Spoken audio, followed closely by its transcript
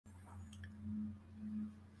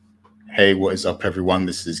Hey, what is up, everyone?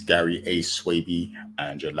 This is Gary A. Swaby,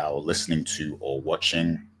 and you're now listening to or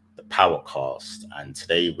watching the Powercast. And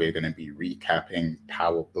today we're going to be recapping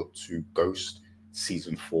Power Book 2 Ghost,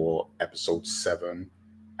 Season 4, Episode 7.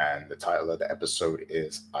 And the title of the episode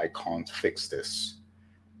is I Can't Fix This.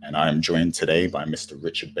 And I am joined today by Mr.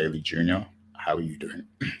 Richard Bailey Jr. How are you doing?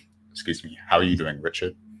 Excuse me. How are you doing,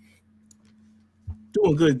 Richard?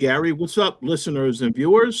 Doing good, Gary. What's up, listeners and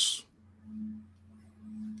viewers?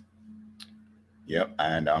 Yep,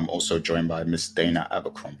 and I'm also joined by Miss Dana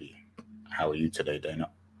Abercrombie. How are you today, Dana?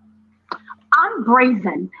 I'm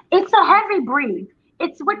brazen. It's a heavy breathe.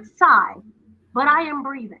 It's with sigh, but I am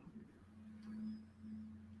breathing.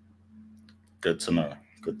 Good to know.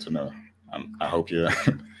 Good to know. I hope you're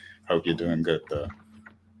hope you're doing good though.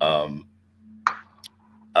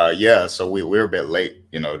 Yeah. So we're a bit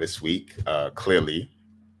late, this week. Clearly,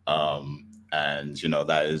 and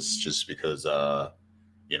that is just because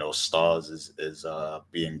Stars is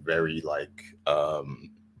being very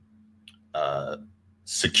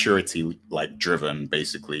security driven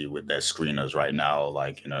basically with their screeners right now.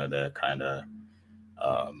 They're kind of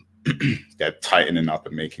they're tightening up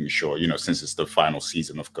and making sure, since it's the final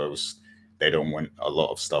season of Ghost, they don't want a lot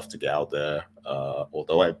of stuff to get out there.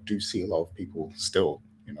 Although I do see a lot of people still,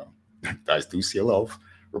 guys do see a lot of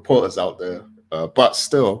reporters out there, but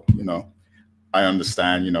still, I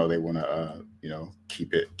understand, they want to,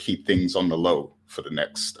 keep things on the low for the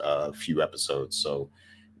next few episodes. So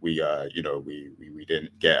we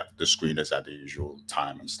didn't get the screeners at the usual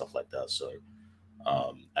time and stuff like that. So,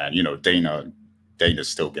 Dana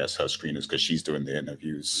still gets her screeners because she's doing the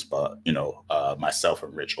interviews, but myself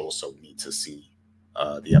and Rich also need to see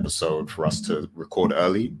the episode for us to record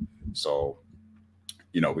early. So,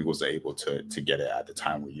 we wasn't able to get it at the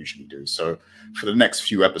time we usually do. So for the next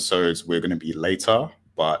few episodes, we're going to be later,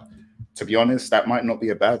 but to be honest, that might not be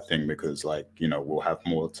a bad thing because we'll have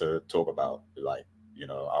more to talk about,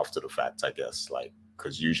 after the fact, I guess,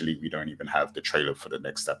 because usually we don't even have the trailer for the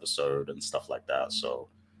next episode and stuff like that. So,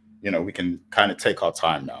 we can kind of take our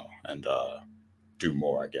time now and do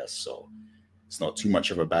more, I guess. So it's not too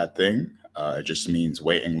much of a bad thing. It just means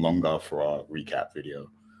waiting longer for our recap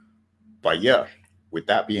video. But yeah, with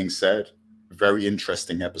that being said, very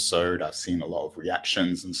interesting episode. I've seen a lot of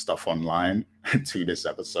reactions and stuff online to this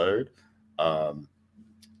episode.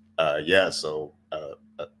 So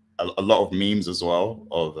a lot of memes as well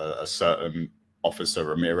of a certain Officer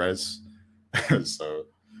Ramirez. So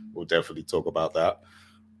we'll definitely talk about that.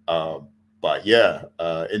 But yeah,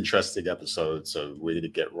 interesting episode. So we're going to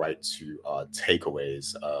get right to our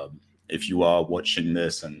takeaways. If you are watching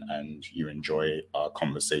this and you enjoy our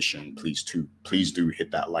conversation, please do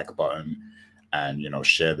hit that like button and,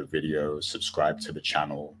 share the video, subscribe to the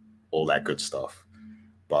channel, all that good stuff.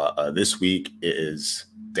 But this week it is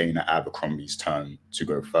Dana Abercrombie's turn to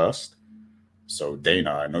go first. So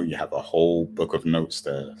Dana, I know you have a whole book of notes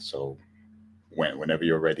there. So whenever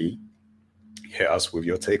you're ready, hit us with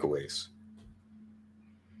your takeaways.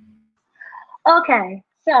 Okay,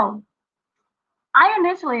 so I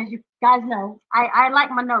initially, as you guys know, I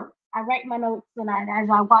like my notes. I write my notes as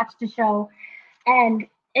I watch the show. And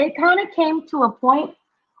it kind of came to a point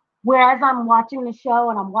where as I'm watching the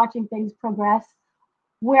show and I'm watching things progress,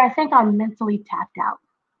 where I think I'm mentally tapped out.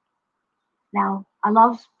 Now, I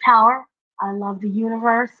love Power. I love the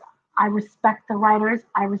universe. I respect the writers.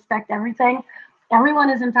 I respect everything.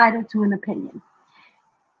 Everyone is entitled to an opinion.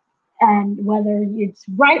 And whether it's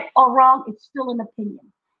right or wrong, it's still an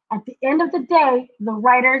opinion. At the end of the day, the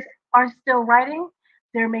writers are still writing.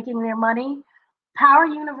 They're making their money. Power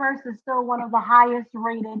Universe is still one of the highest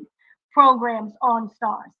rated programs on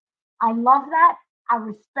Stars. I love that. I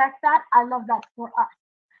respect that. I love that for us.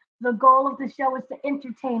 The goal of the show is to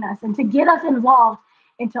entertain us and to get us involved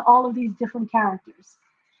into all of these different characters.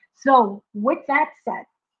 So with that said,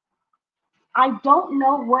 I don't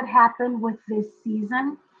know what happened with this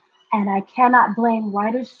season, and I cannot blame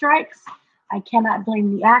writer's strikes. I cannot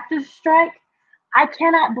blame the actors' strike. I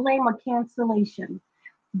cannot blame a cancellation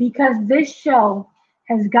because this show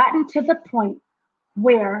has gotten to the point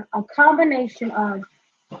where a combination of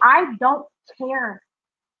I don't care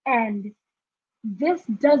and this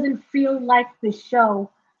doesn't feel like the show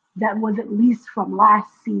that was at least from last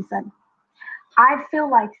season. I feel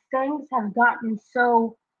like things have gotten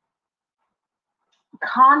so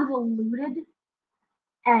convoluted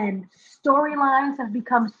and storylines have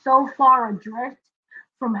become so far adrift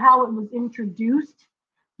from how it was introduced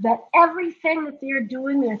that everything that they're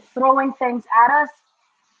doing, they're throwing things at us.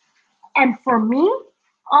 And for me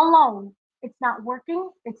alone, it's not working,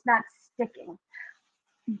 it's not sticking.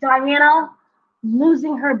 Diana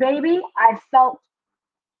losing her baby, I felt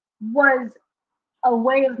was a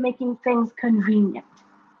way of making things convenient.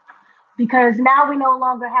 Because now we no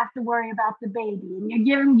longer have to worry about the baby. And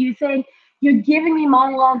you're giving me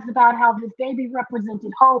monologues about how this baby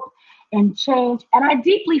represented hope and change. And I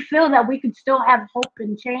deeply feel that we could still have hope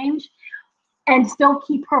and change and still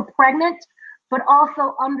keep her pregnant, but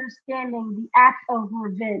also understanding the act of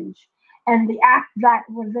revenge and the act that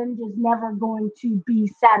revenge is never going to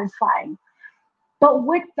be satisfying. But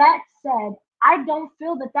with that said, I don't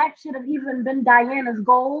feel that that should have even been Diana's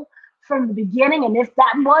goal from the beginning. And if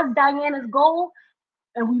that was Diana's goal,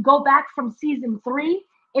 and we go back from season 3,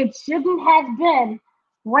 it shouldn't have been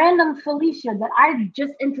random Felicia that I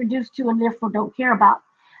just introduced to and therefore don't care about.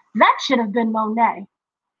 That should have been Monet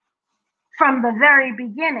from the very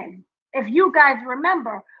beginning. If you guys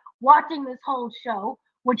remember watching this whole show,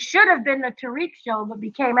 which should have been the Tariq show but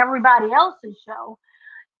became everybody else's show,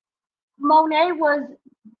 Monet was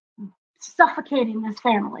suffocating this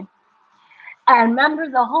family. And remember,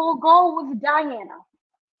 the whole goal was Diana.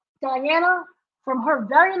 Diana, from her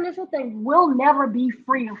very initial thing, will never be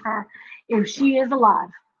free of her if she is alive.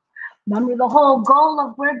 Remember the whole goal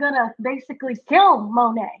of we're going to basically kill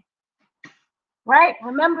Monet, right?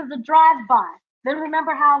 Remember the drive-by. Then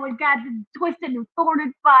remember how it got twisted and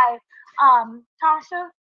thwarted by Tasha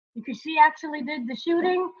because she actually did the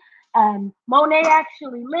shooting and Monet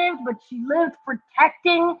actually lived, but she lived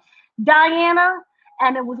protecting Diana.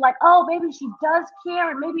 And it was like, oh, maybe she does care,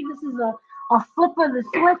 and maybe this is a flip of the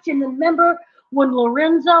switch. And then remember when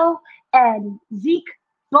Lorenzo and Zeke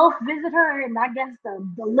both visit her in, I guess, the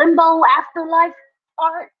limbo afterlife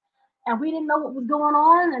part, and we didn't know what was going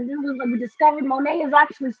on. And then we discovered Monet is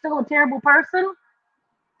actually still a terrible person.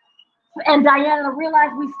 And Diana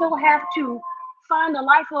realized we still have to find a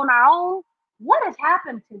life on our own. What has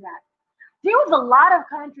happened to that? There was a lot of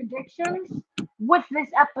contradictions with this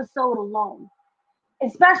episode alone,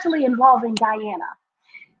 especially involving Diana.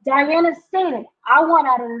 Diana stated, I want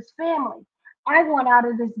out of this family. I want out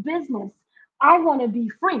of this business. I want to be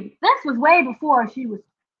free. This was way before she was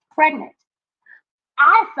pregnant.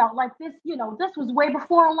 I felt like this, this was way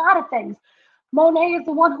before a lot of things. Monet is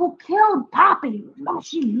the one who killed Poppy.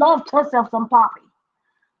 She loved herself some Poppy.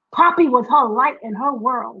 Poppy was her light in her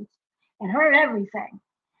world and her everything.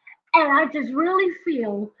 And I just really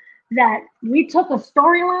feel that we took a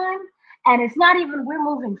storyline and it's not even we're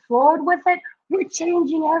moving forward with it. We're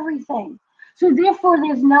changing everything. So therefore,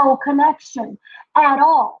 there's no connection at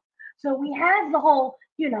all. So we have the whole,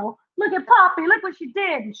 look at Poppy, look what she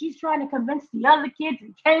did. And she's trying to convince the other kids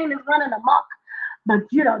and Kane is running amok. But,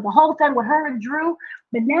 the whole thing with her and Drew.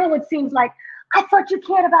 But now it seems like, I thought you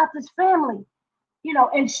cared about this family.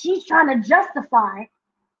 And she's trying to justify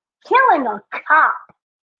killing a cop.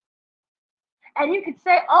 And you could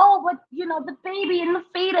say, oh, but, the baby and the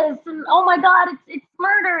fetus and, oh, my God, it's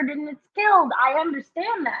murdered and it's killed. I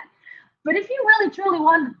understand that. But if you really, truly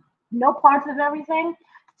want to know parts of everything,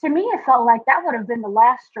 to me, it felt like that would have been the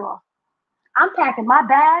last straw. I'm packing my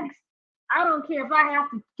bags. I don't care if I have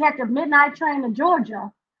to catch a midnight train to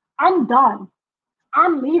Georgia. I'm done.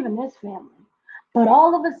 I'm leaving this family. But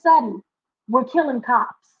all of a sudden, we're killing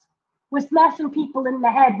cops. We're smashing people in the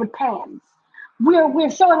head with pans. We're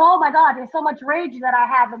showing, oh my God, there's so much rage that I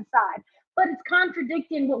have inside. But it's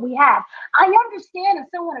contradicting what we have. I understand if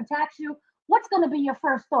someone attacks you, what's going to be your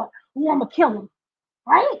first thought? Oh, I'm going to kill him,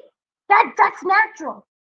 right? That's natural.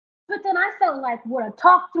 But then I felt like with a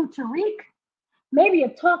talk through Tariq, maybe a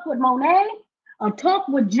talk with Monet, a talk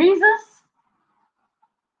with Jesus,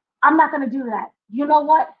 I'm not going to do that. You know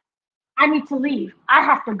what? I need to leave. I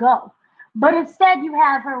have to go. But instead, you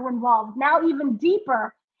have her involved now even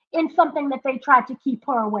deeper in something that they tried to keep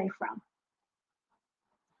her away from.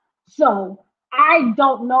 So I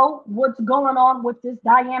don't know what's going on with this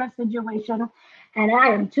Diana situation. And I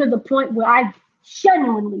am to the point where I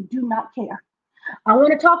genuinely do not care. I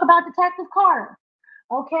want to talk about Detective Carter.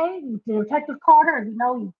 Okay, Detective Carter,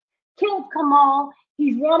 he killed Kamal.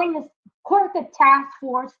 He's running this crooked task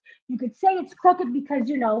force. You could say it's crooked because,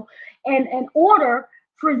 and in order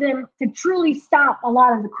for them to truly stop a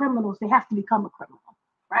lot of the criminals, they have to become a criminal,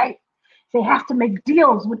 right? They have to make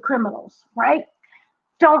deals with criminals, right?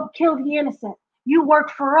 Don't kill the innocent. You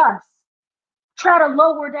work for us. Try to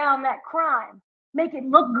lower down that crime. Make it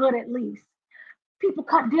look good at least. People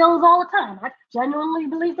cut deals all the time. I genuinely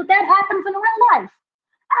believe that happens in real life.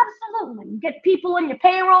 Absolutely. You get people in your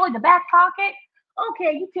payroll in the back pocket.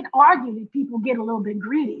 Okay, you can argue that people get a little bit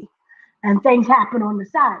greedy and things happen on the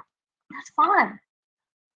side. That's fine,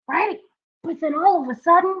 right? But then all of a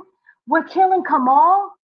sudden, we're killing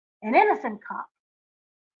Kamal, an innocent cop.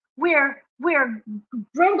 We're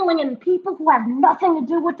wrangling in people who have nothing to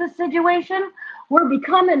do with this situation. We're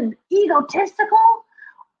becoming egotistical.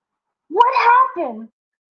 What happened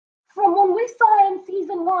from when we saw in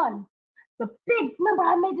season 1? Remember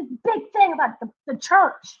I made this big thing about the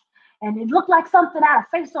church, and it looked like something out of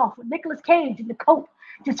Face Off with Nicolas Cage in the coat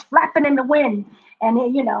just flapping in the wind. And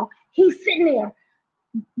then, he's sitting there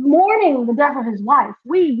mourning the death of his wife.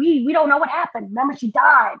 We don't know what happened. Remember, she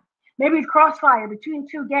died. Maybe it's crossfire between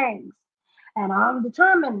two gangs. And I'm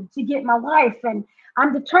determined to get my wife, and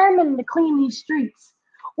I'm determined to clean these streets.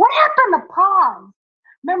 What happened to Paz?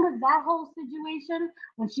 Remember that whole situation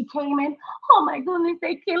when she came in? Oh my goodness,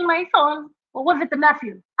 they killed my son. Or was it the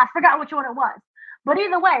nephew? I forgot which one it was. But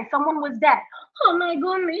either way, someone was dead. Oh my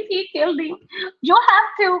goodness, he killed him. You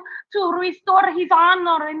have to restore his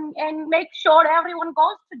honor and make sure everyone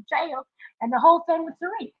goes to jail. And the whole thing with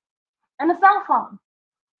Tariq and the cell phone.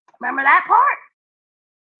 Remember that part?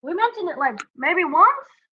 We mentioned it like maybe once.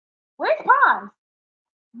 Where's Paz?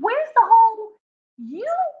 Where's the whole, you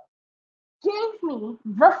gave me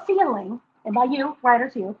the feeling, and by you,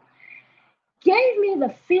 writers you, gave me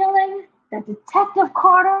the feeling that Detective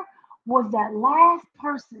Carter was that last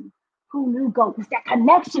person who knew Ghost, that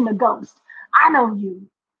connection to Ghost. I know you.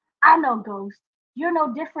 I know Ghost. You're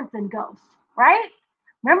no different than Ghost, right?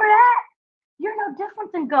 Remember that? You're no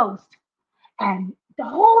different than Ghost. And the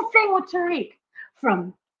whole thing with Tariq,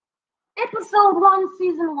 from episode 1,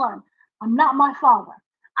 season 1, I'm not my father.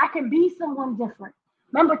 I can be someone different.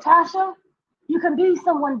 Remember Tasha? You can be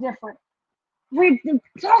someone different.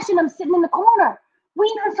 Tasha and I'm sitting in the corner. We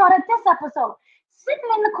even saw that this episode. Sitting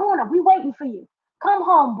in the corner, we waiting for you. Come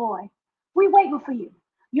home, boy. We waiting for you.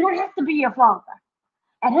 You don't have to be your father.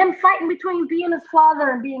 And him fighting between being his father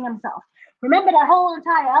and being himself. Remember that whole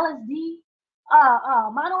entire LSD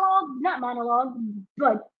not monologue,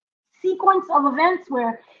 but sequence of events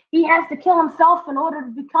where he has to kill himself in order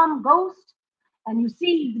to become Ghost. And you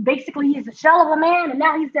see, basically, he's a shell of a man, and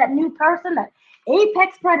now he's that new person, that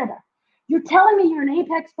apex predator. You're telling me you're an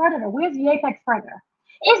apex predator. Where's the apex predator?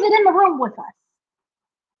 Is it in the room with us?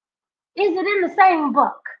 Is it in the same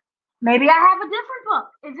book? Maybe I have a different book.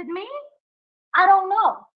 Is it me? I don't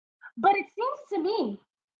know. But it seems to me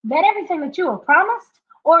that everything that you were promised,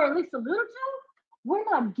 or at least alluded to, we're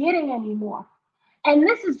not getting anymore. And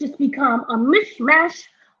this has just become a mishmash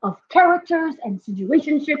of characters and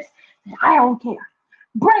situationships that I don't care.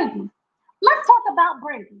 Brayden. Let's talk about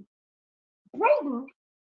Brayden. Brayden,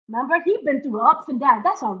 remember, he's been through ups and downs.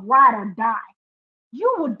 That's a ride or die.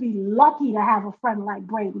 You would be lucky to have a friend like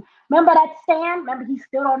Brayden. Remember that stand? Remember he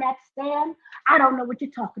stood on that stand? I don't know what you're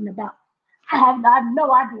talking about. I have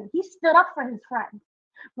no idea. He stood up for his friends.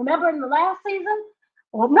 Remember in the last season?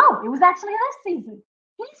 Well, no, it was actually this season.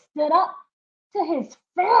 He stood up to his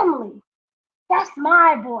family. That's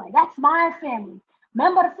my boy. That's my family.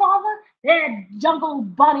 Remember the father? That jungle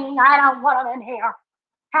bunny. I don't want him in here.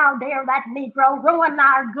 How dare that Negro ruin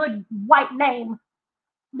our good white name?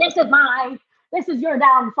 This is your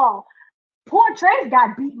downfall. Poor Trace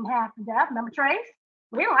got beaten half to death. Remember Trace?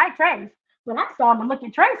 We don't like Trace. But I started to look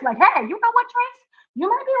at Trace like, hey, you know what, Trace? You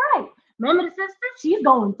might be right. Remember the sister? She's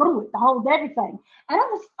going through it, the whole everything. And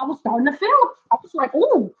I was starting to feel, I was like,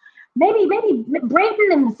 ooh, maybe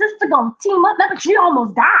Brayden and the sister gonna team up. Remember, she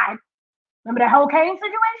almost died. Remember that whole Kane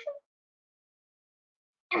situation?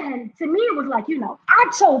 And to me, it was like, I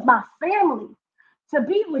chose my family to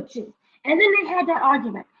be with you. And then they had that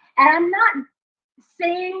argument. And I'm not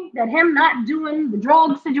saying that him not doing the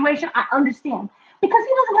drug situation, I understand. Because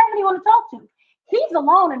he doesn't have anyone to talk to. He's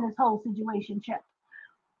alone in this whole situation, Chip.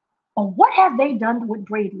 But what have they done with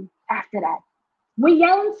Brayden after that? We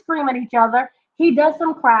yell and scream at each other. He does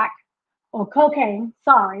some crack or cocaine.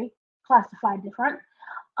 Sorry, classified different.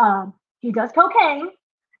 He does cocaine.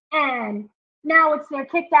 And now they're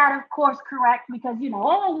kicked out of course correct because,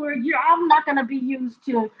 I'm not going to be used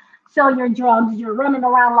to sell your drugs. You're running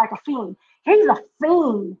around like a fiend. He's a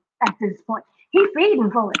fiend at this point. He's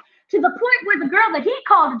feeding for it. To the point where the girl that he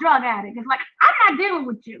called a drug addict is like, I'm not dealing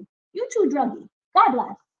with you. You too druggy. God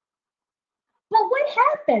bless. But what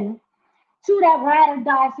happened to that ride or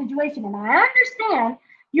die situation? And I understand,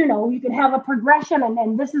 you can have a progression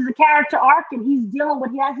and this is a character arc and he's dealing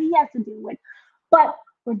with what he has to deal with. But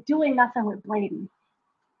we're doing nothing with Brayden.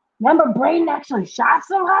 Remember Brayden actually shot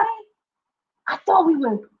somebody? I thought we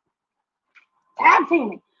were tag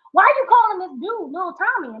teaming. Why are you calling this dude Little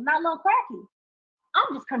Tommy and not Little Cracky?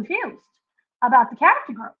 I'm just confused about the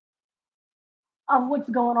character growth of what's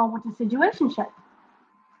going on with the situationship.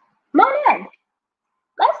 Monet.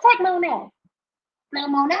 Let's take Monet. Now,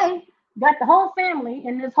 Monet got the whole family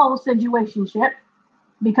in this whole situationship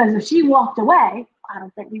because if she walked away, I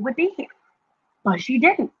don't think we would be here. But she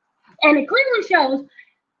didn't. And it clearly shows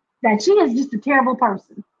that she is just a terrible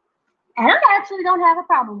person. And I actually don't have a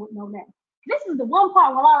problem with Monet. This is the one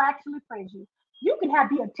part where I'll actually praise you. You can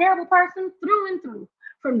be a terrible person through and through,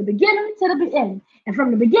 from the beginning to the end. And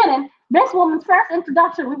from the beginning, this woman's first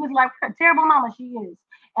introduction, we was like, what a terrible mama she is.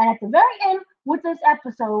 And at the very end, with this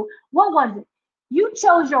episode, what was it? You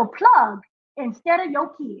chose your plug instead of your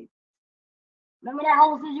kids. Remember that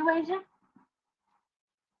whole situation?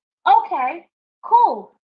 Okay,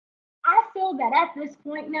 cool. I feel that at this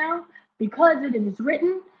point now, because it is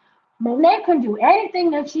written, Monet can do anything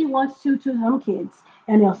that she wants to them kids,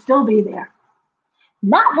 and they'll still be there.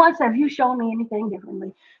 Not once have you shown me anything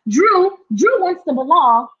differently. Drew wants to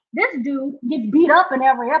belong. This dude gets beat up in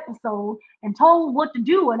every episode and told what to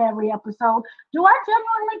do in every episode. Do I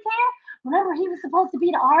genuinely care? Remember he was supposed to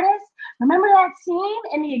be the artist? Remember that scene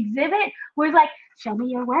in the exhibit where he's like, show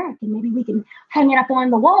me your work and maybe we can hang it up on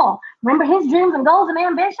the wall. Remember his dreams and goals and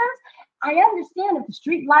ambitions? I understand if the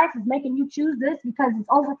street life is making you choose this because it's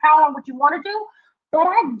overpowering what you want to do, but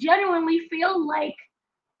I genuinely feel like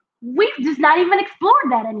we've just not even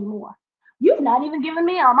explored that anymore. You've not even given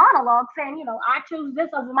me a monologue saying, I choose this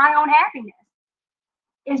over my own happiness.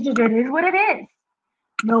 It's just, it is what it is.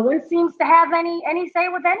 No one seems to have any say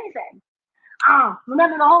with anything.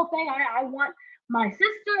 Remember the whole thing? I want my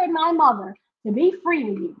sister and my mother to be free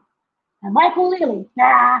with you. And Michael Lilly,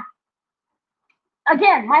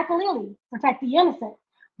 again, Michael Lilly, protect the innocent.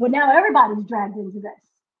 But now everybody's dragged into this.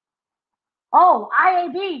 Oh,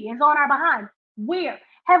 IAB is on our behind. Where?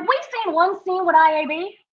 Have we seen one scene with IAB?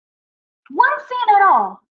 One scene at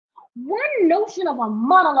all. One notion of a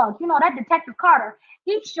monologue. That Detective Carter,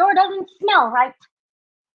 he sure doesn't smell right.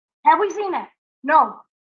 Have we seen that? No.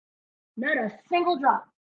 Not a single drop.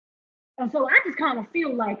 And so I just kind of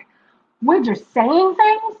feel like we're just saying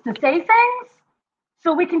things to say things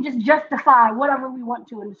so we can just justify whatever we want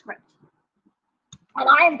to in the script. And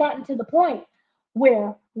I have gotten to the point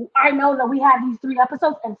where I know that we have these 3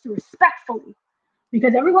 episodes, and respectfully,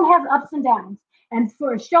 because everyone has ups and downs. And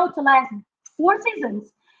for a show to last 4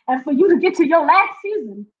 seasons, and for you to get to your last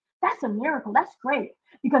season, that's a miracle. That's great.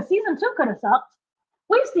 Because season 2 could have sucked.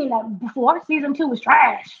 We've seen that before. Season 2 was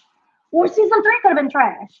trash. Or season 3 could have been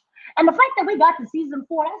trash. And the fact that we got to season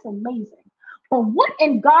 4, that's amazing. But what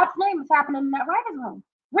in God's name is happening in that writer's room?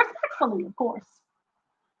 Respectfully, of course.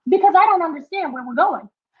 Because I don't understand where we're going.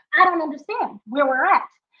 I don't understand where we're at.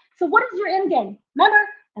 So what is your end game? Remember,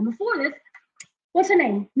 and before this, what's her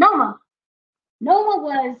name? Noma. Noma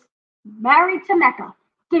was married to Mecca.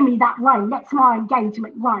 Give me that ring. That's my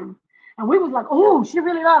engagement ring. And we was like, oh, she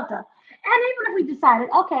really loved her. And even if we decided,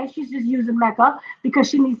 okay, she's just using Mecca because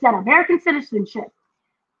she needs that American citizenship.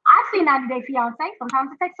 I've seen 90 Day Fiance.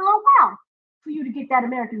 Sometimes it takes a little while for you to get that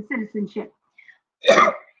American citizenship.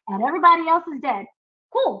 And everybody else is dead.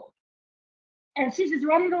 Cool. And she's just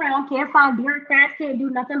running around, can't find bureaucrats, can't do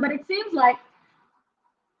nothing. But it seems like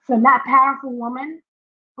from that powerful woman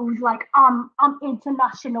who's like, I'm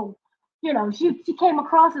international. She came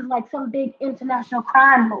across as like some big international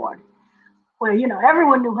crime lord. Where,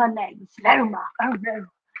 everyone knew her name. Noma. Oh, no.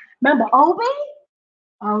 Remember Obi?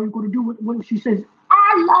 Oh, you're going to do what she says.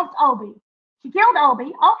 I loved Obi. She killed Obi.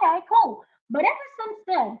 Okay, cool. But ever since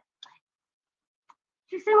then,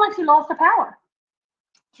 she seemed like she lost her power.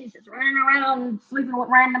 She's just running around sleeping with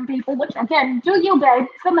random people, which, again, do you, babe,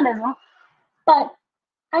 feminism. But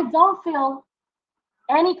I don't feel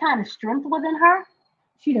any kind of strength within her.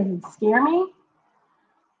 She doesn't scare me.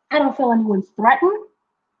 I don't feel anyone's threatened.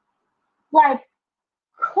 Like,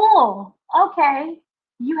 cool, okay,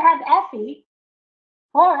 you have Effie,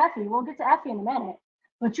 poor Effie, we'll get to Effie in a minute,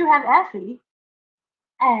 but you have Effie,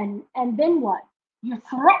 and then what? You're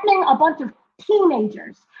threatening a bunch of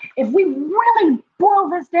teenagers. If we really boil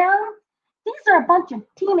this down, these are a bunch of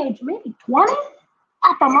teenagers, maybe 20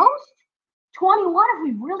 at the most, 21 if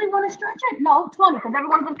we really want to stretch it. No, 20, because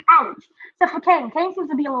everyone's in college, except for Kane. Kane seems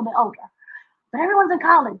to be a little bit older, but everyone's in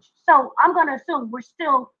college, so I'm going to assume we're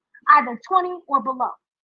still either 20 or below.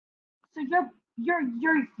 So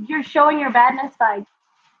you're showing your badness by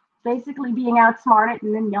basically being outsmarted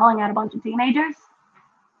and then yelling at a bunch of teenagers.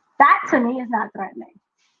 That to me is not threatening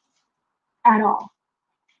at all.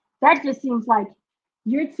 That just seems like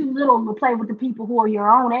you're too little to play with the people who are your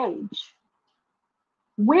own age.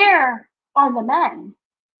 Where are the men?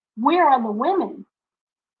 Where are the women?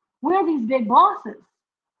 Where are these big bosses?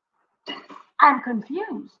 I'm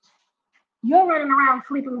confused. You're running around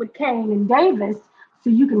sleeping with Kane and Davis so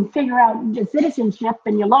you can figure out your citizenship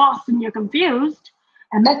and you're lost and you're confused.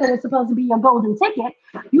 And Mecca was supposed to be your golden ticket.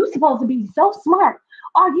 You're supposed to be so smart.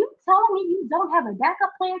 Are you telling me you don't have a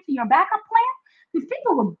backup plan to your backup plan? These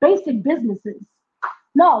people were basic businesses.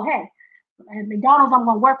 No, hey, At McDonald's, I'm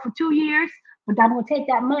going to work for 2 years, but I'm going to take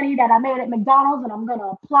that money that I made at McDonald's and I'm going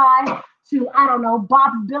to apply to, I don't know,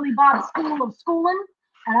 Billy Bob's School of Schooling,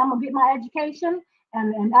 and I'm going to get my education.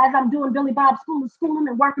 And as I'm doing Billy Bob's School of Schooling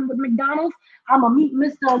and working with McDonald's, I'm going to meet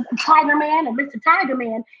Mr. Tiger Man, and Mr. Tiger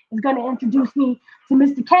Man is going to introduce me to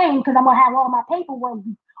Mr. Kane because I'm going to have all my paperwork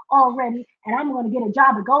already, and I'm going to get a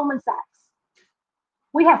job at Goldman Sachs.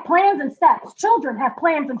 We have plans and steps. Children have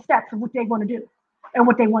plans and steps of what they want to do and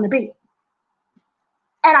what they want to be.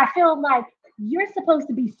 And I feel like you're supposed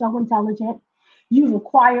to be so intelligent. You've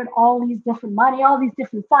acquired all these different money, all these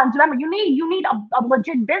different funds. Remember, you need a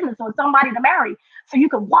legit business or somebody to marry so you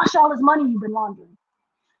can wash all this money you've been laundering.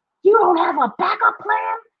 You don't have a backup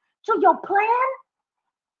plan to your plan?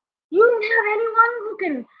 You don't have anyone who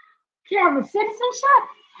can have a citizenship?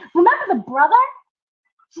 Remember the brother?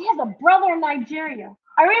 She has a brother in Nigeria.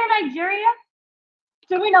 Are we in Nigeria?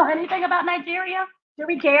 Do we know anything about Nigeria? Do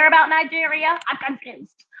we care about Nigeria? I'm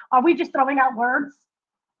confused. Are we just throwing out words?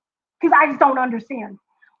 Because I just don't understand.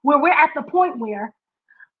 Where we're at the point where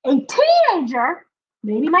a teenager,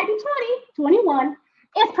 maybe might be 20, 21,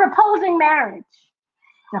 is proposing marriage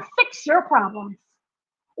to fix your problems.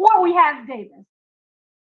 Or we have Davis.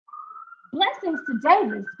 Blessings to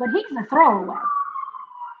Davis, but he's a throwaway.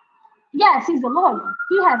 Yes, he's a lawyer.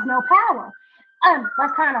 He has no power.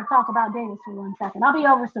 Let's kind of talk about Davis for 1 second. I'll be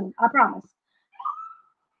over soon, I promise.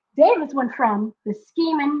 Davis went from the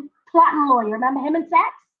scheming, plotting lawyer, remember him and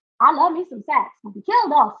Sachs? I love me some Sachs. He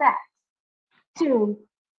killed off Sachs. To,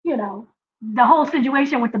 the whole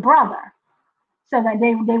situation with the brother, so that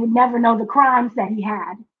they would never know the crimes that he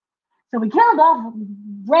had. So we killed off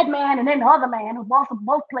Red Man and then the other man who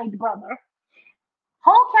both played the brother.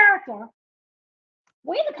 Whole character.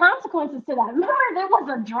 What are the consequences to that? Remember there was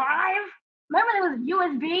a drive? Remember there was a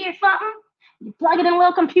USB or something? You plug it in a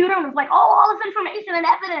little computer and it's like, all this information and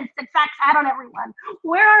evidence that Sachs had on everyone.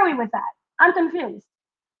 Where are we with that? I'm confused.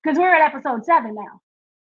 Because we're at episode 7 now.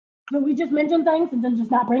 Did we just mention things and then just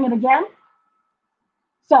not bring it again?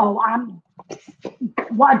 So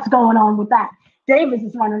what's going on with that? Davis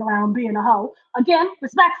is running around being a hoe. Again,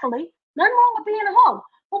 respectfully, nothing wrong with being a hoe.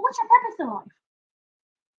 But what's your purpose in life?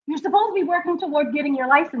 You're supposed to be working toward getting your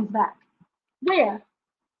license back. Where?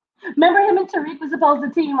 Remember him and Tariq was supposed to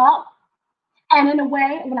team up? And in a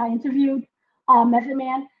way, when I interviewed Method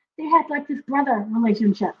Man, they had like this brother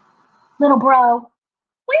relationship. Little bro.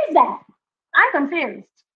 Where's that? I'm confused.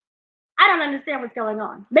 I don't understand what's going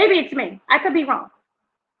on. Maybe it's me. I could be wrong.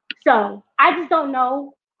 So I just don't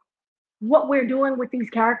know what we're doing with these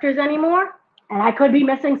characters anymore. And I could be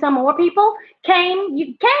missing some more people. Kane,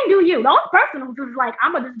 do you. The only person who's just like,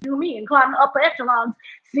 I'm going to just do me and climb the upper echelons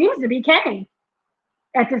seems to be Kane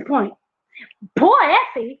at this point. Poor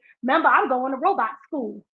Effie. Remember, I'm going to robot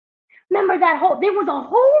school. Remember there was a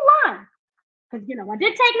whole line. Because, I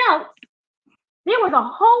did take notes. There was a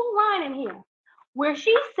whole line in here where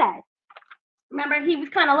she said, remember, he was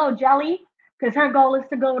kind of a little jelly because her goal is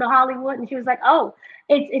to go to Hollywood. And she was like, oh,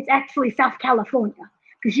 it's actually South California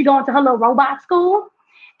because she's going to her little robot school.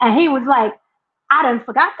 And he was like, I done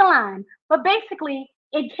forgot the line. But basically,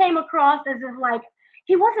 it came across as if like,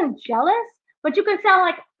 he wasn't jealous, but you could tell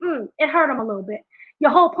like, it hurt him a little bit. Your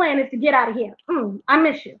whole plan is to get out of here. I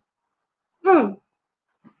miss you.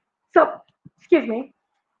 So, excuse me.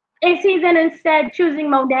 Is he then instead choosing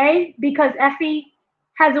Monet because Effie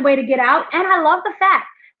has a way to get out? And I love the fact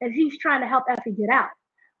that he's trying to help Effie get out.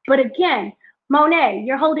 But again, Monet,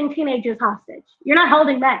 you're holding teenagers hostage. You're not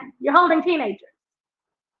holding men. You're holding teenagers.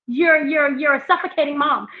 You're a suffocating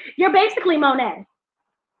mom. You're basically Monet.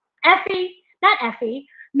 Not Effie.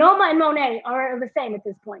 Noma and Monet are the same at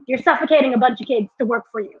this point. You're suffocating a bunch of kids to work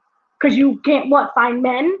for you. Because you can't, find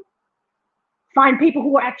men? Find people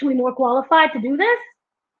who are actually more qualified to do this?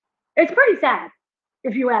 It's pretty sad,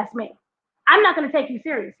 if you ask me. I'm not going to take you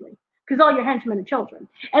seriously because all your henchmen are children.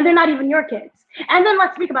 And they're not even your kids. And then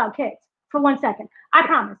let's speak about kids for 1 second. I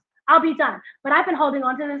promise. I'll be done. But I've been holding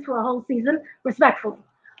on to this for a whole season, respectfully.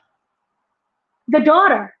 The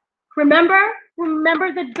daughter. Remember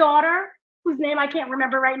the daughter whose name I can't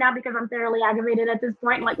remember right now because I'm thoroughly aggravated at this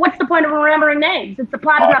point. Like, what's the point of remembering names? It's the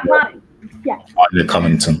plot is not plotting. Yes. Anya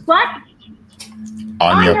Covington. What?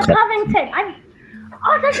 Anya Covington.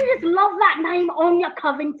 Don't you just love that name, Anya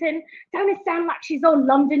Covington? Don't it sound like she's all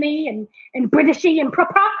Londony and Britishy and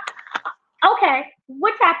proper? Okay,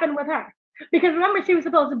 what's happened with her? Because remember, she was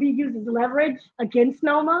supposed to be used as leverage against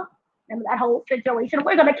Noma. Remember that whole situation?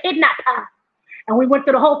 We're going to kidnap her. And we went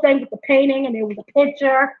through the whole thing with the painting, and there was a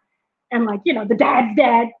picture, and the dad's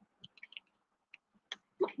dead.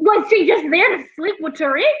 Was she just there to sleep with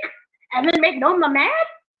Tariq and then make Noma mad?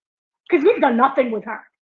 Because we've done nothing with her.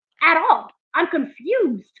 at all. I'm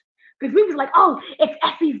confused because we was like, oh, it's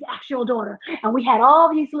Effie's actual daughter, and we had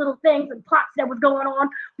all these little things and plots that was going on.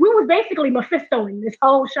 We was basically Mephistoing this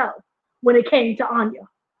whole show when it came to Anya,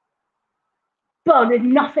 but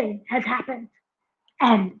nothing has happened,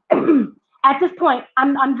 and at this point,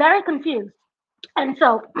 I'm very confused, and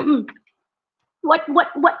so what?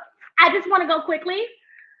 I just want to go quickly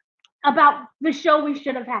about the show we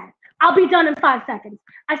should have had. I'll be done in 5 seconds.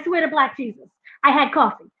 I swear to Black Jesus. I had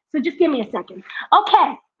coffee, so just give me a second.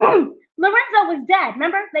 Okay, Lorenzo was dead.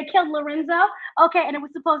 Remember, they killed Lorenzo. Okay, and it was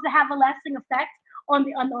supposed to have a lasting effect on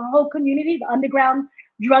the whole community, the underground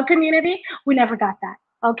drug community. We never got that.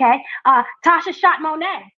 Okay, Tasha shot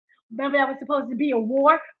Monet. Remember, that was supposed to be a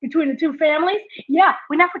war between the two families. Yeah,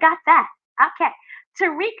 we never got that. Okay,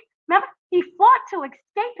 Tariq. Remember, he fought to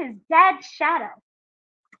escape his dad's shadow.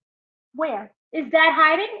 Where? Is Dad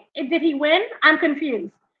hiding? Did he win? I'm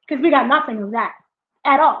confused because we got nothing of that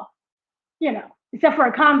at all, except for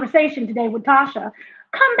a conversation today with Tasha.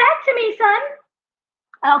 Come back to me, son.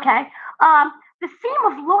 Okay. The theme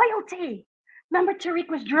of loyalty. Remember, Tariq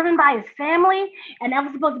was driven by his family, and that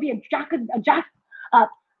was supposed to be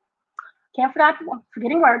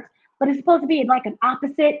forgetting words, but it's supposed to be like an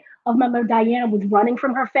opposite of, remember, Diana was running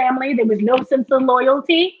from her family. There was no sense of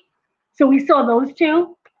loyalty. So we saw those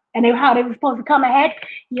two. And how they were supposed to come ahead.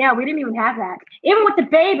 Yeah, we didn't even have that. Even with the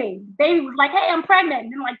baby was like, hey, I'm pregnant.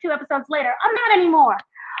 And then like 2 episodes later, I'm not anymore.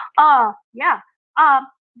 Yeah.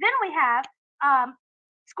 Then we have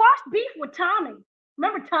squashed beef with Tommy.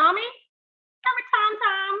 Remember Tommy? Remember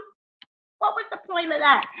Tom? What was the point of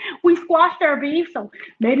that? We squashed our beef, so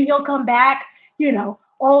maybe he'll come back.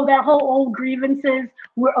 All that whole old grievances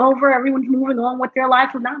were over. Everyone's moving on with their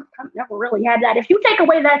lives. Well, I never really had that. If you take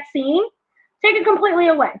away that scene, take it completely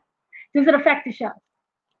away. Does it affect the show?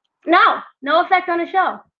 No effect on the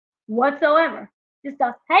show whatsoever. Just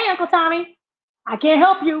hey, Uncle Tommy, I can't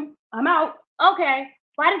help you. I'm out. Okay,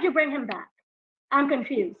 why did you bring him back? I'm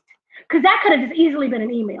confused. Because that could have just easily been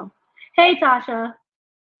an email. Hey, Tasha,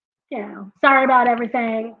 sorry about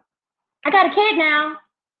everything. I got a kid now.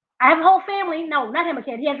 I have a whole family. No, not him a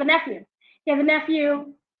kid. He has a nephew.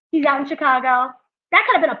 He's out in Chicago. That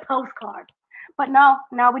could have been a postcard. But no,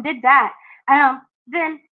 we did that.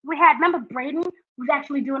 Then we had, remember Braden was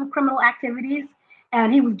actually doing criminal activities,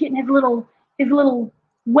 and he was getting his little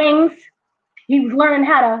wings. He was learning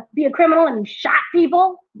how to be a criminal, and he shot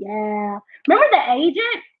people. Yeah. Remember the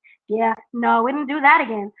agent? Yeah. No, we didn't do that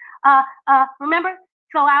again. Remember?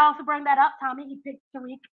 So I also bring that up. Tommy, he picked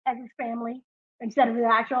Tariq as his family instead of his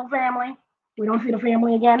actual family. We don't see the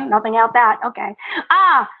family again. Nothing out that. Okay.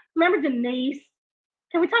 Remember Denise?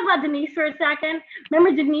 Can we talk about Denise for a second?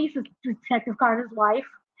 Remember Denise was Detective Carter's wife?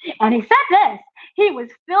 And he said this. He was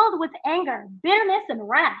filled with anger, bitterness, and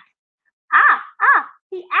wrath.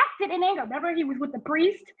 He acted in anger. Remember, he was with the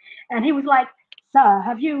priest, and he was like, sir, how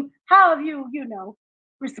have you,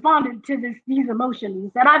 responded to these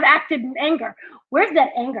emotions? That I've acted in anger. Where's that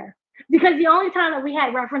anger? Because the only time that we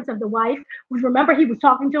had reference of the wife was, remember, he was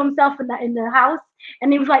talking to himself in the house,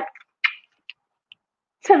 and he was like,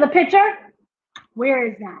 to the picture. Where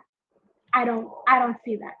is that? I don't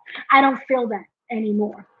see that. I don't feel that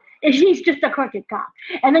anymore. He's just a crooked cop.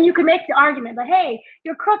 And then you can make the argument, but hey,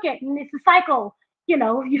 you're crooked and it's a cycle.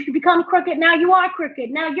 You should become crooked. Now you are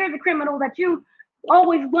crooked. Now you're the criminal that you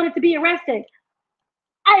always wanted to be arrested.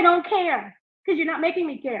 I don't care because you're not making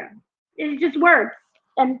me care. It's just words.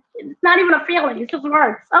 And it's not even a feeling. It's just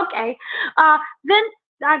words. Okay. Then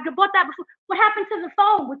I bought that before. What happened to the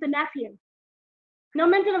phone with the nephew? No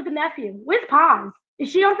mention of the nephew. Where's Paz? Is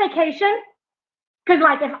she on vacation? Because,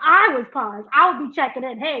 if I was Paz, I would be checking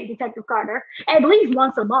in. Hey, Detective Carter, at least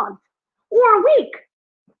once a month or a week.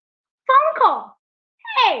 Phone call.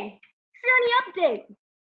 Hey, is there any update?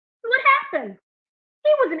 What happened?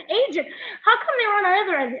 He was an agent. How come there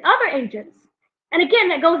aren't other agents? And again,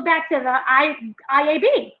 that goes back to the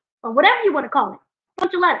IAB or whatever you want to call it.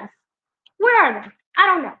 Bunch of letters. Where are they? I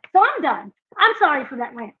don't know. So I'm done. I'm sorry for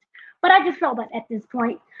that rant. But I just felt that at this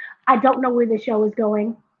point, I don't know where the show is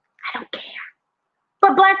going. I don't care.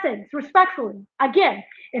 But blessings, respectfully. Again,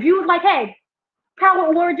 if you was like, hey, Power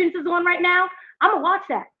Origins is on right now, I'm going to watch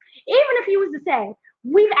that. Even if you was to say,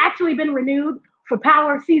 we've actually been renewed for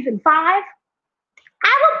Power Season 5, I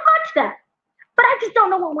would watch that. But I just don't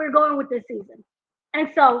know where we're going with this season. And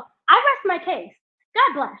so I rest my case.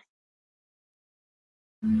 God bless.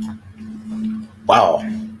 Wow.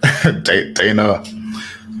 Dana,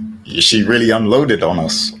 she really unloaded on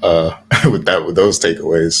us with those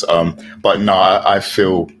takeaways. But no, I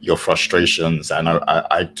feel your frustrations, and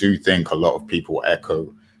I do think a lot of people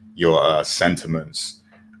echo your sentiments.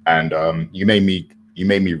 And you made me you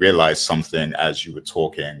made me realize something as you were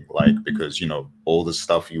talking, like, because, you know, all the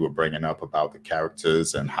stuff you were bringing up about the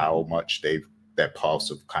characters and how much their paths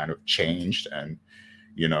have kind of changed, and,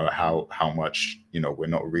 you know, how much, you know, we're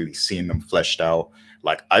not really seeing them fleshed out.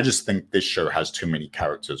 Like, I just think this show has too many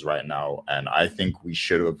characters right now, and I think we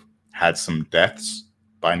should have had some deaths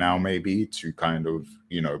by now, maybe, to kind of,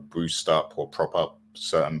 you know, boost up or prop up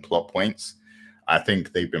certain plot points. I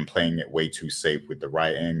think they've been playing it way too safe with the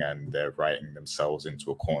writing, and they're writing themselves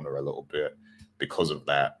into a corner a little bit because of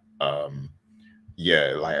that.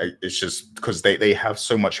 Yeah, like, it's just because they have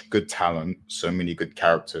so much good talent, so many good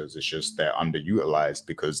characters. It's just they're underutilized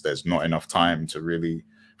because there's not enough time to really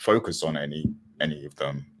focus on any of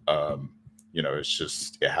them. You know, it's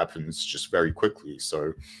just, it happens just very quickly.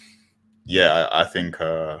 So yeah, I think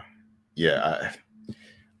yeah,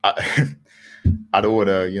 I don't want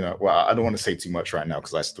to, you know, well, I don't want to say too much right now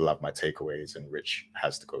because I still have my takeaways and Rich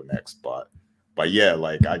has to go next. But yeah,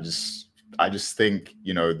 like, I just think,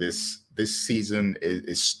 you know, this season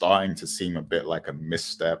is starting to seem a bit like a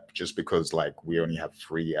misstep, just because, like, we only have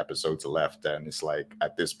 3 episodes left, and it's like,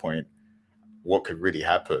 at this point, what could really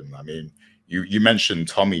happen? I mean, you mentioned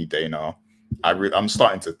Tommy, Dana. I'm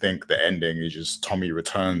starting to think the ending is just Tommy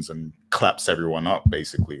returns and claps everyone up,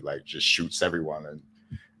 basically, like, just shoots everyone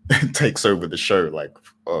and takes over the show,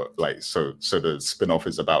 like so the spin-off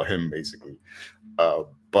is about him, basically.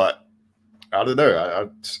 But I don't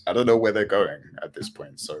know. I don't know where they're going at this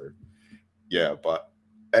point. So yeah, but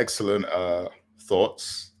excellent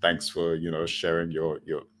thoughts. Thanks for, you know, sharing your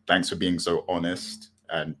thanks for being so honest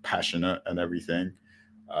and passionate and everything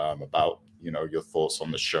about, you know, your thoughts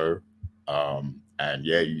on the show. And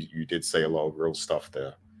yeah, you did say a lot of real stuff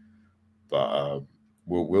there. But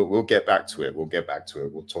we'll get back to it. We'll get back to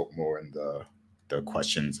it. We'll talk more in the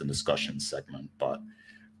questions and discussion segment. But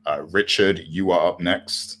Richard, you are up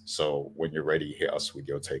next. So when you're ready, hit us with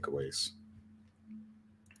your takeaways.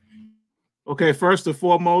 Okay, first and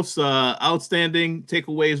foremost, outstanding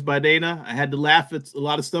takeaways by Dana. I had to laugh at a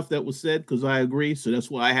lot of stuff that was said because I agree. So that's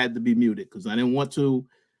why I had to be muted, because I didn't want to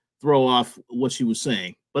throw off what she was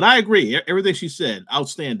saying. But I agree. Everything she said,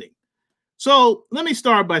 outstanding. So let me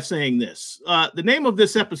start by saying this. The name of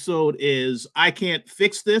this episode is I Can't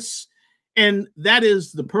Fix This. And that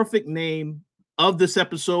is the perfect name of this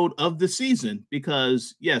episode of the season,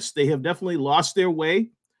 because yes, they have definitely lost their way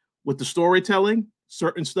with the storytelling,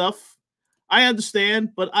 certain stuff. I understand,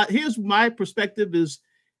 but here's my perspective is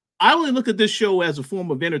I only look at this show as a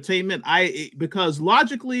form of entertainment. Because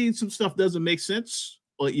logically some stuff doesn't make sense,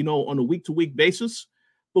 or, you know, on a week-to-week basis,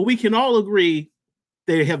 but we can all agree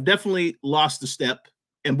they have definitely lost a step.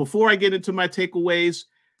 And before I get into my takeaways,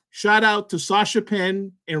 shout out to Sasha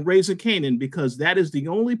Penn and Raising Kanan, because that is the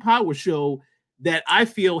only Power show that I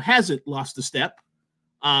feel hasn't lost a step.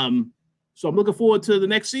 So I'm looking forward to the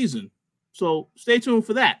next season. So stay tuned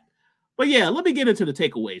for that. But yeah, let me get into the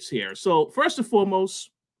takeaways here. So first and foremost,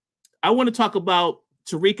 I want to talk about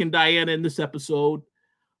Tariq and Diana in this episode.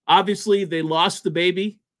 Obviously, they lost the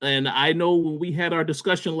baby. And I know when we had our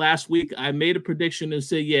discussion last week, I made a prediction and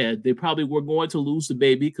said, yeah, they probably were going to lose the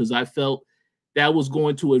baby, because I felt that was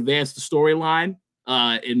going to advance the storyline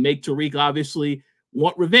and make Tariq obviously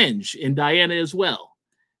want revenge, and Diana as well.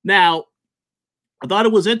 Now, I thought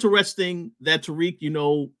it was interesting that Tariq, you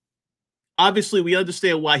know, obviously we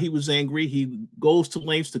understand why he was angry. He goes to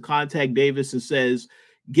lengths to contact Davis and says,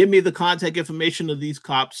 give me the contact information of these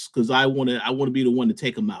cops, because I want to be the one to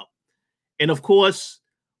take them out. And of course,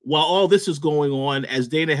 while all this is going on, as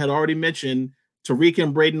Dana had already mentioned, Tariq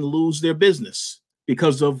and Brayden lose their business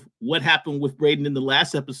because of what happened with Brayden in the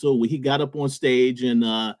last episode, where he got up on stage and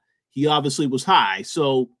he obviously was high.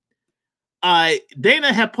 So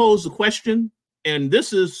Dana had posed a question, and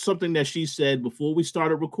this is something that she said before we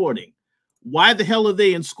started recording. Why the hell are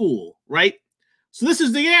they in school, right? So this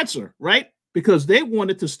is the answer, right? Because they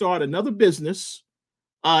wanted to start another business.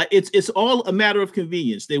 It's all a matter of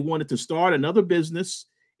convenience. They wanted to start another business.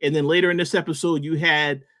 And then later in this episode, you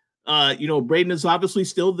had, you know, Brayden is obviously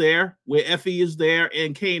still there, where Effie is there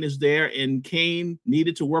and Kane is there. And Kane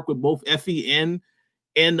needed to work with both Effie and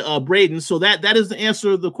Brayden. So that is the answer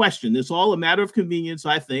to the question. It's all a matter of convenience,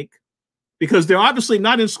 I think, because they're obviously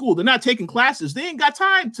not in school. They're not taking classes. They ain't got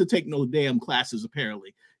time to take no damn classes,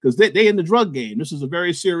 apparently, because they in the drug game. This is a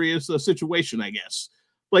very serious situation, I guess.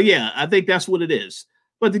 But yeah, I think that's what it is.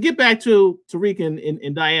 But to get back to Tariq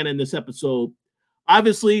and Diana in this episode,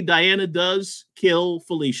 obviously, Diana does kill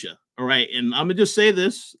Felicia. All right. And I'm going to just say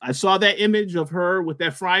this. I saw that image of her with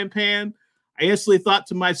that frying pan. I instantly thought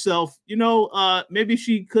to myself, you know, maybe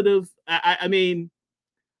she could have. I mean,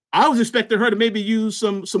 I was expecting her to maybe use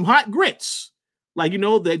some hot grits Like, you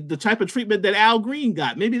know, the type of treatment that Al Green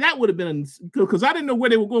got. Maybe that would have been, because I didn't know where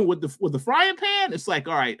they were going with the frying pan. It's like,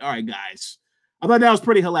 all right, guys. I thought that was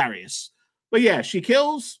pretty hilarious. But yeah, she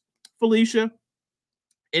kills Felicia,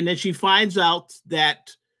 and then she finds out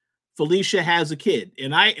that Felicia has a kid.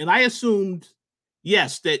 And I assumed,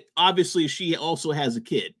 yes, that obviously she also has a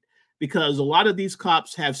kid, because a lot of these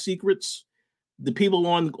cops have secrets. The people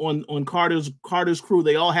on Carter's crew,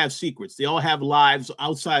 they all have secrets. They all have lives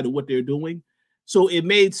outside of what they're doing. So it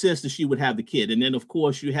made sense that she would have the kid. And then, of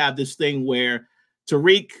course, you have this thing where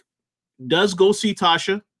Tariq does go see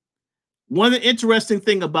Tasha. One interesting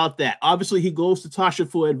thing about that, obviously, he goes to Tasha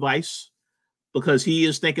for advice because he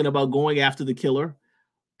is thinking about going after the killer.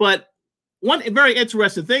 But one very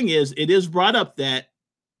interesting thing is, it is brought up that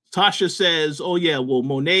Tasha says, oh, yeah, well,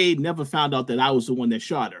 Monet never found out that I was the one that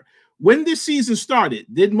shot her. When this season started,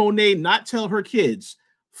 did Monet not tell her kids,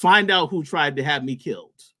 find out who tried to have me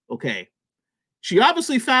killed? Okay. She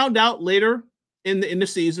obviously found out later in the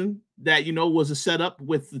season that, you know, was a setup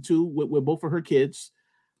with the two, with both of her kids.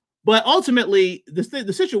 But ultimately, the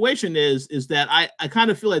situation is that I kind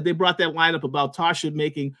of feel like they brought that line up about Tasha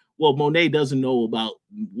making, well, Monet doesn't know about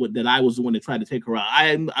that I was the one that tried to take her out.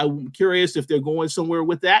 I'm curious if they're going somewhere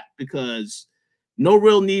with that, because no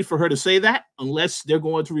real need for her to say that unless they're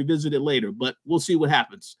going to revisit it later. But we'll see what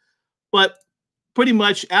happens. But pretty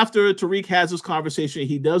much after Tariq has this conversation,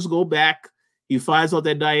 he does go back. He finds out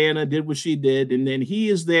that Diana did what she did, and then he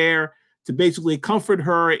is there to basically comfort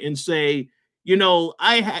her and say, you know,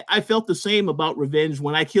 I felt the same about revenge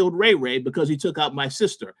when I killed Ray Ray because he took out my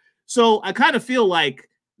sister. So I kind of feel like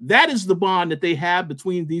that is the bond that they have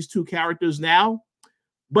between these two characters now.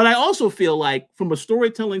 But I also feel like, from a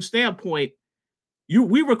storytelling standpoint,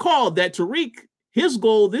 we recall that Tariq, his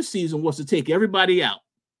goal this season was to take everybody out,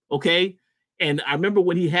 okay? And I remember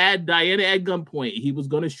when he had Diana at gunpoint, he was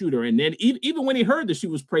going to shoot her. And then even when he heard that she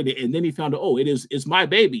was pregnant, and then he found out, oh, it's my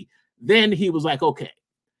baby, then he was like, okay.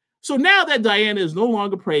 So now that Diana is no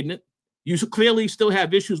longer pregnant, you clearly still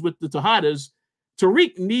have issues with the Tejadas.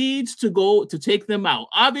 Tariq needs to go to take them out.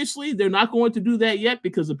 Obviously, they're not going to do that yet,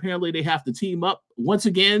 because apparently they have to team up once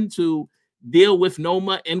again to deal with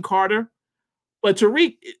Noma and Carter. But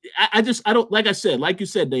Tariq, I don't, like I said, like you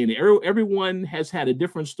said, Dana, everyone has had a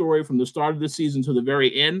different story from the start of the season to the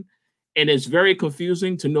very end. And it's very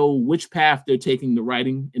confusing to know which path they're taking, the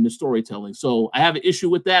writing and the storytelling. So I have an issue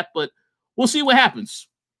with that, but we'll see what happens.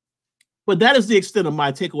 But that is the extent of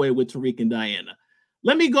my takeaway with Tariq and Diana.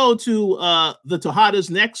 Let me go to the Tejadas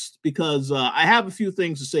next, because I have a few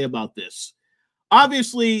things to say about this.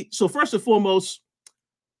 Obviously, so first and foremost,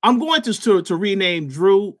 I'm going to rename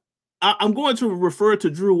Drew. I'm going to refer to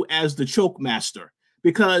Drew as the choke master,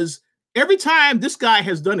 because every time this guy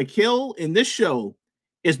has done a kill in this show,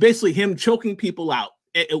 it's basically him choking people out,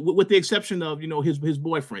 with the exception of, you know, his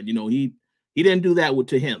boyfriend. You know, he didn't do that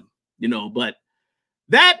to him, you know. But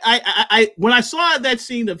that I when I saw that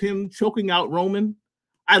scene of him choking out Roman,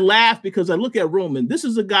 I laughed, because I look at Roman. This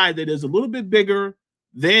is a guy that is a little bit bigger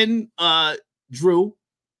than Drew,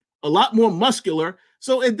 a lot more muscular.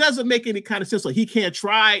 So it doesn't make any kind of sense. Like, he can't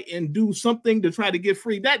try and do something to try to get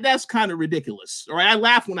free. That's kind of ridiculous. All right. I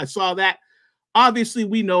laughed when I saw that. Obviously,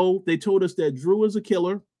 we know they told us that Drew is a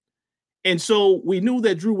killer. And so we knew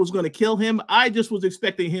that Drew was going to kill him. I just was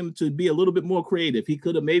expecting him to be a little bit more creative. He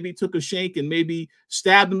could have maybe took a shank and maybe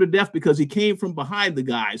stabbed him to death, because he came from behind the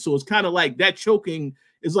guy. So it's kind of like that choking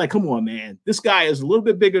is like, come on, man. This guy is a little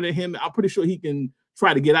bit bigger than him. I'm pretty sure he can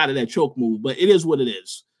try to get out of that choke move, but it is what it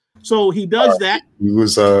is. So he does that. He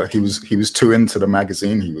was too into the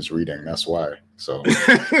magazine he was reading. That's why. So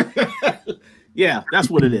yeah, that's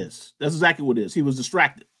what it is. That's exactly what it is. He was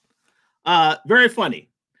distracted. Very funny.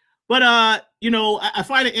 But you know, I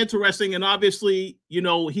find it interesting, and obviously, you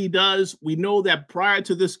know, we know that prior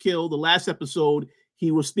to this kill, the last episode,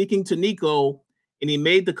 he was speaking to Nico, and he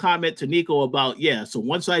made the comment to Nico about, yeah, so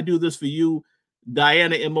once I do this for you,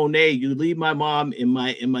 Diana and Monet, you leave my mom and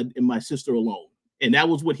my sister alone. And that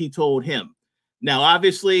was what he told him. Now,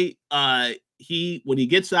 obviously, when he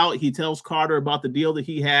gets out, he tells Carter about the deal that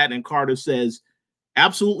he had, and Carter says,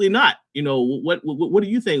 absolutely not. You know, what do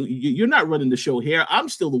you think? You're not running the show here. I'm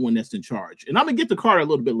still the one that's in charge. And I'm going to get to Carter a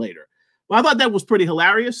little bit later. But I thought that was pretty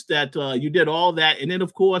hilarious that you did all that. And then,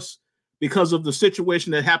 of course, because of the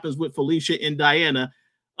situation that happens with Felicia and Diana,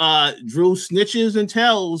 Drew snitches and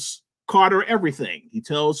tells Carter everything. He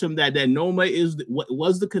tells him that Noma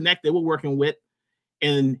was the connect they were working with,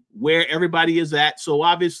 and where everybody is at. So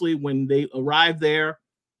obviously, when they arrive there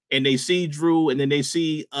and they see Drew and then they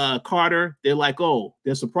see Carter, they're like, oh,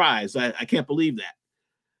 they're surprised. I can't believe that.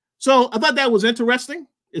 So I thought that was interesting.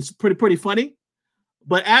 It's pretty funny.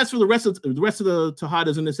 But as for the rest of the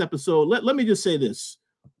Tejadas in this episode, let me just say this.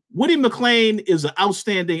 Woody McClain is an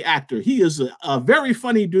outstanding actor. He is a very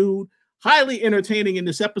funny dude, highly entertaining in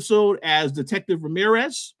this episode as Detective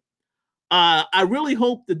Ramirez. I really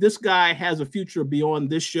hope that this guy has a future beyond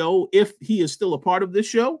this show, if he is still a part of this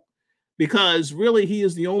show, because really he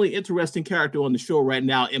is the only interesting character on the show right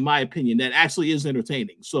now, in my opinion, that actually is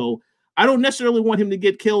entertaining. So I don't necessarily want him to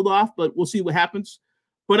get killed off, but we'll see what happens.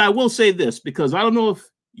 But I will say this, because I don't know if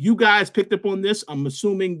you guys picked up on this. I'm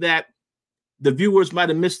assuming that the viewers might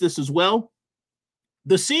have missed this as well.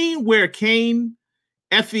 The scene where Kane,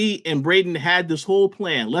 Effie, and Braden had this whole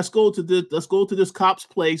plan. Let's go to this cop's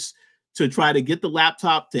place to try to get the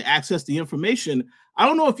laptop to access the information. I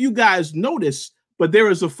don't know if you guys noticed, but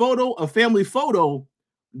there is a family photo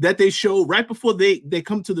that they show right before they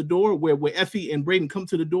come to the door, where Effie and Braden come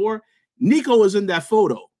to the door. Nico is in that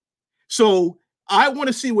photo. So I want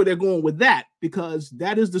to see where they're going with that, because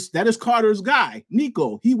that is Carter's guy,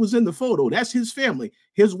 Nico. He was in the photo. That's his family,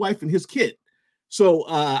 his wife and his kid. So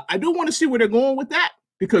I do want to see where they're going with that,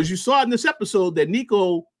 because you saw in this episode that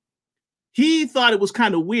Nico, he thought it was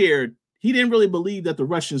kind of weird. He didn't really believe that the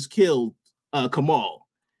Russians killed Kamal.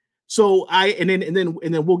 So and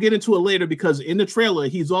then we'll get into it later, because in the trailer,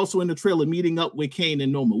 he's also in the trailer meeting up with Kane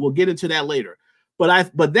and Noma. We'll get into that later.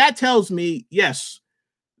 But that tells me, yes,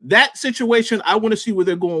 that situation, I want to see where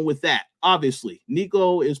they're going with that. Obviously,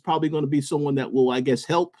 Nico is probably going to be someone that will, I guess,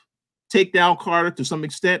 help take down Carter to some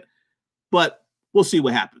extent, but we'll see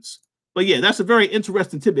what happens. But yeah, that's a very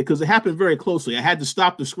interesting tidbit, because it happened very closely. I had to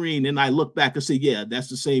stop the screen and I look back and say, yeah, that's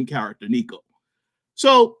the same character, Nico.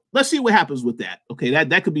 So let's see what happens with that. Okay,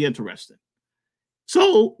 that could be interesting.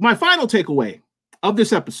 So my final takeaway of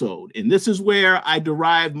this episode, and this is where I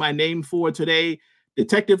derived my name for today,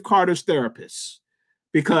 Detective Carter's therapist.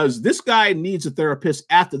 Because this guy needs a therapist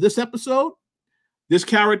after this episode. This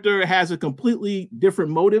character has a completely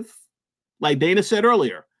different motive. Like Dana said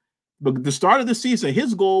earlier, but at the start of the season,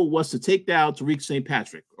 his goal was to take down Tariq St.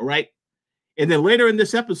 Patrick, all right? And then later in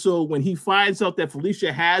this episode, when he finds out that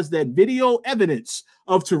Felicia has that video evidence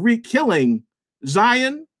of Tariq killing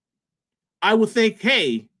Zion, I would think,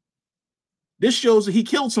 hey, this shows that he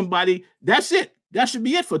killed somebody. That's it. That should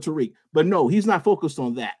be it for Tariq. But no, he's not focused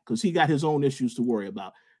on that, because he got his own issues to worry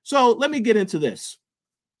about. So let me get into this.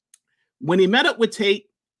 When he met up with Tate,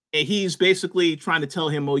 and he's basically trying to tell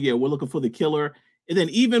him, oh yeah, we're looking for the killer. And then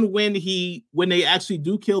even when they actually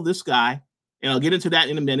do kill this guy, and I'll get into that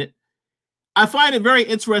in a minute, I find it very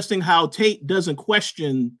interesting how Tate doesn't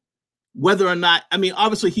question whether or not, I mean,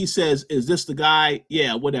 obviously he says, is this the guy?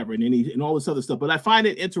 Yeah, whatever. And then and all this other stuff. But I find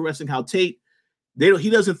it interesting how Tate, he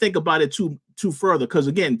doesn't think about it too further, because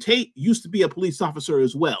again, Tate used to be a police officer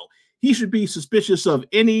as well. He should be suspicious of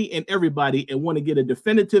any and everybody and want to get a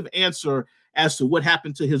definitive answer as to what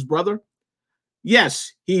happened to his brother.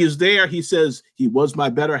 Yes, he is there. He says he was my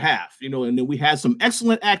better half, and then we had some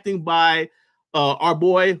excellent acting by our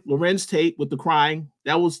boy Lorenz Tate with the crying.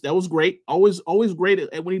 That was great. Always great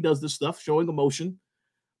at when he does this stuff, showing emotion.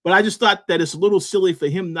 But I just thought that it's a little silly for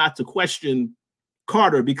him not to question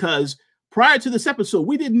Carter, because prior to this episode,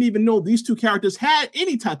 we didn't even know these two characters had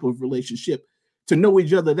any type of relationship to know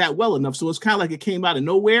each other that well enough. So it's kind of like it came out of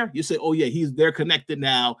nowhere. You say, oh yeah, they're connected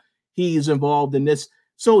now. He's involved in this.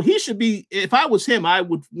 So he should be, if I was him, I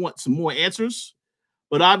would want some more answers.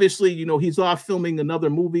 But obviously, he's off filming another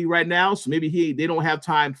movie right now. So maybe they don't have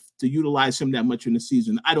time to utilize him that much in the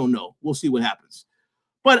season. I don't know. We'll see what happens.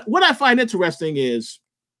 But what I find interesting is,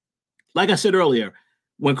 like I said earlier,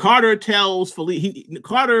 when Carter tells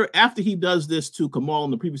Carter, after he does this to Kamal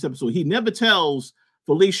in the previous episode, he never tells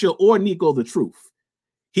Felicia or Nico the truth.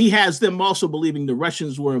 He has them also believing the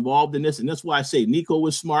Russians were involved in this. And that's why I say Nico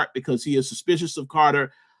was smart, because he is suspicious of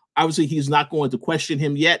Carter. Obviously, he's not going to question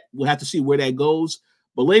him yet. We'll have to see where that goes.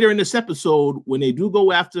 But later in this episode, when they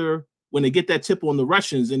get that tip on the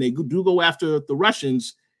Russians and they do go after the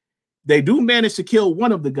Russians, they do manage to kill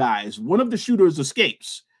one of the guys. One of the shooters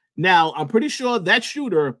escapes. Now, I'm pretty sure that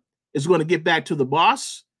shooter is going to get back to the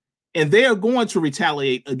boss, and they are going to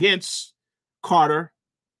retaliate against Carter.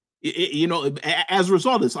 As a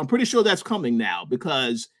result of this, I'm pretty sure that's coming now,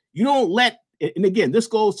 because you don't and again, this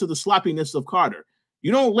goes to the sloppiness of Carter.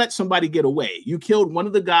 You don't let somebody get away. You killed one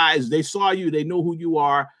of the guys. They saw you. They know who you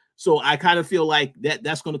are. So I kind of feel like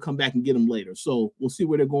that's going to come back and get him later. So we'll see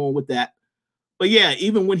where they're going with that. But yeah,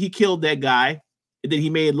 even when he killed that guy, and then he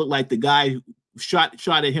made it look like the guy who shot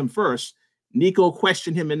at him first, Nico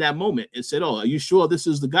questioned him in that moment and said, oh, are you sure this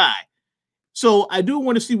is the guy? So I do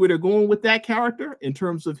want to see where they're going with that character in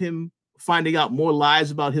terms of him finding out more lies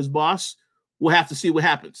about his boss. We'll have to see what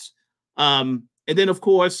happens. And then, of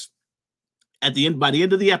course, at the end, by the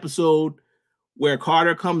end of the episode, where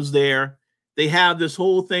Carter comes there, they have this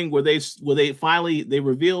whole thing where they finally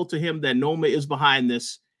reveal to him that Noma is behind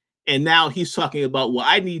this, and now he's talking about, well,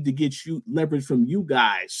 I need to get you leverage from you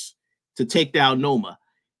guys to take down Noma.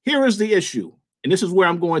 Here is the issue, and this is where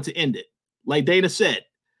I'm going to end it. Like Dana said,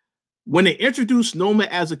 when they introduced Noma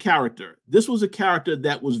as a character, this was a character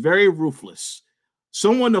that was very ruthless,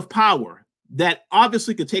 someone of power that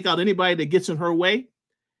obviously could take out anybody that gets in her way.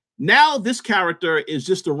 Now this character is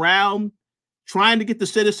just around trying to get the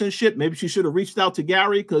citizenship. Maybe she should have reached out to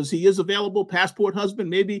Gary because he is available, passport husband,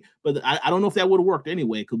 maybe. But I don't know if that would have worked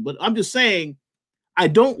anyway. But I'm just saying, I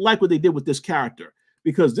don't like what they did with this character,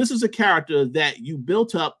 because this is a character that you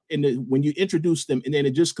built up when you introduced them, and then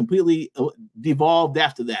it just completely devolved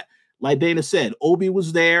after that. Like Dana said, Obi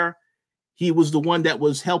was there. He was the one that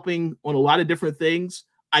was helping on a lot of different things.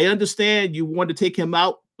 I understand you want to take him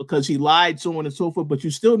out because he lied, so on and so forth, but you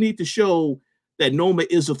still need to show that Noma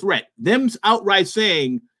is a threat. Them outright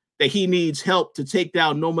saying that he needs help to take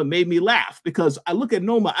down Noma made me laugh, because I look at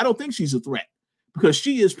Noma, I don't think she's a threat, because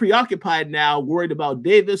she is preoccupied now, worried about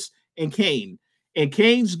Davis and Kane. And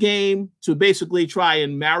Kane's game to basically try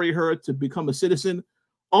and marry her to become a citizen,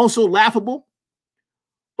 also laughable.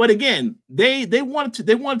 But again, they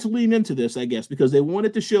wanted to lean into this, I guess, because they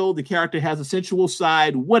wanted to show the character has a sensual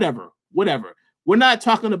side, whatever. We're not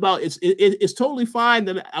talking about it's totally fine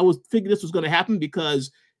that I was figuring this was going to happen, because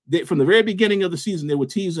from the very beginning of the season, they were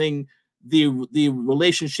teasing the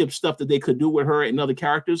relationship stuff that they could do with her and other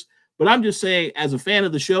characters. But I'm just saying, as a fan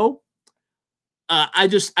of the show, I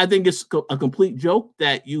think it's a complete joke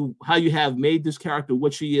that how you have made this character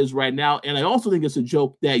what she is right now. And I also think it's a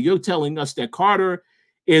joke that you're telling us that Carter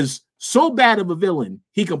is so bad of a villain,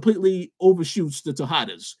 he completely overshoots the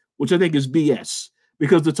Tejadas, which I think is BS,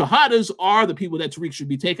 because the Tejadas are the people that Tariq should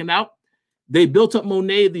be taken out. They built up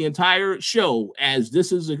Monet the entire show as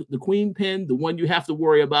this is the queen pin, the one you have to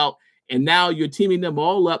worry about. And now you're teaming them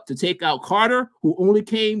all up to take out Carter, who only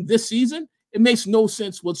came this season. It makes no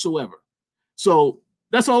sense whatsoever. So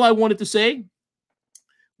that's all I wanted to say.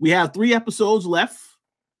 We have 3 episodes left.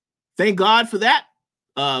 Thank God for that.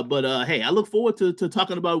 But hey, I look forward to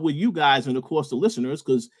talking about it with you guys and, of course, the listeners,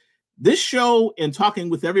 because this show and talking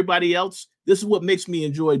with everybody else, this is what makes me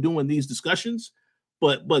enjoy doing these discussions.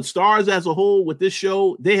 But Stars as a whole with this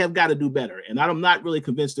show, they have got to do better. And I'm not really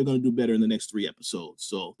convinced they're going to do better in the next 3 episodes.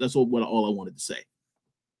 So that's all I wanted to say.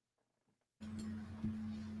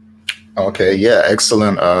 Okay, yeah,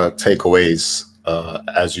 excellent takeaways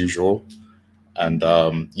as usual. And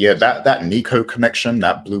yeah, that Nico connection,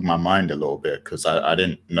 that blew my mind a little bit, because I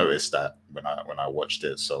didn't notice that when I watched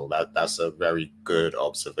it. So that's a very good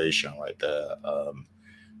observation right there.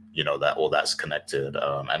 You know, that all that's connected.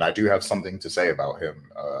 And I do have something to say about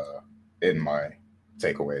him in my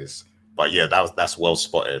takeaways. But yeah, that's well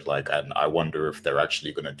spotted. Like, and I wonder if they're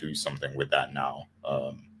actually going to do something with that now.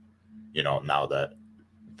 You know, now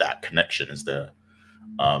that connection is there.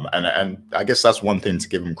 And I guess that's one thing to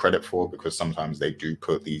give them credit for, because sometimes they do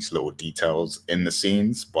put these little details in the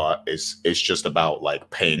scenes, but it's just about like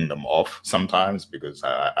paying them off sometimes, because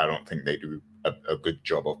I don't think they do a good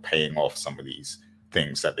job of paying off some of these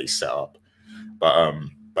things that they set up.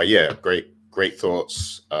 But yeah, great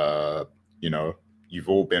thoughts. You know, you've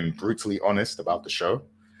all been brutally honest about the show,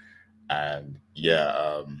 and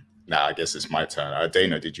yeah. Now I guess it's my turn.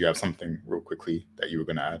 Dana, did you have something real quickly that you were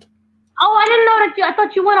going to add? Oh, I didn't know that I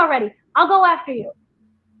thought you went already. I'll go after you.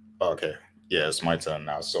 Okay. Yeah, it's my turn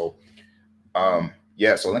now. So,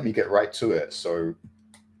 yeah, so let me get right to it. So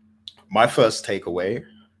my first takeaway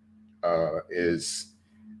is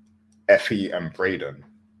Effie and Brayden.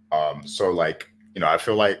 So like, you know, I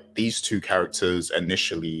feel like these 2 characters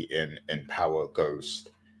initially in Power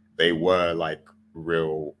Ghost, they were like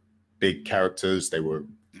real big characters. They were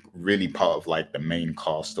really part of like the main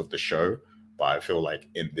cast of the show. But I feel like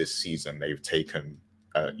in this season they've taken,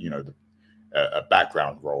 you know, a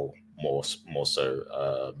background role more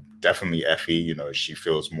so. Definitely Effie, you know, she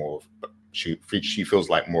feels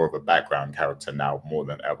like more of a background character now more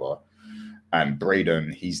than ever. And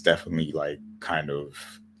Brayden, he's definitely like kind of,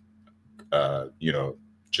 you know,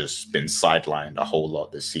 just been sidelined a whole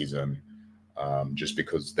lot this season, just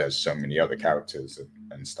because there's so many other characters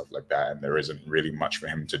and stuff like that, and there isn't really much for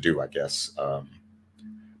him to do, I guess.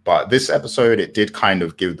 But this episode, it did kind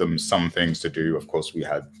of give them some things to do. Of course, we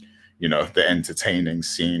had, you know, the entertaining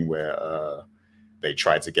scene where they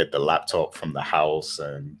tried to get the laptop from the house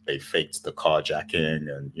and they faked the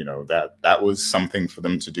carjacking, and you know, that was something for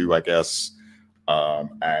them to do, I guess.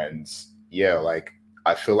 And yeah, like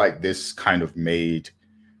I feel like this kind of made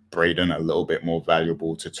Brayden a little bit more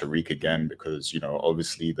valuable to Tariq again, because, you know,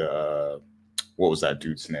 obviously the what was that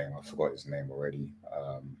dude's name? I forgot his name already.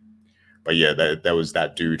 But yeah, there was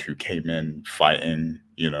that dude who came in fighting,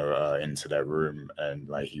 into their room, and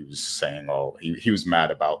like he was saying, oh, he was mad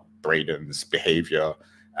about Braden's behavior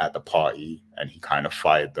at the party, and he kind of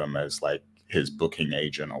fired them as like his booking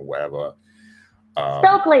agent or whatever.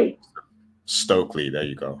 Stokely, there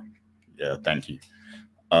you go. Yeah, thank you.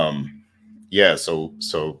 Yeah, so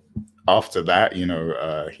after that,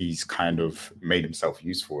 he's kind of made himself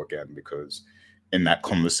useful again, because in that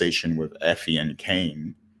conversation with Effie and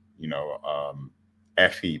Kane,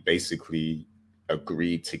 Effie basically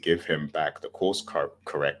agreed to give him back the course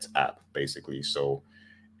correct app, basically. So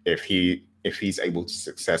if he's able to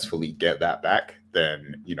successfully get that back,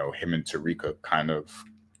 then him and Tariq kind of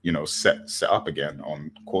set up again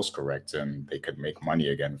on course correct, and they could make money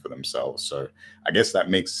again for themselves. So I guess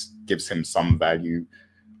that gives him some value.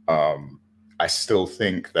 I still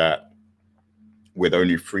think that with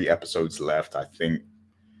only 3 episodes left, I think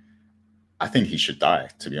he should die,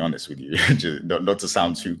 to be honest with you. not to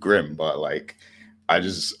sound too grim, but like I'm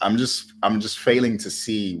just failing to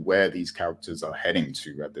see where these characters are heading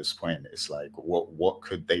to at this point. It's like what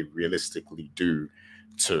could they realistically do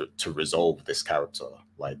to resolve this character,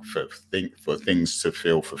 like for things to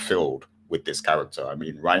feel fulfilled with this character. I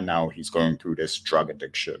mean, right now he's going through this drug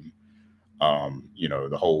addiction.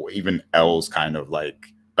 The whole, even Elle's kind of like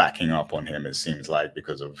backing up on him, it seems like,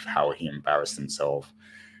 because of how he embarrassed himself.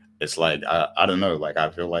 It's like, I don't know, like I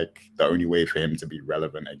feel like the only way for him to be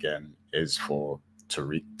relevant again is for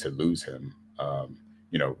Tariq to lose him.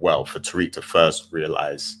 For Tariq to first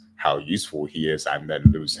realize how useful he is and then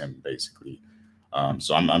lose him, basically.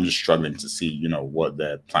 So I'm just struggling to see, what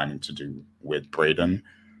they're planning to do with Braden.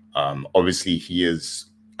 Obviously, he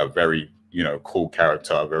is a very, cool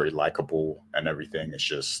character, very likable and everything. It's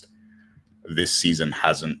just this season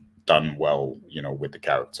hasn't done well, with the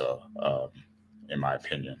character, in my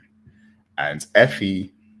opinion. And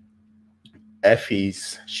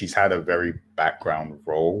she's had a very background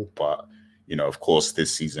role, but, of course,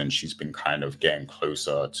 this season she's been kind of getting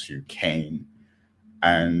closer to Kane.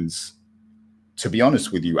 And to be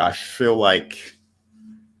honest with you, I feel like,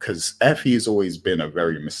 because Effie has always been a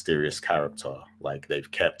very mysterious character. Like, they've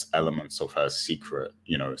kept elements of her secret,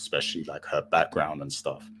 especially like her background and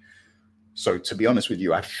stuff. So to be honest with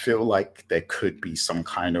you, I feel like there could be some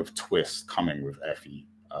kind of twist coming with Effie.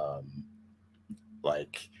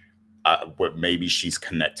 Maybe she's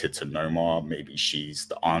connected to Noma. Maybe she's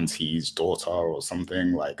the auntie's daughter or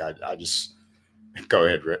something. Like, I just... Go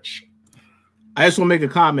ahead, Rich. I just want to make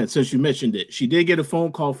a comment since you mentioned it. She did get a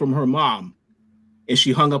phone call from her mom, and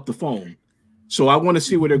she hung up the phone. So I want to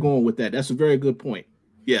see where they're going with that. That's a very good point.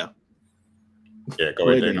 Yeah. Yeah, go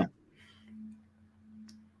ahead, Dana.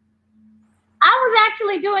 I was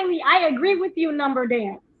actually doing the I agree with you number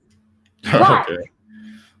dance. But okay.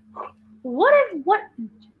 What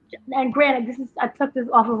and granted, I took this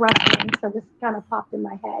off of wrestling, so this kind of popped in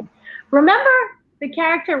my head. Remember the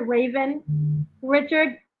character Raven,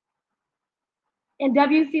 Richard, in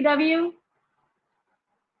WCW?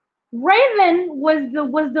 Raven was the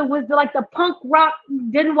like the punk rock,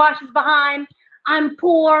 didn't wash his behind, I'm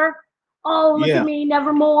poor, oh look at me,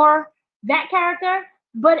 nevermore, that character.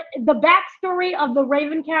 But the backstory of the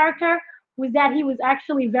Raven character was that he was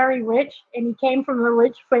actually very rich and he came from a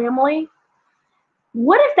rich family.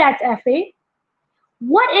 What if that's Effie?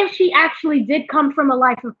 What if she actually did come from a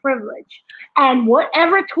life of privilege, and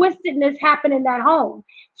whatever twistedness happened in that home,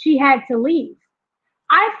 she had to leave?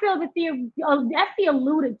 I feel that Effie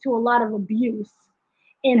alluded to a lot of abuse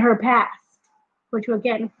in her past, which,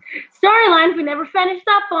 again, storylines we never finished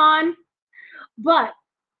up on. But,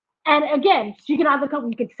 and again, she can either come,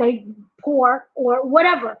 you could say poor or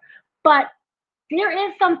whatever, but there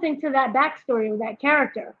is something to that backstory of that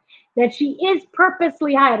character that she is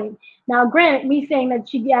purposely hiding. Now, granted, me saying that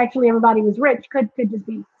everybody was rich could just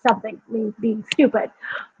be something, me being stupid.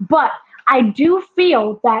 But I do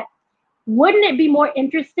feel that, wouldn't it be more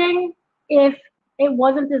interesting if it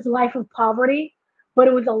wasn't this life of poverty, but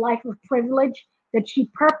it was a life of privilege that she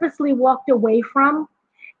purposely walked away from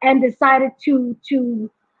and decided to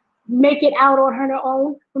make it out on her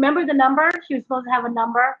own? Remember the number? She was supposed to have a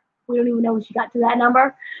number. We don't even know when she got to that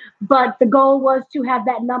number. But the goal was to have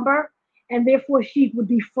that number, and therefore she would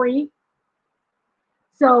be free.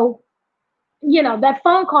 So, that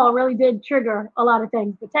phone call really did trigger a lot of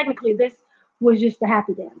things. But technically, this was just the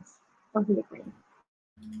happy dance of the agreement.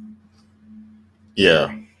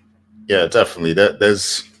 Yeah, definitely.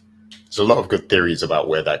 There's a lot of good theories about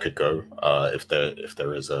where that could go, if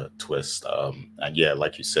there is a twist. And yeah,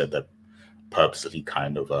 like you said, they're purposely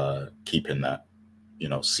kind of keeping that,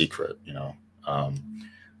 secret.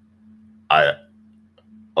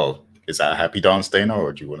 Oh, is that a happy dance, Dana,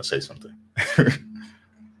 or do you want to say something?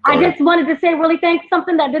 I just wanted to say really thanks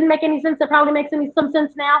something that didn't make any sense that probably makes some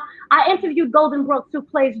sense now. I interviewed Golden Brooks, who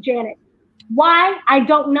plays Janet. Why? I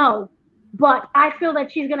don't know. But I feel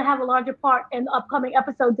that she's going to have a larger part in the upcoming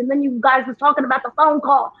episodes. And then you guys was talking about the phone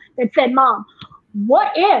call that said, Mom,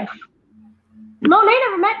 what if? Monet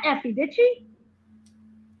never met Effie, did she?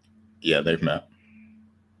 Yeah, they've met.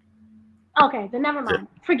 Okay, then never mind.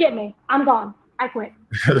 Yeah. Forget me. I'm gone. I quit.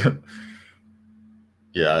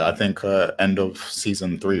 Yeah, I think end of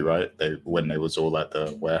season 3, right? When they was all at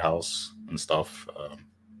the warehouse and stuff.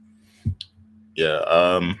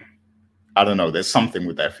 I don't know. There's something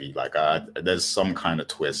with Effie. Like, there's some kind of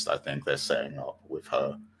twist I think they're setting up with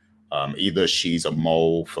her. Either she's a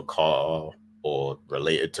mole for Carter, or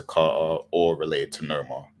related to Carter, or related to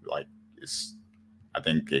Noma. Like, I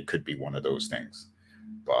think it could be one of those things.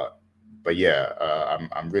 But yeah,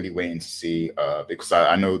 I'm really waiting to see because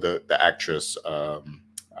I know the actress. I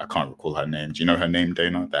can't recall her name. Do you know her name,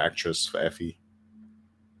 Dana? The actress for Effie.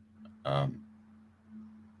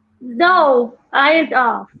 No, I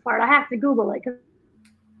have to Google it because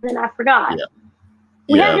then I forgot. Yeah.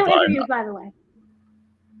 We have new interviews, by the way.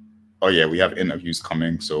 Oh yeah, we have interviews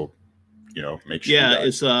coming, so make sure. Yeah,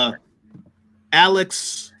 it's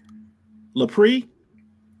Alex Lepre.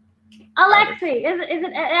 Alexi, is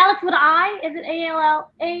it Alex with an I? Is it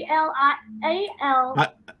ALEXI?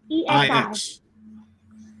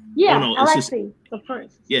 Yeah, no, Alexi, the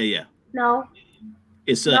first. Yeah. No.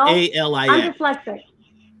 It's ALIX. I'm dyslexic.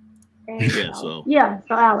 Yeah,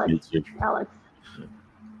 so Alex. Alex.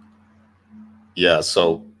 Yeah,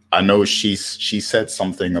 so I know she said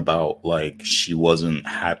something about like she wasn't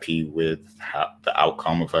happy with the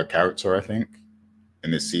outcome of her character, I think,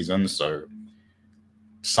 in this season. So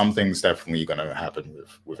something's definitely gonna happen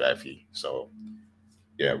with Effie. So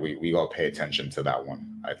yeah, we gotta pay attention to that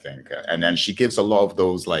one, I think. And then she gives a lot of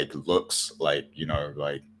those like looks, like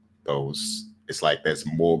like those. It's like there's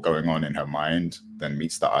more going on in her mind than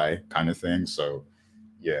meets the eye, kind of thing. So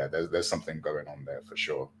yeah, there's something going on there for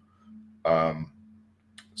sure.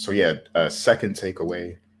 So yeah, second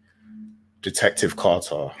takeaway, Detective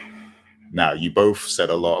Carter. Now, you both said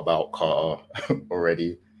a lot about Carter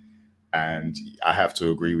already, and I have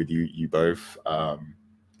to agree with you both.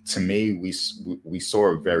 To me, we saw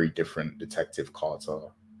a very different Detective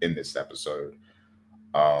Carter in this episode.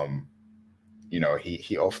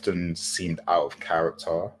 He often seemed out of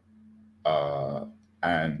character.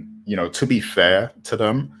 And, to be fair to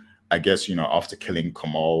them, I guess, after killing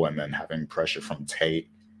Kamal and then having pressure from Tate,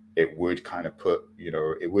 it would kind of put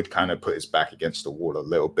his back against the wall a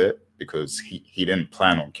little bit, because he didn't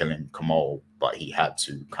plan on killing Kamal, but he had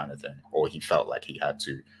to, kind of thing, or he felt like he had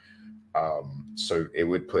to. So it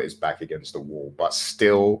would put his back against the wall. But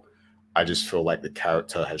still, I just feel like the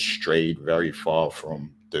character has strayed very far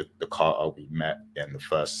from the Carter we met in the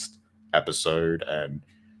first episode, and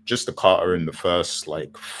just the Carter in the first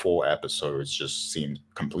 4 episodes just seemed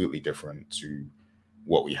completely different to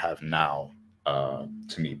what we have now, to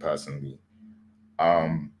me personally.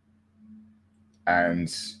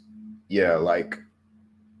 And yeah,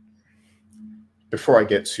 before I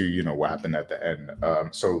get to what happened at the end,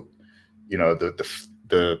 so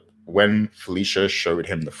the when Felicia showed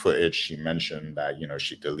him the footage, she mentioned that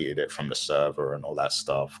she deleted it from the server and all that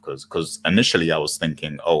stuff, because initially I was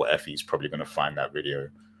thinking, oh, Effie's probably going to find that video,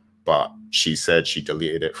 but she said she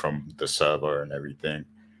deleted it from the server and everything.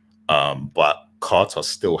 But Carter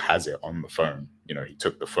still has it on the phone. He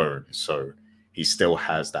took the phone, so he still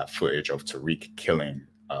has that footage of Tariq killing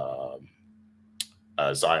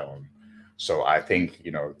Zion. So I think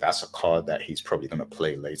that's a card that he's probably going to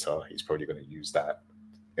play later. He's probably going to use that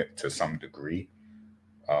to some degree,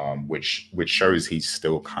 which shows he's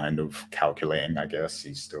still kind of calculating. I guess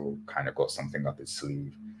he's still kind of got something up his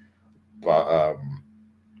sleeve. But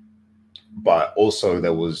also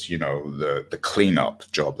there was the cleanup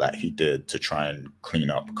job that he did to try and clean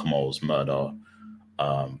up Kamal's murder,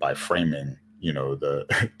 by framing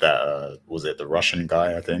was it the Russian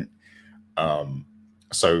guy, I think.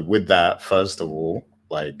 So with that, first of all,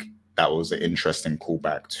 that was an interesting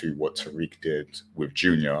callback to what Tariq did with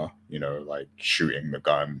Junior, shooting the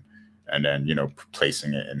gun and then,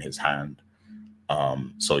 placing it in his hand.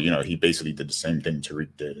 So, he basically did the same thing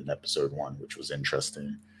Tariq did in episode 1, which was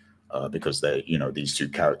interesting, because they, these two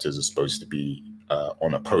characters are supposed to be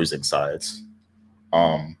on opposing sides.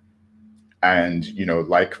 And,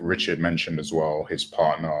 like Richard mentioned as well, his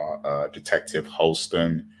partner, Detective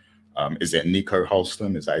Holston, is it Nico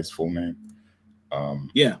Holston? Is that his full name?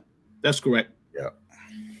 Yeah, that's correct.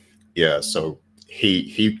 Yeah. So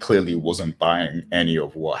he clearly wasn't buying any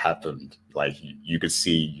of what happened, like you could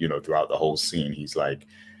see, you know, throughout the whole scene, he's like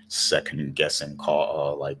second guessing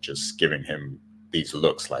Carter, like just giving him these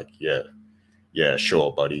looks like, yeah,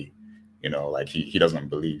 sure, buddy. You know, like he doesn't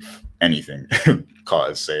believe anything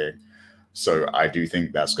Carter's saying. So I do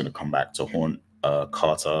think that's going to come back to haunt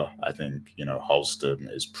Carter. I think, you know,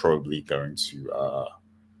 Halston is probably going to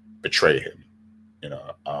betray him, you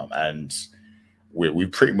know, and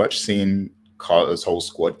we've pretty much seen Carter's whole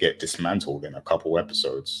squad get dismantled in a couple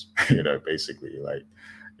episodes, you know, basically, like,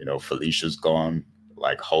 you know, Felicia's gone,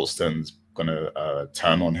 like Halston's gonna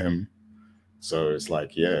turn on him. So it's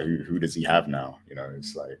like, yeah, who does he have now? You know,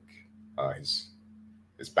 it's like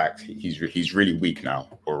his back. He's really weak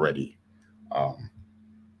now already.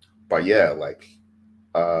 But yeah, like,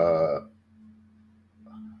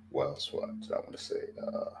 what else? What did I want to say?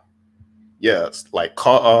 Yeah, it's like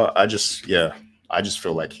Carter. I just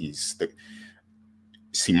feel like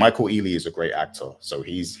see, Michael Ealy is a great actor, so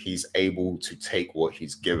he's able to take what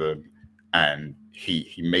he's given and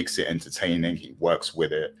he makes it entertaining. He works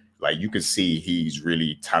with it. Like, you can see he's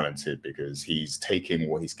really talented because he's taking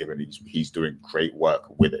what he's given. He's doing great work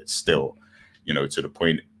with it still, you know, to the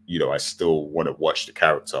point, you know, I still want to watch the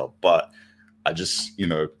character, but I just, you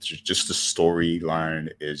know, just the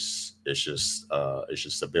storyline is just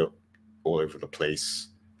a bit all over the place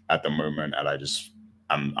at the moment, and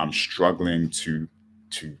I'm struggling to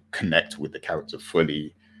connect with the character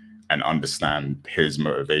fully and understand his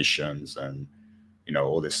motivations and, you know,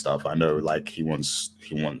 all this stuff. I know, like, he wants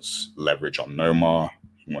leverage on Noma.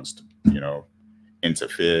 He wants to, you know,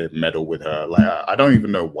 interfere, meddle with her. Like, I don't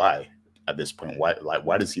even know why at this point. Why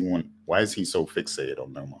is he so fixated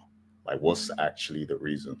on Noma? Like, what's actually the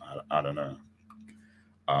reason? I don't know.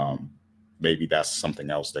 Maybe that's something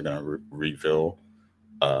else they're gonna reveal.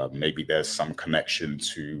 Maybe there's some connection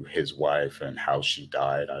to his wife and how she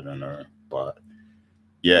died. I don't know, but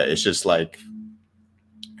yeah, it's just like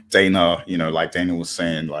Dana. You know, like Dana was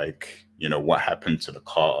saying, like, you know, what happened to the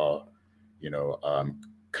Carter? You know,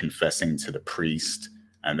 confessing to the priest,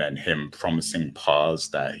 and then him promising Paz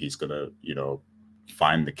that he's gonna, you know,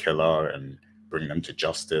 find the killer and bring them to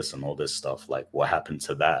justice and all this stuff. Like, what happened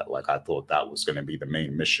to that? Like, I thought that was going to be the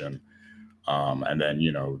main mission. And then,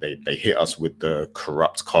 you know, they hit us with the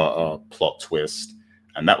corrupt Carter plot twist,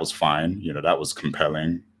 and that was fine. You know, that was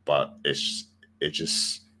compelling, but it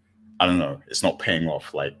just, I don't know, it's not paying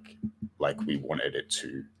off like we wanted it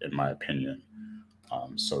to, in my opinion.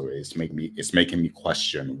 So it's making me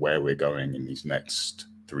question where we're going in these next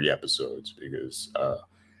 3 episodes, because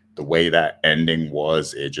the way that ending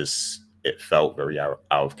was, it felt very out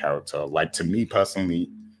of character. Like, to me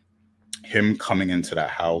personally, him coming into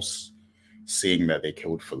that house, seeing that they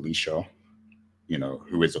killed Felicia, you know,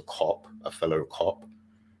 who is a fellow cop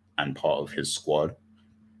and part of his squad,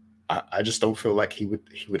 I just don't feel like he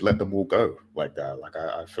would let them all go like that. Like,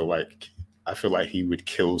 I feel like he would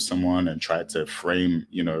kill someone and try to frame,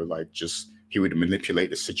 you know, like, just, he would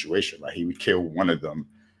manipulate the situation. Like, he would kill one of them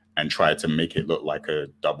and try to make it look like a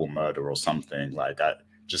double murder or something. Like,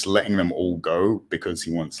 just letting them all go because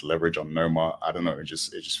he wants leverage on Noma, I don't know. It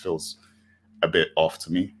just feels a bit off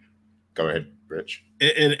to me. Go ahead, Rich.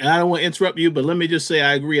 And I don't want to interrupt you, but let me just say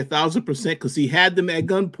I agree 1,000%, because he had them at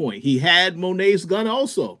gunpoint. He had Monet's gun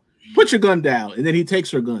also. Put your gun down, and then he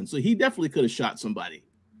takes her gun. So he definitely could have shot somebody.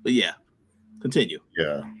 But yeah, continue.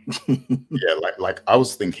 Yeah, yeah. Like I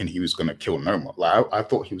was thinking he was gonna kill Noma. Like, I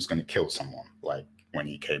thought he was gonna kill someone. Like, when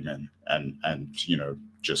he came in, and you know,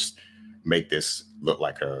 just make this look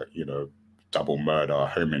like a, you know, double murder,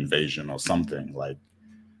 home invasion or something. Like,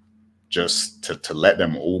 just to let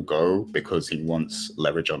them all go because he wants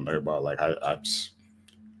leverage on Noma. Like, I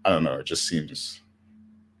don't know. It just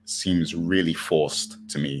seems really forced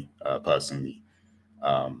to me, personally.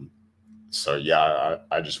 So yeah,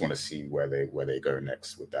 I just want to see where they go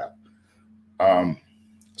next with that.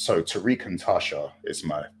 So Tariq and Tasha is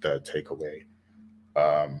my third takeaway.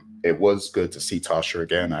 It was good to see Tasha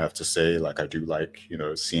again, I have to say. Like, I do like, you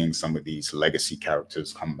know, seeing some of these legacy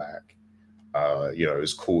characters come back. You know, it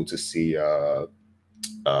was cool to see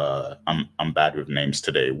I'm bad with names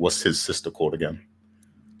today. What's his sister called again?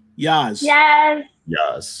 Yaz.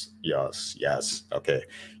 Yes. Okay.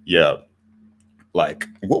 Yeah. Like,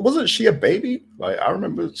 what, wasn't she a baby? Like, I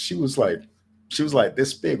remember she was like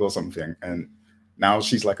this big or something, and now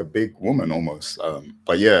she's like a big woman almost.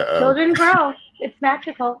 But yeah, children grow. It's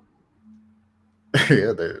magical.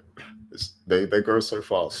 Yeah, they grow so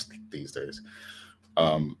fast these days.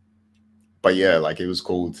 But yeah, like, it was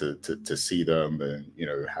cool to see them and, you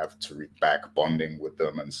know, have Tariq back bonding with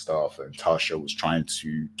them and stuff. And Tasha was trying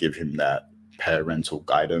to give him that parental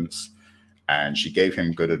guidance, and she gave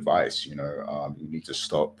him good advice. You know, you need to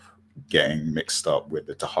stop getting mixed up with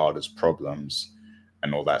the Tejada's problems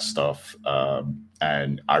and all that stuff.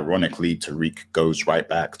 And ironically, Tariq goes right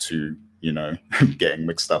back to, you know, getting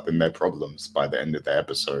mixed up in their problems by the end of the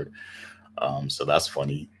episode. So that's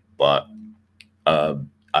funny. But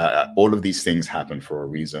all of these things happen for a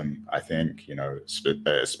reason, I think, you know,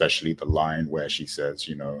 especially the line where she says,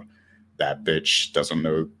 you know, that bitch doesn't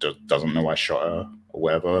know I shot her or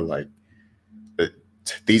whatever. Like,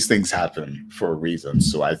 these things happen for a reason.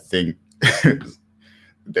 So I think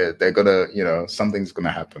they're gonna, you know, something's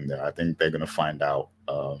gonna happen there. I think they're gonna find out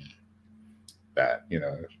that, you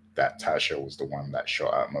know, that Tasha was the one that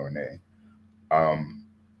shot at Monet.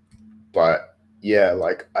 But yeah,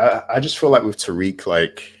 like I just feel like with Tariq,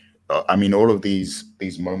 like I mean, all of these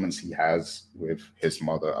moments he has with his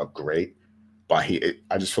mother are great, but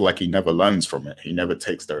I just feel like he never learns from it. He never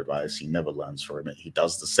takes their advice. He never learns from it. He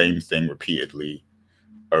does the same thing repeatedly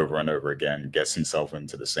over and over again, gets himself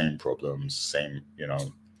into the same problems, same, you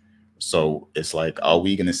know. So it's like, are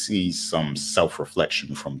we going to see some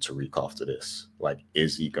self-reflection from Tariq after this? Like,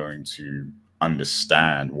 is he going to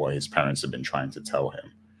understand what his parents have been trying to tell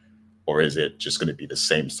him? Or is it just going to be the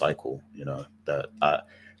same cycle, you know, that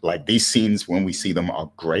like these scenes, when we see them, are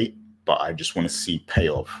great, but I just want to see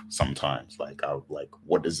payoff sometimes. Like,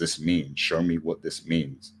 what does this mean? Show me what this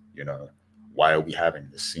means, you know? Why are we having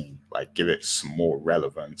this scene? Like, give it some more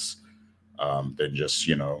relevance than just,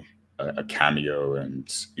 you know, a cameo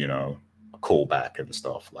and, you know, a callback and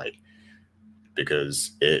stuff. Like,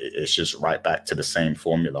 because it's just right back to the same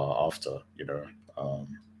formula after, you know.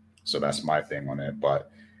 So that's my thing on it.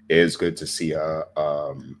 But it is good to see her.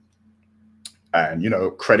 And, you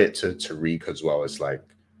know, credit to Tariq as well. It's like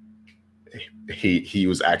he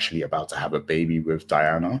was actually about to have a baby with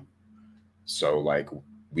Diana. So, like,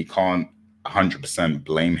 we can't 100%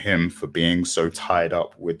 blame him for being so tied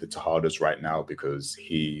up with the Tejadas right now, because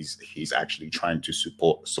he's actually trying to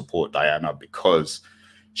support Diana because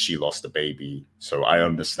she lost a baby. So I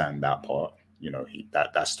understand that part. You know,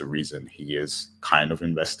 that's the reason he is kind of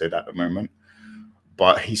invested at the moment.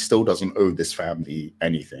 But he still doesn't owe this family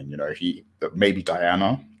anything. You know, maybe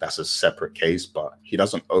Diana, that's a separate case, but he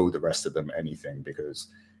doesn't owe the rest of them anything because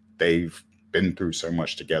they've been through so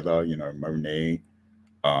much together. You know, Monet,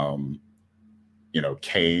 you know,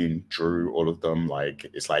 Kane, Drew, all of them. Like,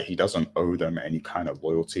 it's like he doesn't owe them any kind of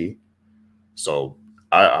loyalty. So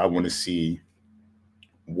I want to see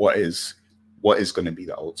what is going to be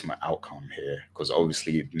the ultimate outcome here, because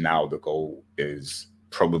obviously now the goal is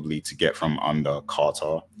probably to get from under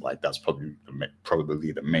Carter. Like, that's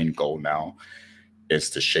probably the main goal now, is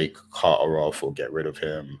to shake Carter off or get rid of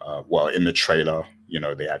him. Well, in the trailer, you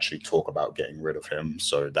know, they actually talk about getting rid of him.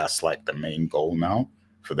 So that's like the main goal now,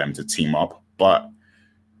 for them to team up. But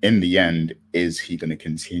in the end, is he going to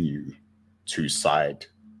continue to side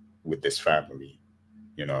with this family,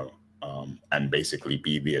 you know, and basically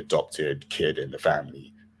be the adopted kid in the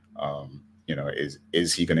family? You know,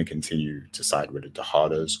 is he going to continue to side with the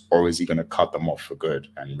Tejadas, or is he going to cut them off for good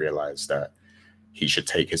and realize that he should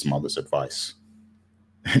take his mother's advice?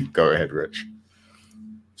 Go ahead, Rich.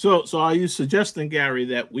 So are you suggesting, Gary,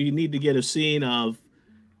 that we need to get a scene of,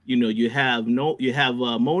 you know, you have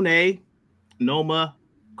Monet, Noma,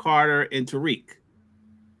 Carter, and Tariq,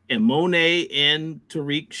 and Monet and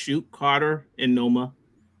Tariq shoot Carter and Noma,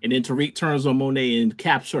 and then Tariq turns on Monet and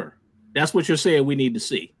caps her? That's what you're saying we need to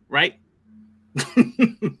see, right?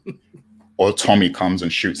 Or Tommy comes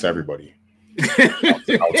and shoots everybody. I'll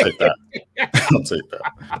take that. I'll take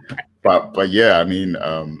that. But yeah, I mean,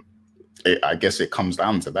 I guess it comes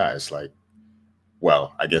down to that. It's like,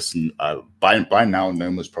 well, I guess by now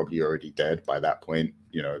Noma's probably already dead by that point,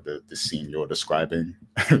 you know, the scene you're describing.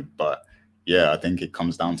 But yeah, I think it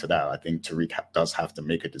comes down to that. I think Tariq does have to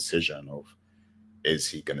make a decision of, is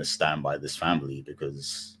he going to stand by this family?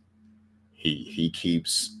 Because he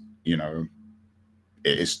keeps, you know,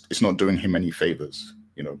 it's not doing him any favors,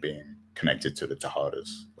 you know, being connected to the Tejadas.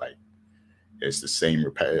 Like, it's the same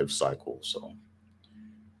repetitive cycle. So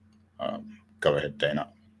go ahead, Dana.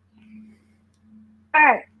 All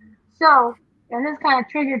right. So, and this kind of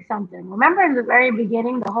triggered something. Remember in the very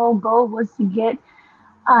beginning, the whole goal was to get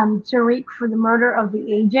Tariq for the murder of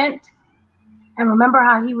the agent. And remember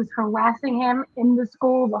how he was harassing him in the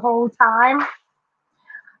school the whole time?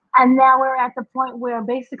 And now we're at the point where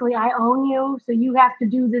basically I own you, so you have to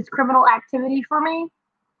do this criminal activity for me.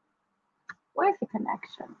 Where's the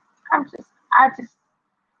connection?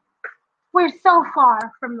 We're so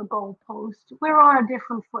far from the goalpost. We're on a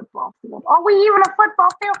different football field. Are we even a football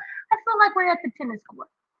field? I feel like we're at the tennis court.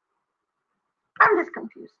 I'm just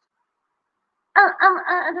confused.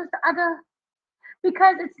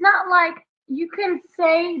 Because it's not like you can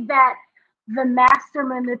say that the master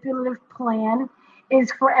manipulative plan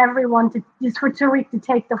is for Tariq to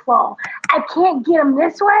take the fall. I can't get him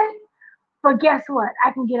this way, but guess what?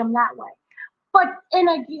 I can get him that way. But in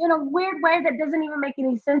a weird way that doesn't even make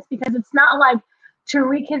any sense, because it's not like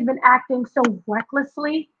Tariq has been acting so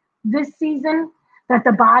recklessly this season that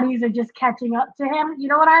the bodies are just catching up to him. You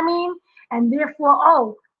know what I mean? And therefore,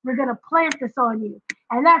 oh, we're going to plant this on you.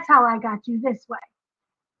 And that's how I got you this way.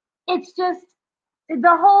 It's just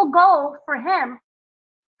the whole goal for him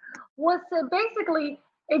was to basically,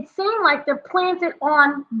 it seemed like to plant it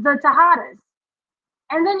on the Tejadas.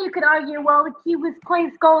 And then you could argue, well, he was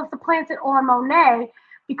goal is to plant it on Monet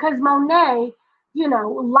because Monet,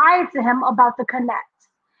 lied to him about the connect.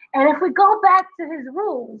 And if we go back to his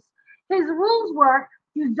rules were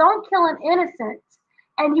you don't kill an innocent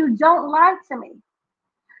and you don't lie to me.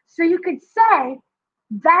 So you could say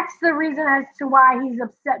that's the reason as to why he's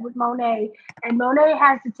upset with Monet, and Monet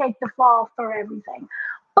has to take the fall for everything.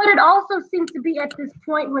 But it also seems to be at this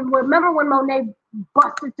point remember when Monet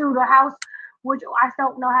busted through the house, which I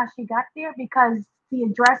don't know how she got there because the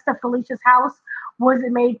address of Felicia's house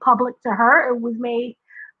wasn't made public to her. It was made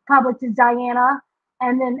public to Diana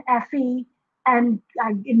and then Effie and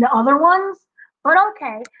the other ones. But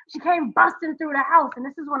okay, she came busting through the house, and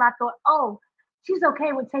this is when I thought, oh, she's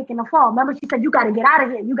okay with taking the fall. Remember, she said, you got to get out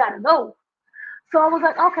of here. You got to go. So I was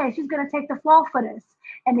like, okay, she's going to take the fall for this,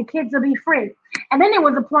 and the kids will be free. And then there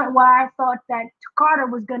was a point where I thought that Carter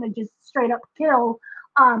was going to just straight up kill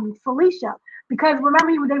Felicia. Because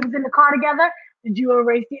remember, they was in the car together. Did you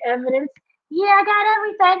erase the evidence? Yeah, I got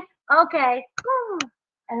everything. Okay.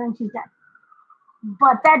 And then she's dead.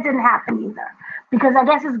 But that didn't happen either. Because I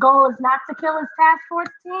guess his goal is not to kill his task force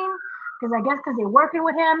team. Because they're working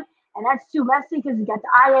with him. And that's too messy because you got the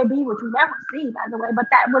IAB, which we never see, by the way. But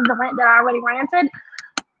that was the rant that I already ranted.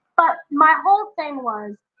 But my whole thing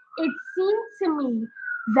was, it seemed to me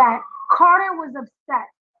that Carter was upset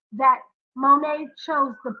that Monet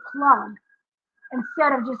chose the plug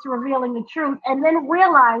instead of just revealing the truth, and then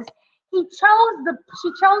realized she chose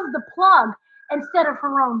the plug instead of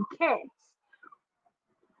her own kids.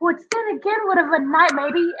 Which then again would have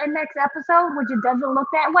maybe a next episode, which it doesn't look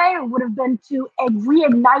that way, it would have been to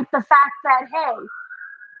reignite the fact that, hey,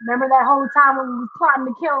 remember that whole time when we were plotting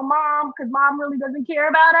to kill Mom because Mom really doesn't care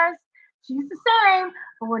about us? She's the same,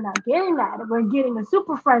 but we're not getting that. We're getting a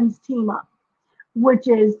Super Friends team up, which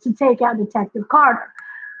is to take out Detective Carter.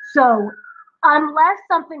 So unless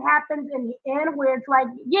something happens in the end where it's like,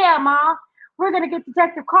 yeah, Ma, we're going to get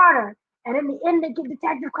Detective Carter. And in the end, they get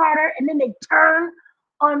Detective Carter, and then they turn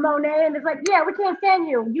on Monet, and it's like, yeah, we can't stand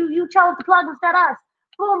you. You chose the plug instead of us.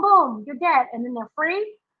 Boom, boom, you're dead. And then they're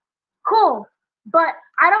free. Cool. But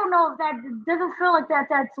I don't know if that doesn't feel like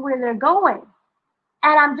that's where they're going.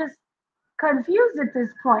 And I'm just confused at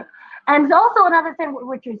this point. And also another thing what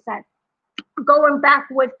Richard said, going back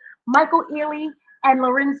with Michael Ealy and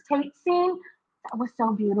Lorenz Tate scene, that was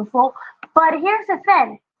so beautiful. But here's the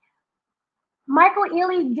thing. Michael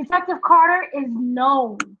Ealy, Detective Carter, is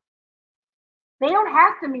known. They don't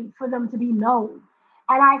have to meet for them to be known.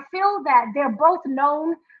 And I feel that they're both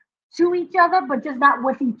known to each other, but just not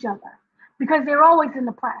with each other. Because they're always in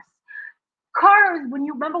the press. Carter, when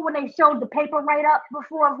you remember when they showed the paper write-up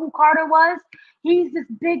before of who Carter was, he's this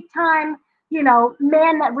big-time,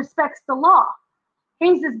 man that respects the law.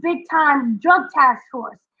 He's this big-time drug task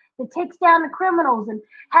force that takes down the criminals and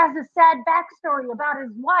has a sad backstory about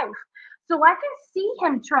his wife. So I can see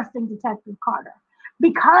him trusting Detective Carter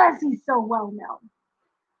because he's so well known.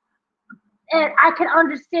 And I can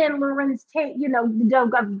understand Lorenz Tate,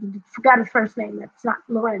 I forgot his first name. That's not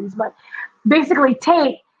Lorenz, but basically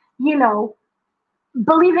Tate,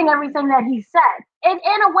 believing everything that he said. And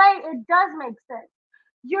in a way, it does make sense.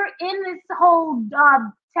 You're in this whole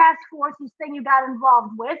task force, this thing you got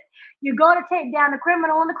involved with. You're going to take down the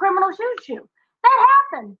criminal, and the criminal shoots you. That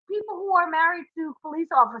happens. People who are married to police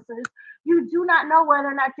officers, you do not know whether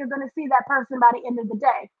or not you're going to see that person by the end of the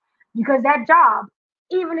day. Because that job,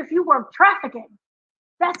 even if you work trafficking,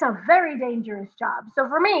 that's a very dangerous job. So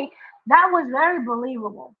for me, that was very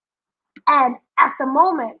believable. And at the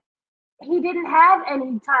moment, he didn't have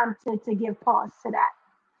any time to give pause to that.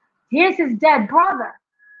 Here's his dead brother.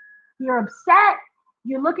 You're upset.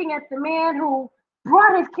 You're looking at the man who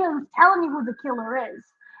brought his killer, who's telling you who the killer is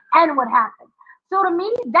and what happened. So to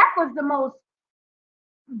me, that was the most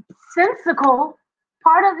sensical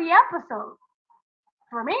part of the episode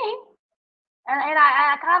for me. And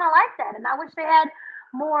I kind of like that. And I wish they had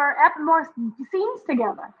more scenes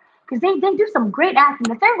together because they do some great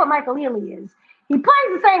acting. The thing with Michael Ealy is he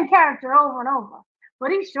plays the same character over and over,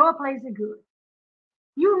 but he sure plays it good.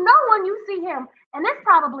 You know when you see him, and this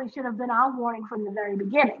probably should have been our warning from the very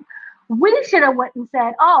beginning. We should have went and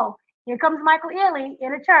said, "Oh, here comes Michael Ealy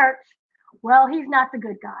in a church. Well, he's not the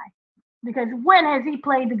good guy because when has he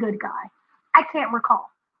played the good guy? I can't recall.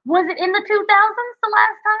 Was it in the 2000s the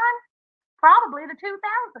last time? Probably the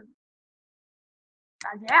 2000s.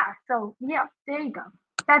 Yeah. So yeah, there you go.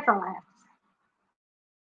 That's all I have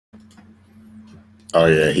to say. Oh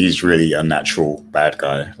yeah, he's really a natural bad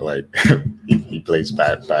guy. Like he plays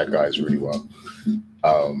bad guys really well.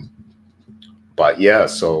 But yeah,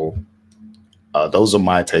 so those are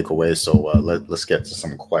my takeaways. So let's get to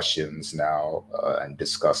some questions now and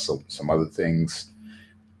discuss some other things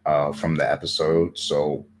from the episode.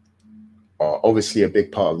 So obviously, a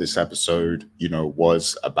big part of this episode,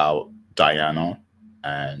 was about Diana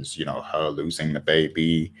and her losing the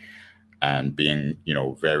baby and being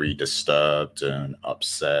very disturbed and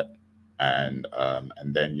upset, and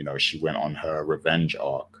then she went on her revenge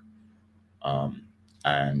arc,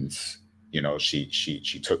 and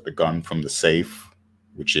she took the gun from the safe,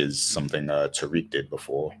 which is something Tariq did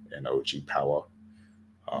before in OG Power.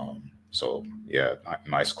 So yeah,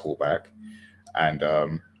 nice callback.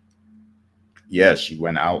 And yeah, she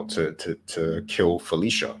went out to kill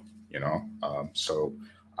Felicia. So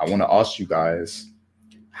I want to ask you guys,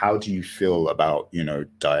 how do you feel about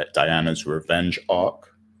Diana's revenge arc?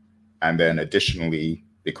 And then additionally,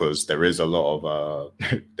 because there is a lot of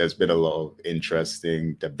there's been a lot of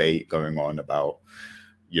interesting debate going on about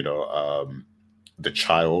the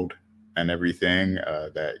child and everything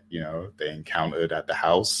that they encountered at the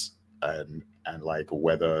house, and like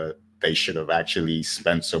whether they should have actually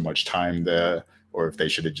spent so much time there or if they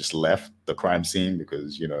should have just left the crime scene,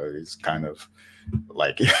 because it's kind of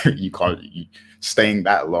like staying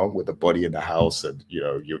that long with the body in the house, and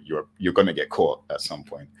you're going to get caught at some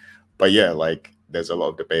point. But yeah, like there's a lot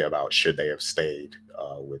of debate about should they have stayed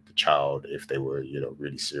with the child if they were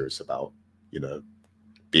really serious about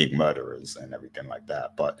being murderers and everything like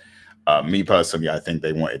that. But me personally, I think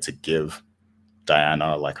they wanted to give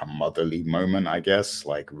Diana like a motherly moment, I guess,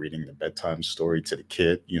 like reading the bedtime story to the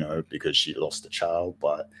kid, because she lost a child.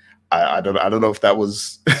 But I don't know if that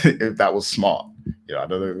was if that was smart. I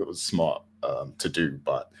don't know if it was smart to do,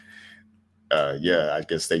 but yeah, I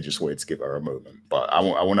guess they just wanted to give her a moment. But I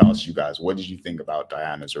want to ask you guys, what did you think about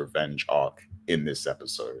Diana's revenge arc in this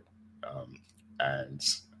episode? And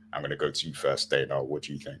I'm going to go to you first, Dana. What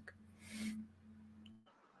do you think?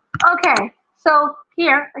 Okay, so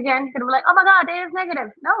here again, you're gonna be like, "Oh my God, Data's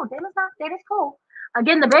negative." No, Data's not. Data's cool.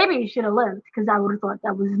 Again, the baby should have lived because I would have thought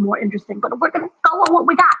that was more interesting. But we're gonna go with what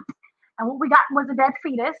we got, and what we got was a dead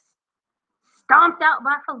fetus, stomped out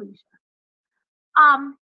by Felicia.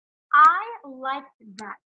 I liked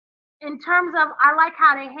that. In terms of, I like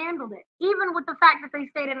how they handled it, even with the fact that they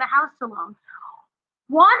stayed in the house so long.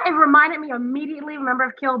 One, it reminded me immediately, remember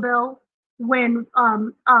of Kill Bill, when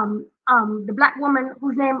the black woman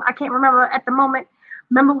whose name I can't remember at the moment.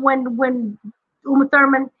 Remember when Uma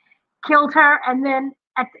Thurman killed her, and then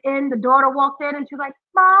at the end the daughter walked in and she's like,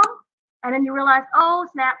 "Mom," and then you realize, oh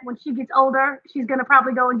snap, when she gets older, she's gonna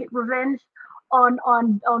probably go and get revenge on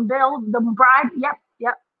Bill, the bride. Yep.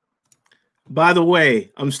 By the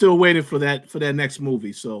way, I'm still waiting for that next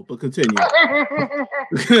movie. So, but continue. So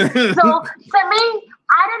to me,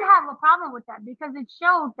 I didn't have a problem with that because it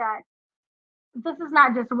showed that this is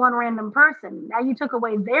not just one random person. Now you took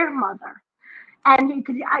away their mother, and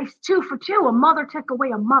it's 2 for 2. A mother took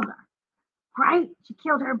away a mother, right? She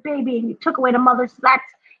killed her baby, and you took away the mother. So that's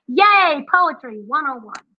yay, poetry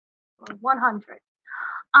 101 or 100.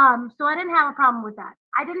 So I didn't have a problem with that.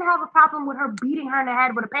 I didn't have a problem with her beating her in the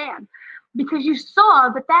head with a pan, because you saw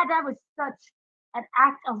that was such an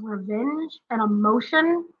act of revenge and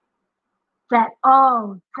emotion that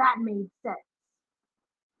that made sense,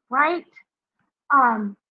 right?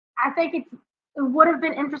 I think it would have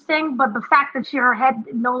been interesting, but the fact that her head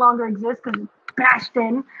no longer exists because it's bashed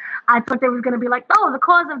in, I thought they was going to be like, the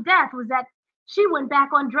cause of death was that she went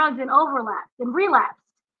back on drugs and overlapped and relapsed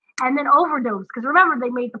and then overdosed. Because remember, they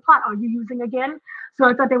made the plot, are you using again? So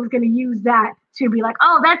I thought they was going to use that to be like,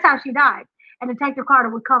 that's how she died. And Detective Carter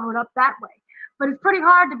would cover it up that way. But it's pretty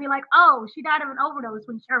hard to be like, she died of an overdose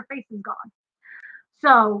when her face is gone.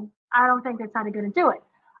 So I don't think that's how they're going to do it.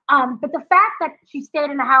 But the fact that she stayed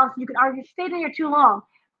in the house, you could argue she stayed in here too long.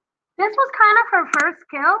 This was kind of her first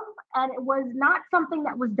kill, and it was not something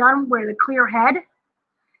that was done with a clear head.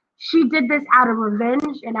 She did this out of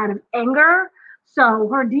revenge and out of anger. So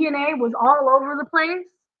her DNA was all over the place.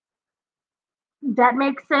 That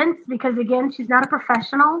makes sense because, again, she's not a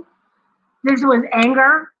professional. This was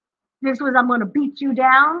anger. This was, I'm going to beat you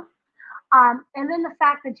down. And then the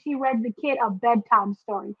fact that she read the kid a bedtime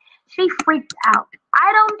story. She freaked out.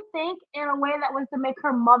 I don't think in a way that was to make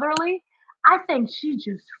her motherly. I think she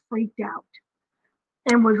just freaked out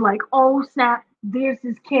and was like, oh snap, there's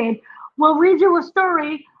this kid. We'll read you a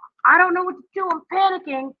story. I don't know what to do. I'm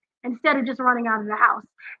panicking, instead of just running out of the house.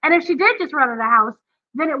 And if she did just run out of the house,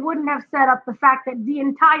 then it wouldn't have set up the fact that the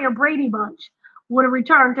entire Brady bunch would have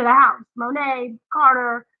returned to the house. Monet,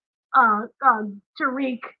 Carter,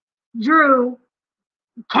 Tariq, Drew,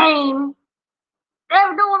 Kane.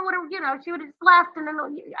 No one would have, she would have just left. And then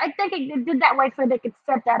I think it did that way so they could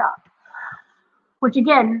set that up. Which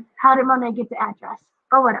again, how did Monet get the address?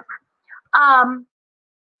 Or whatever.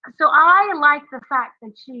 So I like the fact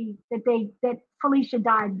that Felicia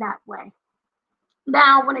died that way.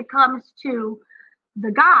 Now, when it comes to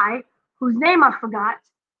the guy whose name I forgot,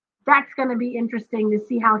 that's going to be interesting to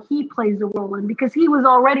see how he plays a role in, because he was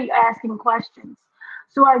already asking questions.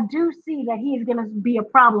 So I do see that he is going to be a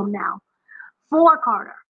problem now for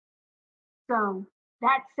Carter. So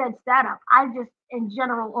that sets that up. I just, in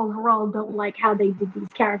general, overall, don't like how they did these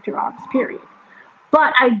character arcs, period.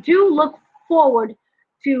 But I do look forward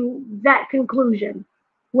to that conclusion,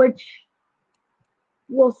 which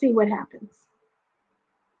we'll see what happens.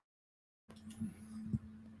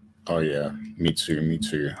 Oh yeah, me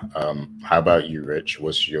too. How about you, Rich?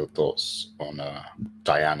 What's your thoughts on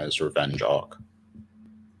Diana's revenge arc?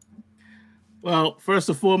 Well, first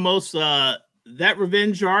and foremost, that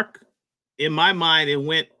revenge arc, in my mind, it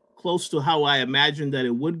went close to how I imagined that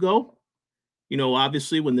it would go.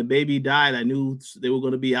 Obviously, when the baby died, I knew they were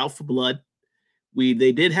going to be out for blood.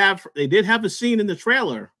 They did have a scene in the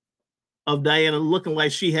trailer of Diana looking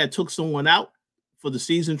like she had took someone out for the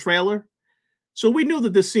season trailer. So we knew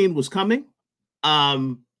that this scene was coming.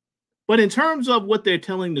 But in terms of what they're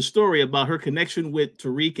telling the story about her connection with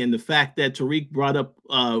Tariq and the fact that Tariq brought up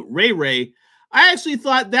Ray, I actually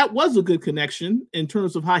thought that was a good connection in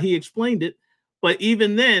terms of how he explained it. But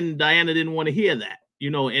even then, Diana didn't want to hear that,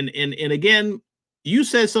 and again, you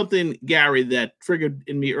said something, Gary, that triggered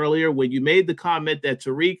in me earlier when you made the comment that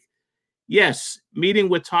Tariq, yes, meeting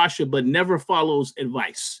with Tasha, but never follows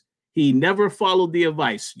advice. He never followed the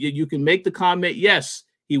advice. You can make the comment, yes,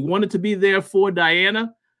 he wanted to be there for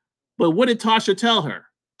Diana, but what did Tasha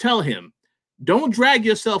tell him? Don't drag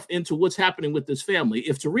yourself into what's happening with this family.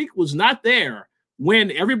 If Tariq was not there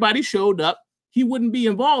when everybody showed up, he wouldn't be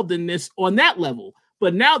involved in this on that level.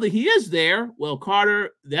 But now that he is there, well,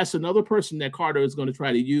 Carter, that's another person that Carter is going to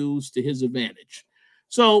try to use to his advantage.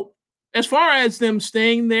 So as far as them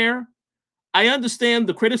staying there, I understand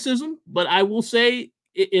the criticism, but I will say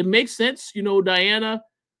it makes sense. Diana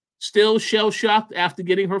still shell-shocked after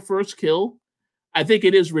getting her first kill. I think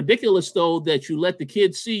it is ridiculous, though, that you let the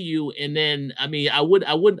kid see you, and then, I would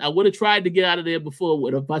have tried to get out of there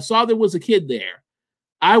before. If I saw there was a kid there,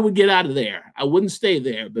 I would get out of there. I wouldn't stay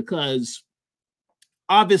there because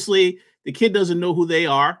obviously the kid doesn't know who they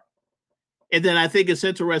are. And then I think it's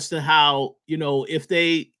interesting how,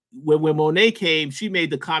 if when Monet came, she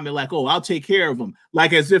made the comment like, oh, I'll take care of him.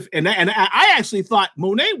 Like as if, and I actually thought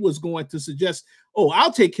Monet was going to suggest, oh,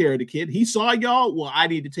 I'll take care of the kid. He saw y'all. Well, I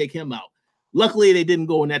need to take him out. Luckily, they didn't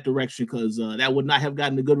go in that direction because that would not have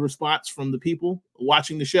gotten a good response from the people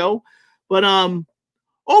watching the show. But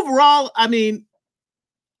overall,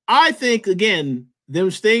 I think, again,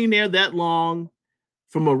 them staying there that long,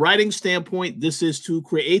 from a writing standpoint, this is to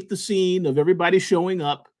create the scene of everybody showing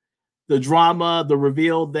up, the drama, the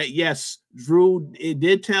reveal that, yes, Drew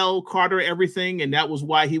did tell Carter everything, and that was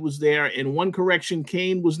why he was there. And one correction,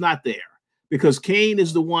 Kane was not there because Kane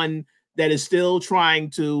is the one that is still trying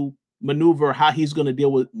to maneuver how he's going to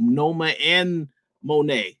deal with Noma and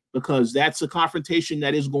Monet, because that's a confrontation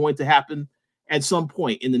that is going to happen at some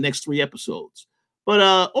point in the next 3 episodes.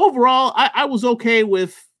 But overall, I was okay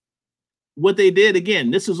with what they did. Again,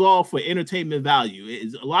 this is all for entertainment value.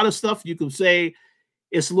 It's a lot of stuff you can say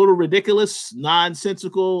it's a little ridiculous,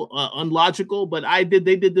 nonsensical, unlogical, but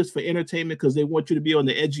they did this for entertainment because they want you to be on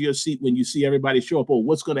the edge of your seat when you see everybody show up. Oh,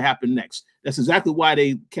 what's going to happen next? That's exactly why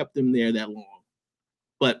they kept them there that long.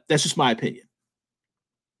 But that's just my opinion.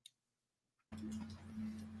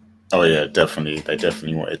 Oh yeah, definitely. They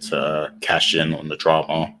definitely wanted to cash in on the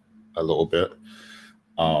drama a little bit.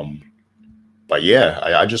 But yeah,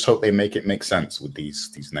 I just hope they make it make sense with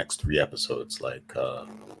these next 3 episodes. Like,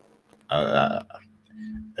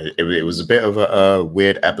 it was a bit of a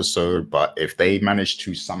weird episode, but if they manage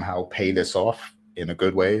to somehow pay this off in a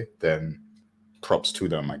good way, then props to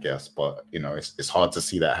them, I guess. But it's hard to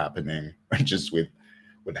see that happening just with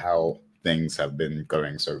how things have been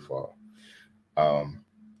going so far.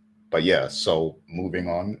 But yeah, so moving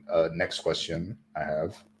on. Next question I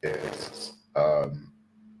have is,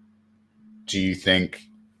 do you think?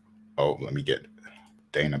 Oh, let me get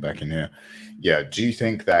Dana back in here. Yeah, do you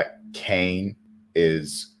think that Kane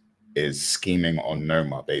is scheming on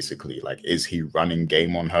Noma, basically? Like, is he running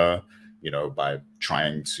game on her, by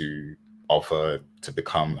trying to offer to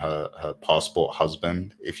become her passport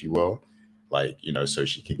husband, if you will, like, so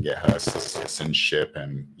she can get her citizenship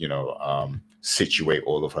and situate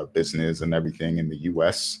all of her business and everything in the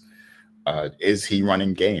US? Is he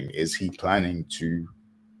running game? Is he planning to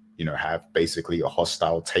have basically a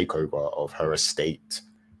hostile takeover of her estate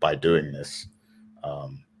by doing this?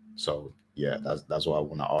 So yeah, that's what I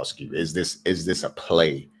want to ask you. Is this a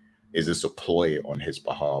play? Is this a ploy on his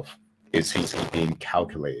behalf? Is he being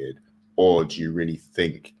calculated, or do you really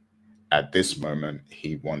think at this moment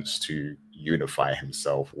he wants to unify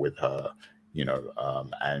himself with her,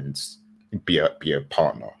 and be a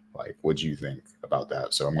partner? Like, what do you think about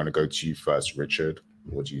that? So I'm going to go to you first, Richard.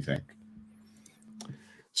 What do you think?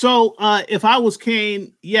 So if I was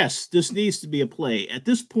Kane, yes, this needs to be a play. At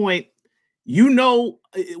this point,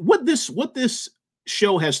 what this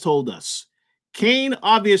show has told us. Kane,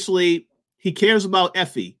 obviously, he cares about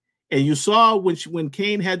Effie. And you saw when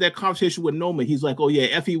Kane had that conversation with Noma, he's like, oh yeah,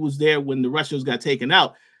 Effie was there when the Russians got taken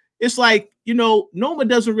out. It's like, Noma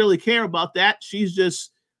doesn't really care about that. She's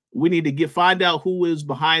just, we need to find out who is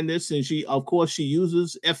behind this. And she, of course, she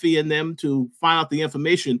uses Effie and them to find out the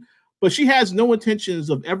information. But she has no intentions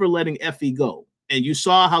of ever letting Effie go. And you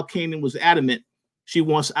saw how Kanan was adamant. She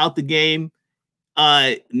wants out the game.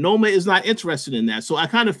 Noma is not interested in that. So I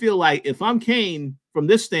kind of feel like if I'm Kane, from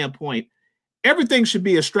this standpoint, everything should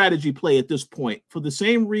be a strategy play at this point, for the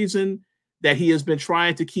same reason that he has been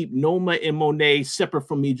trying to keep Noma and Monet separate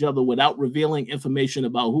from each other without revealing information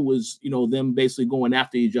about who was, them basically going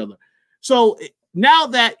after each other. So now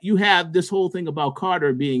that you have this whole thing about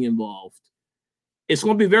Carter being involved, it's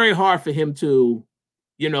going to be very hard for him to,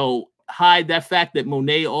 hide that fact that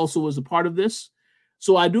Monet also is a part of this.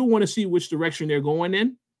 So I do want to see which direction they're going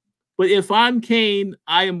in. But if I'm Kane,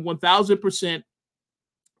 I am 1000%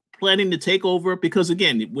 planning to take over, because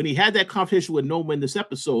again, when he had that conversation with Noma in this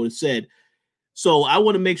episode, it said, so I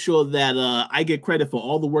want to make sure that I get credit for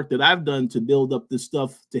all the work that I've done to build up this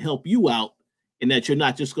stuff to help you out, and that you're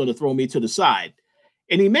not just going to throw me to the side.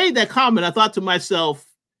 And he made that comment. I thought to myself,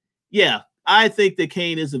 yeah, I think that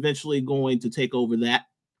Kane is eventually going to take over that,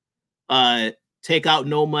 take out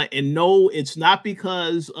Noma. And no, it's not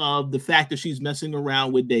because of the fact that she's messing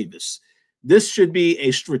around with Davis. This should be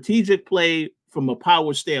a strategic play from a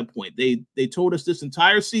power standpoint. They told us this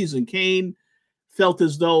entire season, Kane felt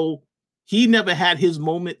as though he never had his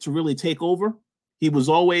moment to really take over. He was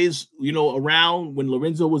always, around when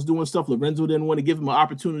Lorenzo was doing stuff. Lorenzo didn't want to give him an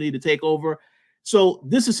opportunity to take over. So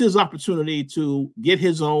this is his opportunity to get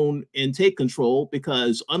his own and take control,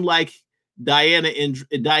 because unlike Diana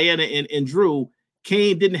and Drew,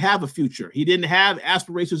 Kane didn't have a future. He didn't have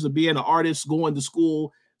aspirations of being an artist, going to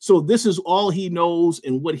school. So this is all he knows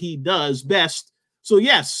and what he does best. So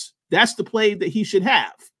yes, that's the play that he should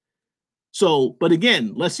have. So, but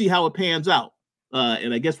again, let's see how it pans out.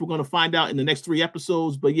 And I guess we're going to find out in the next 3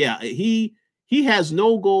 episodes. But yeah, he has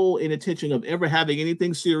no goal and intention of ever having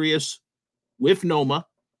anything serious with Noma.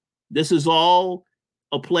 This is all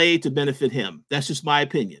a play to benefit him. That's just my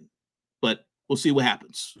opinion, but we'll see what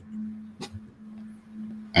happens.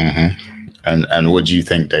 Mm-hmm. And what do you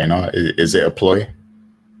think, Dana? Is it a ploy?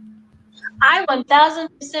 I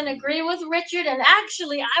 1000% agree with Richard, and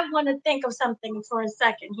actually, I want to think of something for a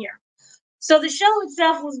second here. So the show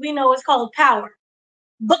itself, as we know, is called Power,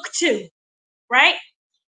 Book 2, right?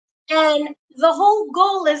 And the whole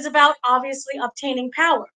goal is about obviously obtaining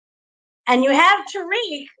power. And you have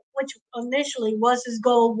Tariq, which initially was his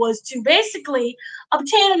goal, was to basically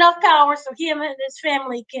obtain enough power so him and his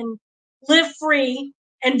family can live free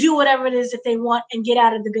and do whatever it is that they want and get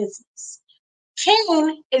out of the business.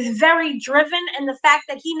 Kane is very driven in the fact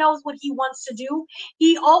that he knows what he wants to do.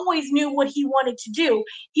 He always knew what he wanted to do.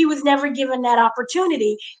 He was never given that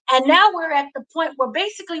opportunity. And now we're at the point where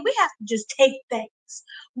basically we have to just take things.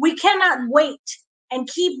 We cannot wait and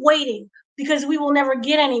keep waiting, because we will never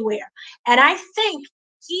get anywhere. And I think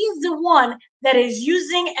he's the one that is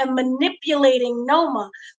using and manipulating Noma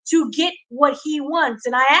to get what he wants.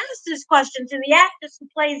 And I asked this question to the actress who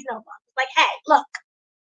plays Noma. Like, hey, look,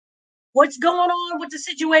 what's going on with the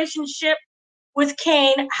situationship with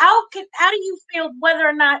Kane? How do you feel whether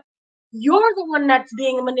or not you're the one that's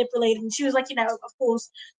being manipulated? And she was like, of course,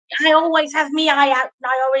 I always have me. I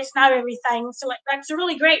always know everything. So that's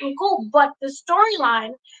really great and cool. But the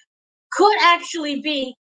storyline could actually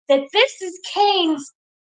be that this is Kane's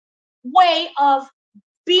way of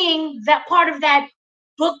being that part of that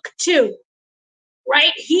book too,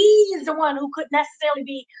 right? He is the one who could necessarily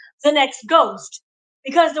be the next Ghost,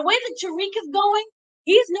 because the way that Tariq is going,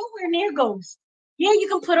 he's nowhere near Ghost. Yeah, you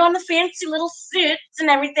can put on the fancy little suits and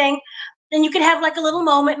everything, and you can have like a little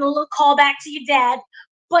moment and a little callback to your dad.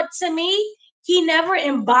 But to me, he never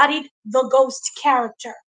embodied the Ghost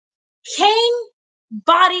character. Kane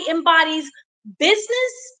embodies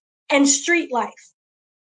business and street life.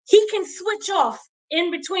 He can switch off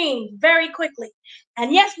in between very quickly.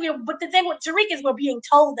 And yes, but the thing with Tariq is we're being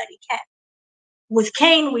told that he can. With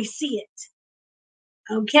Kane, we see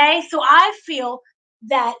it. Okay, so I feel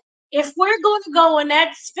that if we're going to go in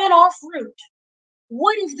that spin-off route,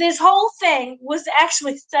 what if this whole thing was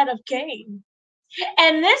actually set of Kane?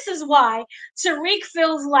 And this is why Tariq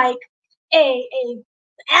feels like a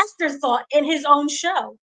afterthought in his own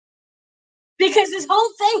show, because this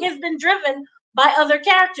whole thing has been driven by other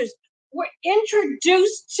characters. We're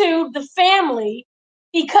introduced to the family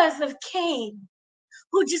because of Kane,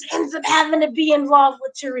 who just ends up having to be involved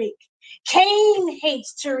with Tariq. Kane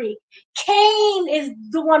hates Tariq. Kane is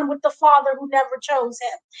the one with the father who never chose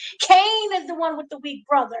him. Kane is the one with the weak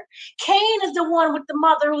brother. Kane is the one with the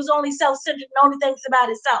mother who's only self-centered and only thinks about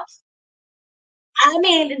herself. I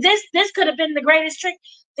mean, this could have been the greatest trick.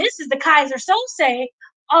 This is the Kaiser Sose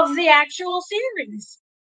of the actual series.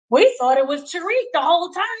 We thought it was Tariq the whole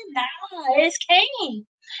time. Now it's Kane.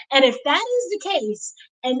 And if that is the case,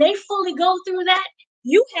 and they fully go through that,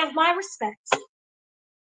 you have my respect.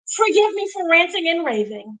 Forgive me for ranting and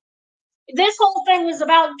raving. This whole thing was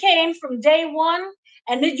about Kane from day one,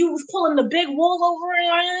 and then you was pulling the big wool over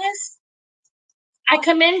your eyes. I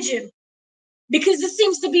commend you, because this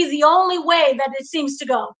seems to be the only way that it seems to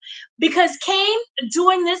go. Because Kane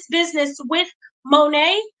doing this business with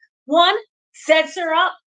Monet, one, sets her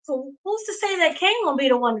up. So who's to say that Kane won't be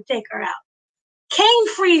the one to take her out? Kane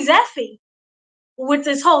frees Effie with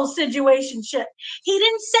this whole situation. He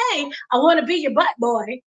didn't say, I want to be your butt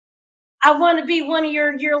boy. I want to be one of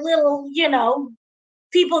your little,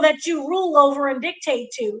 people that you rule over and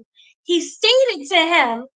dictate to. He stated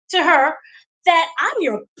to her, that I'm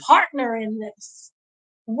your partner in this.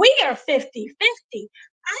 We are 50-50.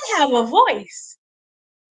 I have a voice.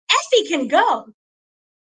 Effie can go.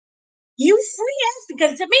 You free Effie,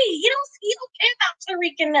 because to me, you don't care about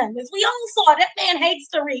Tariq and them. As we all saw, that man hates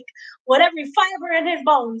Tariq with every fiber in his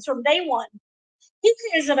bones from day one. He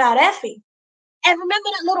cares about Effie. And remember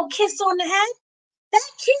that little kiss on the head? That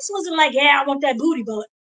kiss wasn't like, yeah, I want that booty butt.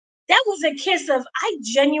 That was a kiss of, I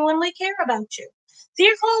genuinely care about you.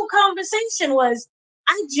 Their whole conversation was,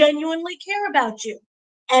 I genuinely care about you.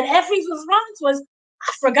 And Effie's response was,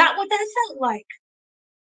 I forgot what that felt like.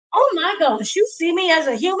 Oh my gosh, you see me as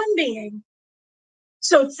a human being.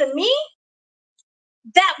 So to me,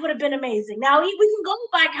 that would have been amazing. Now we can go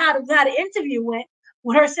back how the interview went,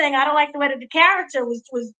 with her saying, I don't like the way that the character was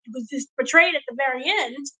just portrayed at the very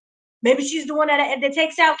end. Maybe she's the one that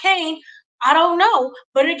takes out Kane. I don't know.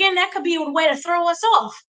 But again, that could be a way to throw us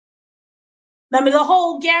off. Remember the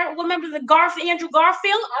whole Andrew Garfield?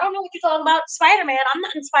 I don't know what you're talking about. Spider-Man. I'm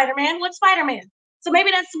not in Spider-Man. What's Spider-Man? So maybe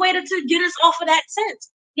that's the way to get us off of that sense.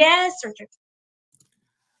 Yes, Richard.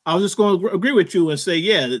 I was just going to agree with you and say,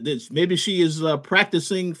 yeah, that maybe she is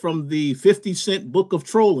practicing from the 50 Cent book of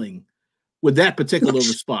trolling with that particular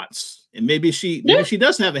response. And maybe she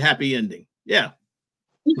does have a happy ending. Yeah.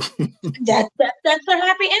 That's a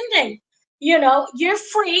happy ending. You're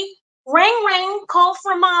free. Ring, ring, call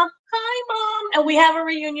for mom. Hi, mom. And we have a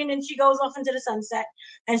reunion, and she goes off into the sunset.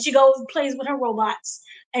 And she goes and plays with her robots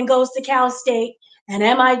and goes to Cal State and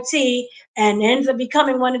MIT and ends up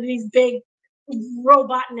becoming one of these big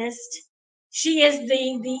robotnists. She is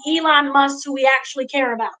the Elon Musk who we actually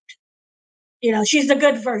care about. She's the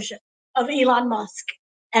good version of Elon Musk,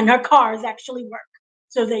 and her cars actually work.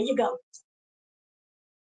 So there you go.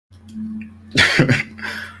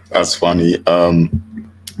 That's funny.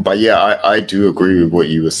 But yeah, I do agree with what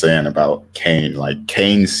you were saying about Kane. Like,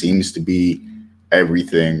 Kane seems to be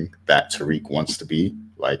everything that Tariq wants to be,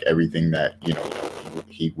 like everything that,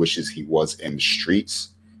 he wishes he was in the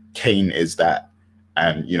streets. Kane is that.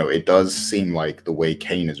 And, it does seem like the way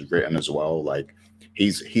Kane is written as well, like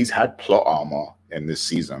he's had plot armor in this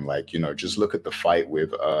season. Like, just look at the fight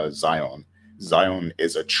with Zion. Zion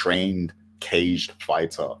is a trained, caged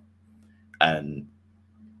fighter. And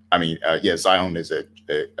I mean, Zion is a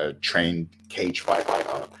trained cage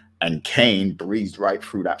fighter, and Kane breezed right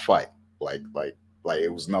through that fight, like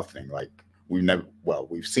it was nothing. Like,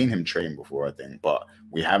 we've seen him train before, I think, but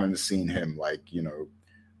we haven't seen him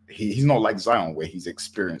he's not like Zion, where he's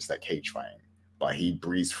experienced that cage fighting, but he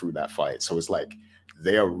breezed through that fight. So it's like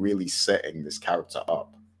they are really setting this character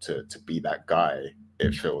up to be that guy.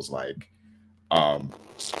 It feels like.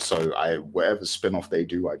 So whatever spin-off they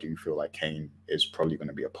do, I do feel like Kane is probably going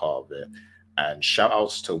to be a part of it. And shout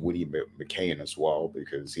outs to Woody McCain as well,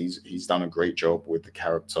 because he's done a great job with the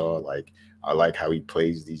character. Like, I like how he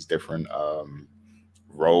plays these different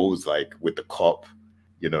roles, like with the cop,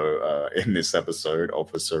 in this episode,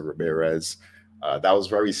 Officer Ramirez. That was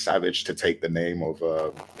very savage to take the name of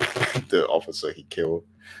the officer he killed.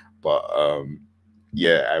 But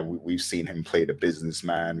yeah, and we've seen him play the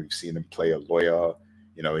businessman. We've seen him play a lawyer.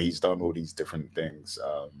 He's done all these different things.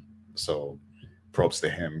 So props to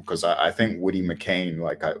him, because I think Woody McCain,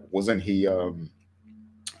 like, wasn't he?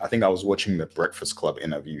 I think I was watching the Breakfast Club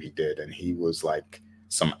interview he did, and he was like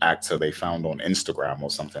some actor they found on Instagram or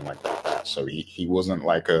something like that. So he wasn't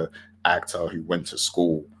like a actor who went to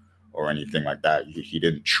school or anything like that. He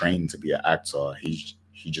didn't train to be an actor. He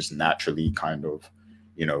just naturally kind of,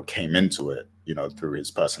 came into it, through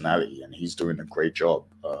his personality, and he's doing a great job.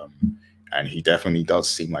 And he definitely does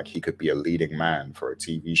seem like he could be a leading man for a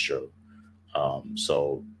TV show.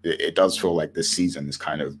 So it does feel like this season is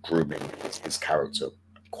kind of grooming his character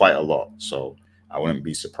quite a lot. So I wouldn't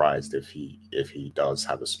be surprised if he does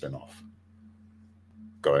have a spin-off.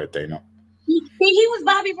 Go ahead, Dana. He was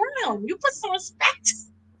Bobby Brown. You put some respect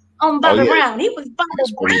on Bobby Brown. He was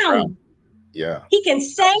Bobby Brown. Yeah. He can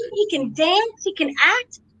sing, he can dance, he can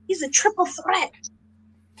act. He's a triple threat.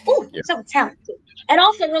 Ooh, yeah. So talented. And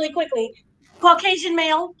also, really quickly, Caucasian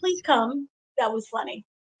male, please come. That was funny,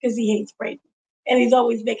 because he hates Brady. And he's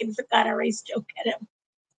always making some kind of race joke at him.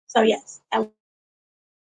 So, yes.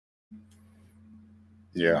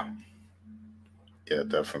 Yeah. Yeah,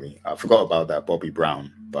 definitely. I forgot about that, Bobby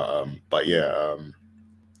Brown. But yeah,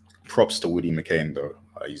 props to Woody McCain, though.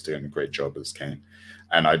 He's doing a great job as Kane.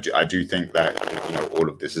 And I do think that, all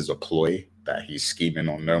of this is a ploy that he's scheming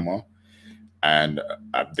on Noma. And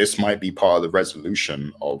this might be part of the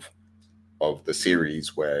resolution of the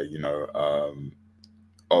series where,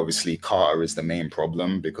 obviously Carter is the main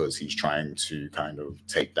problem because he's trying to kind of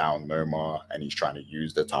take down Noma and he's trying to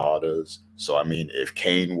use the Tejadas. So, I mean, if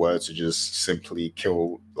Kane were to just simply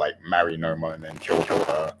marry Noma and then kill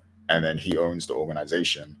her, and then he owns the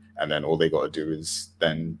organization, and then all they got to do is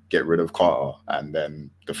then get rid of Carter, and then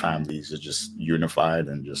the families are just unified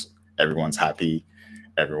and just everyone's happy.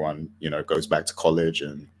 Everyone, goes back to college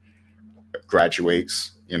and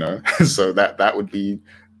graduates, so that would be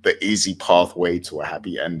the easy pathway to a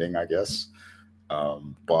happy ending, I guess.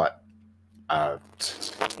 But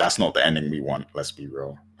that's not the ending we want. Let's be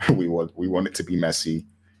real. We want it to be messy.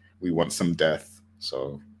 We want some death.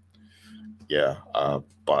 So yeah.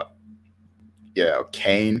 But yeah,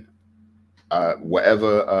 Kane.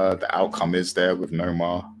 Whatever the outcome is there with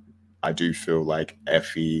Noma, I do feel like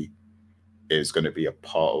Effie is going to be a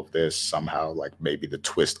part of this somehow. Like, maybe the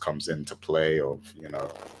twist comes into play of,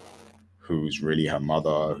 who's really her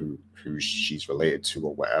mother, who she's related to,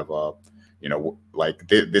 or whatever. Like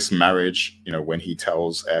this marriage, when he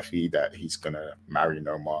tells Effie that he's gonna marry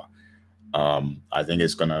Noma, I think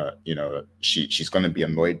it's gonna, she's gonna be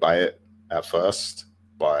annoyed by it at first,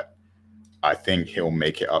 but I think he'll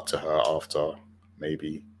make it up to her after,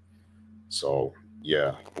 maybe. So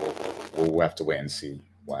yeah, we'll have to wait and see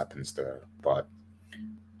what happens there. But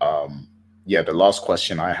yeah, the last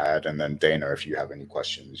question I had, and then Dana, if you have any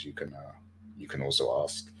questions, you can also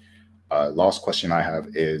ask. Last question I have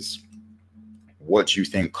is, what do you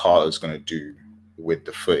think Carter's going to do with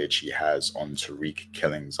the footage he has on Tariq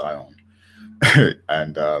killing Zion?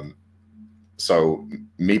 And so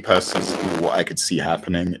me personally, what I could see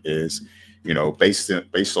happening is,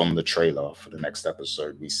 based on the trailer for the next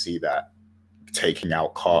episode, we see that taking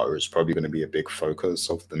out Carter is probably going to be a big focus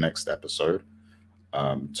of the next episode.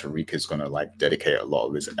 Tariq is going to dedicate a lot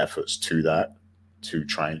of his efforts to that, to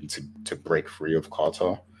trying to break free of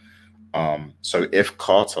Carter. So if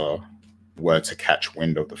Carter were to catch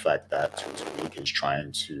wind of the fact that Tariq is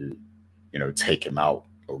trying to, take him out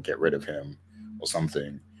or get rid of him or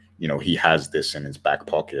something, he has this in his back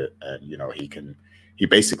pocket, and he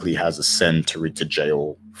basically has a send Tariq to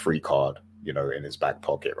jail free card, in his back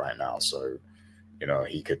pocket right now. So,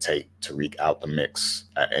 he could take Tariq out the mix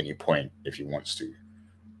at any point if he wants to.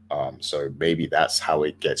 So maybe that's how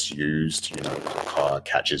it gets used. Carter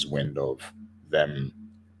catches wind of them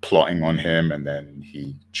plotting on him, and then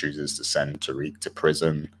he chooses to send Tariq to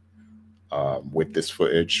prison with this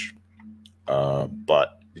footage.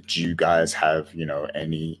 But do you guys have,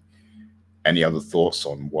 any other thoughts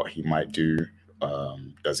on what he might do?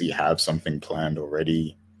 Does he have something planned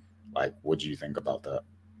already? What do you think about that?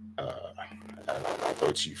 I'll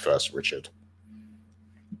go to you first, Richard.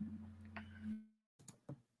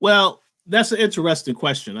 Well, that's an interesting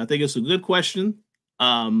question. I think it's a good question.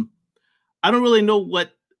 I don't really know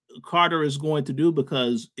what Carter is going to do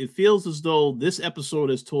because it feels as though this episode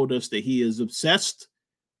has told us that he is obsessed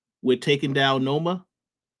with taking down Noma.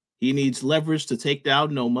 He needs leverage to take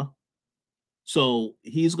down Noma. So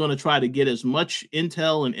he's going to try to get as much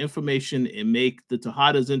intel and information and make the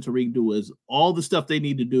Tejadas and Tariq do as all the stuff they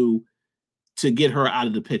need to do to get her out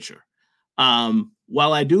of the picture.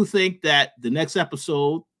 While I do think that the next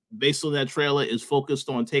episode, based on that trailer, is focused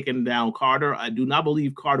on taking down Carter, I do not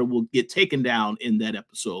believe Carter will get taken down in that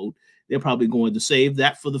episode. They're probably going to save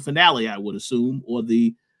that for the finale, I would assume, or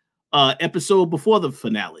the episode before the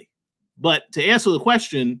finale. But to answer the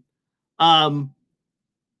question,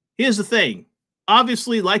 here's the thing.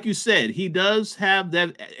 Obviously, like you said, he does have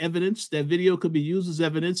that evidence. That video could be used as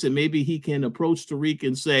evidence, and maybe he can approach Tariq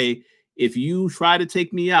and say, if you try to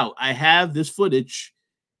take me out, I have this footage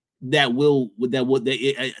this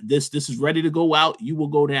is ready to go out. You will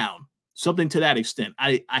go down. Something to that extent.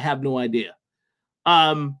 I have no idea.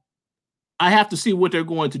 I have to see what they're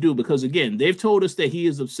going to do because, again, they've told us that he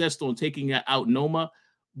is obsessed on taking out Noma,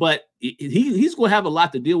 but he's going to have a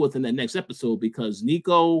lot to deal with in that next episode because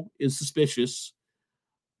Nico is suspicious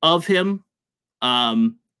of him.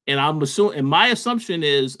 And I'm assuming, and my assumption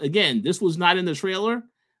is, again, this was not in the trailer.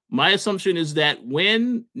 My assumption is that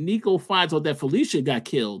when Nico finds out that Felicia got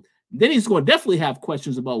killed, then he's going to definitely have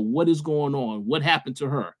questions about what is going on, what happened to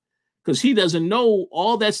her, because he doesn't know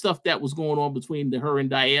all that stuff that was going on between her and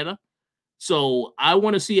Diana. So I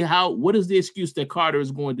want to see what is the excuse that Carter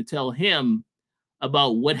is going to tell him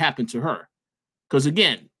about what happened to her. Because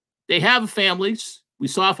again, they have families. We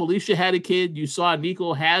saw Felicia had a kid. You saw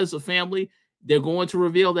Nico has a family. They're going to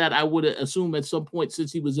reveal that, I would assume, at some point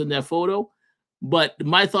since he was in that photo. But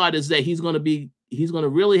my thought is that he's going to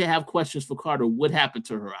really have questions for Carter. What happened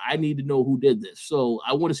to her? I need to know who did this. So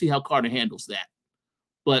I want to see how Carter handles that.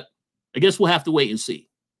 But I guess we'll have to wait and see.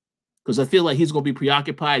 Because I feel like he's going to be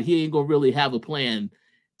preoccupied. He ain't going to really have a plan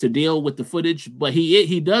to deal with the footage. But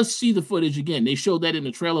he does see the footage again. They showed that in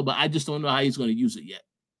the trailer, but I just don't know how he's going to use it yet.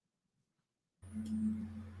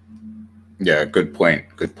 Yeah, good point.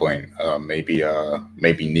 Good point. Maybe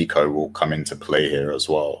Nico will come into play here as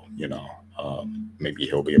well. You know, maybe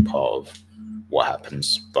he'll be a part of what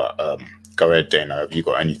happens. But go ahead, Dana. Have you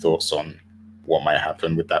got any thoughts on what might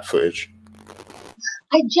happen with that footage?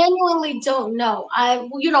 I genuinely don't know.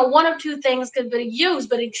 One of two things could be used,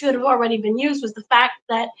 but it should have already been used. Was the fact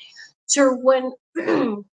that when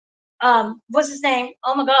what's his name?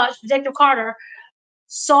 Oh my gosh, Detective Carter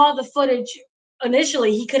saw the footage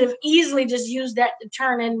initially, he could have easily just used that to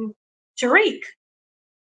turn in Tariq,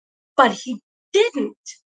 but he didn't.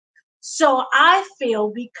 So I feel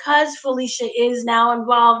because Felicia is now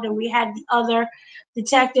involved, and we had the other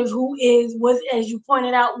detective who was, as you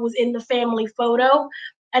pointed out, was in the family photo.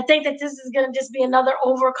 I think that this is going to just be another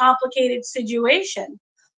overcomplicated situation,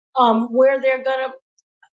 where they're going to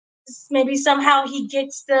maybe somehow he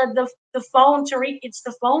gets the phone. Tariq gets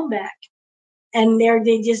the phone back, and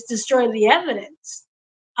they just destroy the evidence.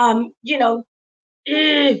 I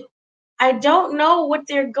don't know what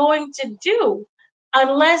they're going to do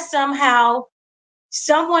unless somehow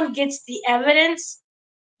someone gets the evidence,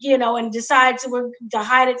 and decides to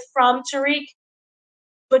hide it from Tariq,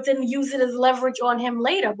 but then use it as leverage on him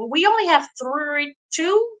later. But we only have three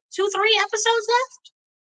episodes left.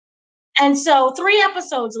 And so 3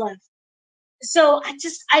 episodes left. So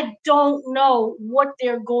I don't know what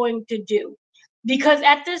they're going to do. Because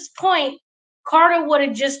at this point, Carter would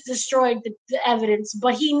have just destroyed the evidence,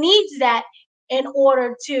 but he needs that in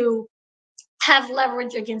order to have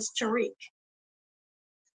leverage against Tariq.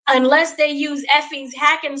 Unless they use Effie's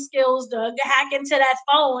hacking skills to hack into that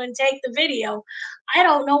phone and take the video, I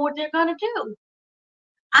don't know what they're going to do.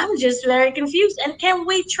 I'm just very confused. And can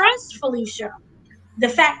we trust Felicia? The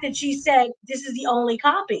fact that she said this is the only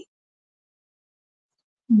copy.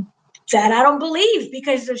 That I don't believe,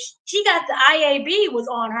 because if she got the IAB was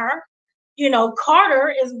on her.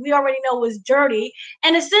 Carter, as we already know, was dirty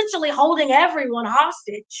and essentially holding everyone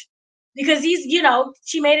hostage, because he's,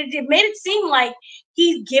 she made it seem like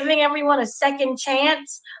he's giving everyone a second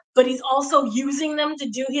chance, but he's also using them to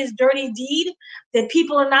do his dirty deed, that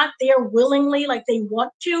people are not there willingly like they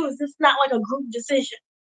want to. Is this not like a group decision?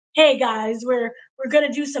 Hey guys, we're going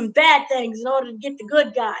to do some bad things in order to get the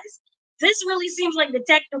good guys. This really seems like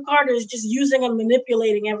Detective Carter is just using and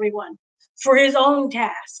manipulating everyone for his own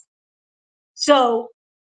task. So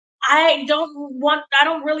I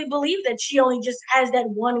don't really believe that she only just has that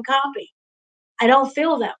one copy. I don't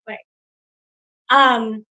feel that way.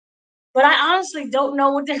 But I honestly don't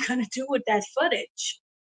know what they're going to do with that footage.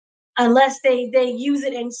 unless they use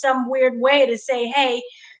it in some weird way to say, hey,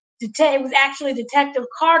 it was actually Detective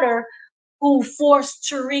Carter who forced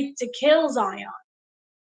Tariq to kill Zion.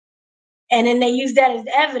 And then they use that as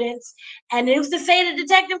evidence. And who's to say that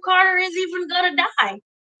Detective Carter is even going to die?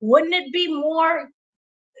 Wouldn't it be more,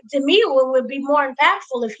 to me, it would be more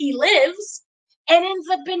impactful if he lives and ends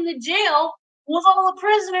up in the jail with all the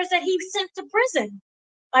prisoners that he sent to prison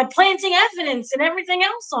by planting evidence and everything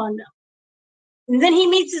else on them. And then he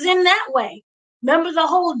meets his end that way. Remember the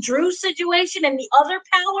whole Drew situation and the other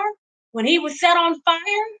power when he was set on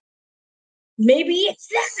fire? Maybe it's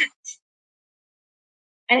that.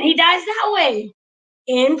 And he dies that way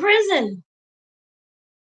in prison.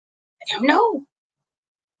 I don't know.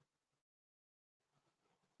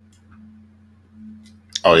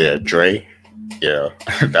 Oh yeah, Dre. Yeah,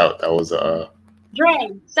 that was Dre,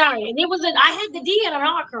 sorry. And it was I had the D and an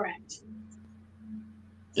R correct.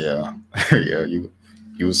 Yeah. Yeah, you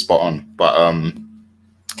was spot on. But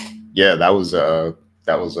yeah, that was a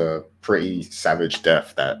pretty savage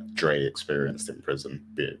death that Dre experienced in prison,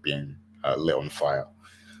 being lit on fire.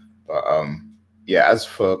 But yeah, as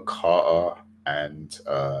for Carter and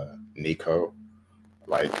Nico,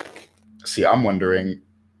 like, see, I'm wondering,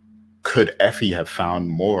 could Effie have found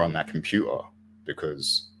more on that computer?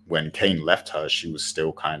 Because when Kane left her, she was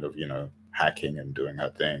still kind of, hacking and doing her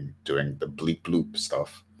thing, doing the bleep bloop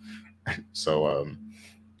stuff. So,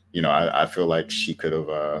 I feel like she could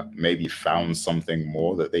have maybe found something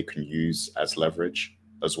more that they can use as leverage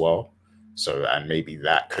as well. So, and maybe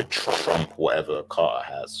that could trump whatever Carter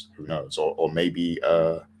has. Who knows? Or maybe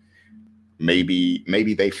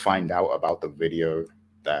they find out about the video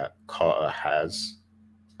that Carter has,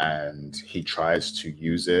 and he tries to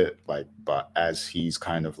use it, like, but as he's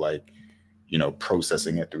kind of like,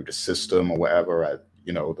 processing it through the system or whatever at,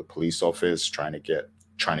 the police office, trying to get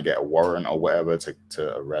a warrant or whatever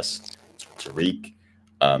to arrest Tariq.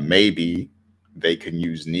 Maybe they can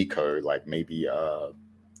use Nico, like maybe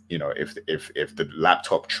if the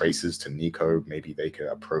laptop traces to Nico, maybe they could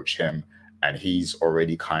approach him, and he's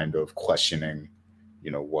already kind of questioning,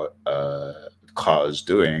 what Carter's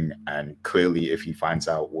doing, and clearly if he finds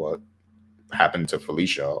out what happened to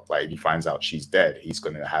Felicia, like if he finds out she's dead, he's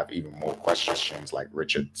going to have even more questions, like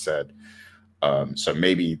Richard said. So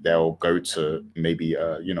maybe they'll go to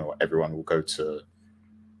everyone will go to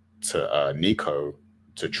Nico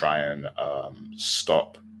to try and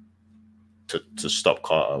stop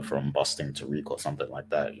Carter from busting Tariq or something like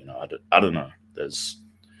that. I don't know. There's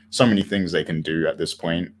so many things they can do at this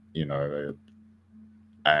point,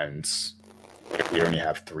 and we only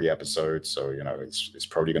have 3 episodes, so it's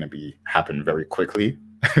probably going to happen very quickly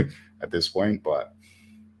at this point. But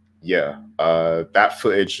yeah, that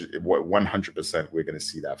footage, 100%, we're going to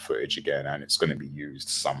see that footage again, and it's going to be used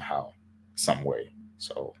somehow, some way.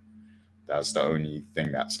 So that's the only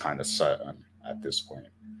thing that's kind of certain at this point.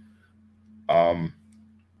 But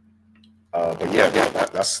yeah,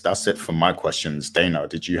 that's it for my questions. Dana,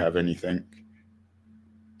 did you have anything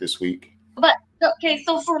this week? But okay,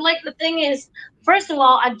 so the thing is, first of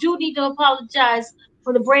all, I do need to apologize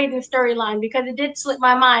for the Braden storyline because it did slip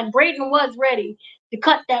my mind. Braden was ready to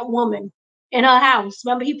cut that woman in her house.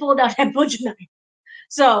 Remember, he pulled out that butcher knife.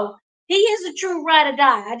 So he is a true ride or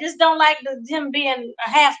die. I just don't like him being a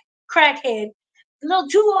half crackhead, a little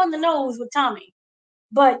too on the nose with Tommy.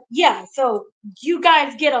 But yeah, so you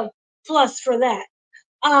guys get a plus for that.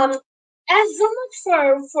 As so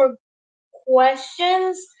much for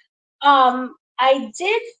questions. I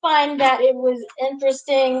did find that it was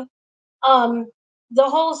interesting. The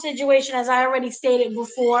whole situation, as I already stated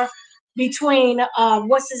before, between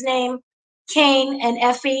what's his name, Kane and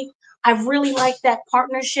Effie. I really like that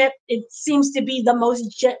partnership. It seems to be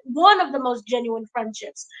one of the most genuine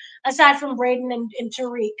friendships, aside from Braden and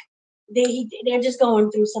Tariq. They're just going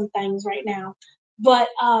through some things right now, but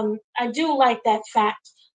I do like that fact.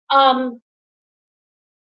 Now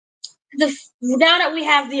that we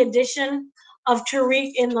have the addition of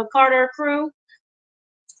Tariq in the Carter crew,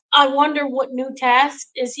 I wonder what new task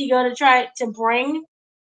is he going to try to bring.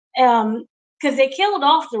 Because they killed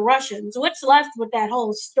off the Russians. What's left with that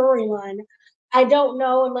whole storyline? I don't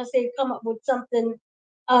know unless they've come up with something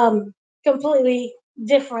completely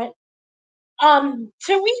different.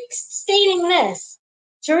 Tariq stating this.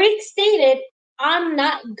 Tariq stated, "I'm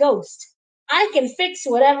not Ghost. I can fix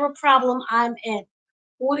whatever problem I'm in."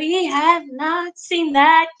 We have not seen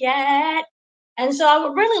that yet. And so I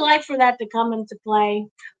would really like for that to come into play.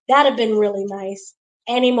 That'd have been really nice.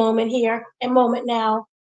 Any moment here, a moment now.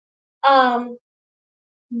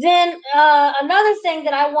 Then another thing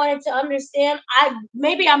that I wanted to understand,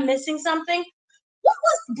 maybe I'm missing something, What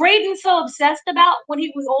was Braden so obsessed about when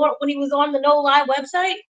he was on the No Lie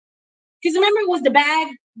website? Because remember, it was the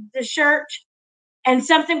bag, the shirt, and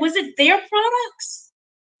something. Was it their products?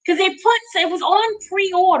 Because it was on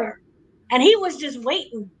pre-order, and he was just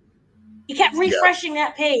waiting. He kept refreshing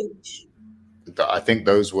that page. I think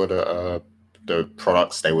those were the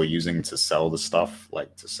products they were using to sell the stuff,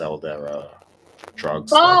 like to sell their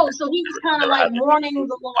drugs. Oh, so he was kind of like mourning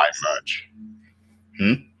the loss. Merch.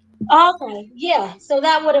 Okay, yeah. So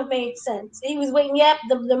that would have made sense. He was waiting,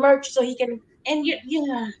 the merch, so he can. And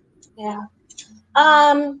yeah.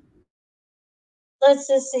 Let's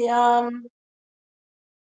just see. I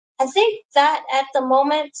think that at the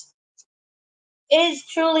moment is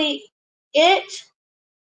truly it.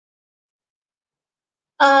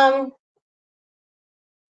 I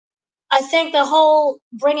think the whole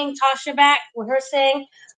bringing Tasha back with her saying,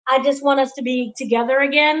 "I just want us to be together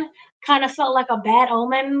again," kind of felt like a bad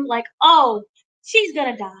omen. Like, oh, she's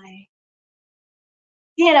gonna die.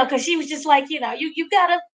 Because she was just like, you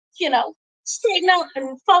gotta, straighten up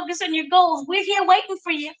and focus on your goals. We're here waiting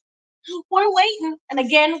for you. We're waiting. And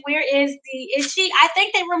again, is she? I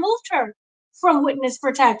think they removed her from witness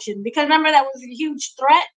protection because remember that was a huge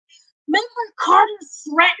threat. Remember Carter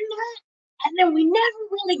threatened her, and then we never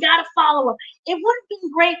really got a follow up. It would have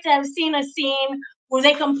been great to have seen a scene where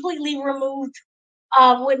they completely removed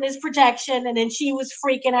witness protection, and then she was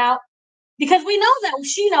freaking out because we know that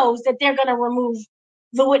she knows that they're gonna remove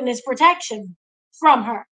the witness protection from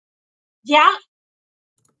her. Yeah.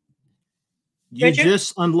 You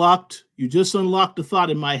just unlocked the thought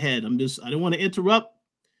in my head. I don't want to interrupt,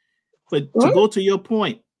 but to go to your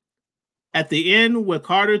point, at the end where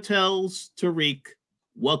Carter tells Tariq,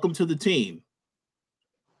 "Welcome to the team,"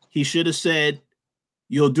 he should have said,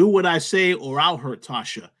 "You'll do what I say or I'll hurt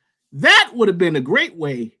Tasha." That would have been a great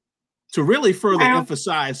way to really further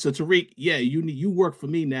emphasize to Tariq, yeah, you work for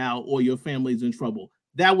me now or your family's in trouble.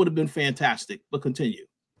 That would have been fantastic, but continue.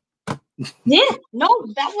 Yeah, no,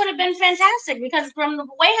 that would have been fantastic because from the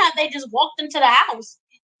way how they just walked into the house,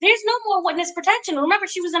 there's no more witness protection. Remember,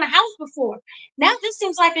 she was in a house before. Now this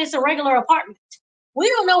seems like it's a regular apartment. We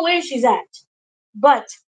don't know where she's at, but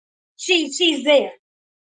she's there.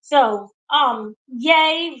 So,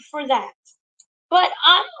 yay for that. But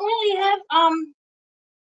I don't really have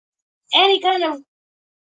any kind of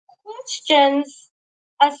questions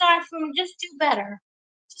aside from just do better.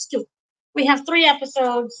 Just do. We have 3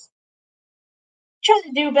 episodes. Try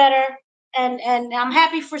to do better, and I'm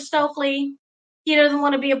happy for Stokely. He doesn't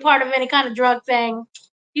want to be a part of any kind of drug thing.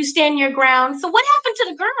 You stand your ground. So what happened to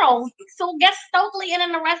the girl? So guess Stokely and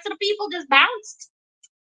then the rest of the people just bounced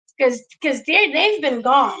because they've been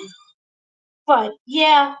gone. But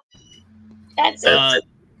yeah, that's it.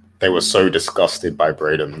 They were so disgusted by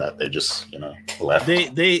Braden that they just left.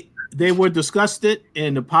 They were disgusted,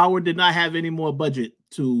 and the Power did not have any more budget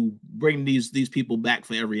to bring these people back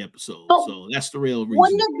for every episode. So that's the real reason.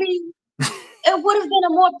 Wouldn't it would have been a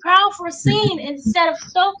more powerful scene instead of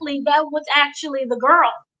Stokely that was actually the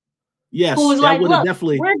girl. Yes, who was that like, would have look,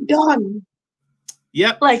 definitely. We're done.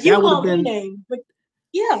 Yep. Like you called my name. But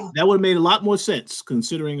yeah. That would have made a lot more sense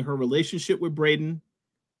considering her relationship with Braden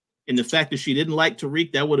and the fact that she didn't like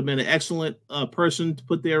Tariq. That would have been an excellent person to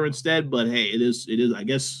put there instead. But hey, it is, I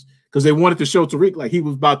guess, because they wanted to show Tariq like he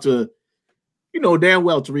was about to, damn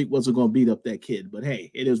well Tariq wasn't going to beat up that kid. But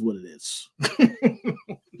hey, it is what it is.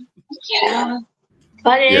 Yeah.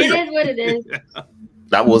 But it is what it is.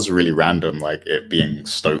 That was really random, like it being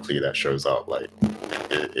Stokely that shows up. Like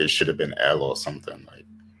it should have been Elle or something. Like,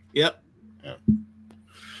 yep. Yeah.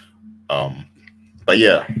 But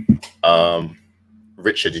yeah.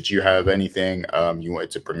 Richard, did you have anything you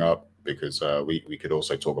wanted to bring up? Because we could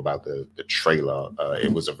also talk about the trailer.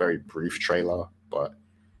 It was a very brief trailer, but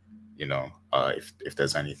if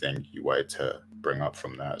there's anything you wanted to bring up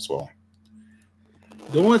from that as well.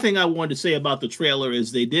 The only thing I wanted to say about the trailer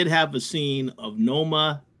is they did have a scene of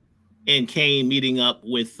Noma and Kane meeting up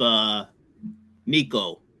with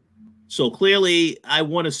Nico. So clearly I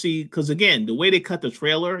want to see, because again, the way they cut the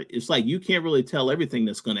trailer, it's like you can't really tell everything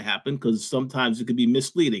that's going to happen because sometimes it could be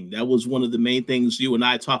misleading. That was one of the main things you and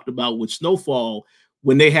I talked about with Snowfall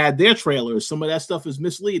when they had their trailers. Some of that stuff is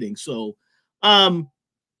misleading. So,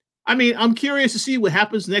 I'm curious to see what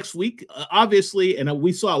happens next week. Obviously, and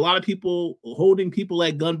we saw a lot of people holding people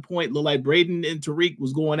at gunpoint. Look like Braden and Tariq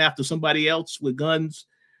was going after somebody else with guns.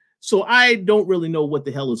 So I don't really know what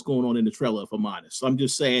the hell is going on in the trailer, if I'm honest. I'm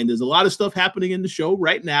just saying there's a lot of stuff happening in the show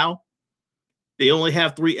right now. They only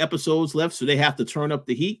have 3 episodes left, so they have to turn up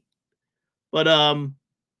the heat. But I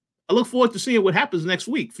look forward to seeing what happens next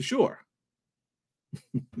week for sure.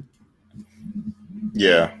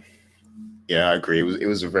 Yeah. Yeah, I agree. It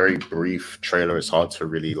was a very brief trailer. It's hard to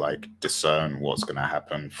really like discern what's gonna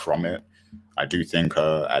happen from it. I do think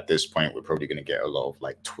at this point we're probably gonna get a lot of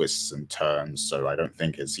like twists and turns. So I don't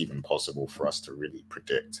think it's even possible for us to really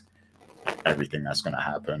predict everything that's gonna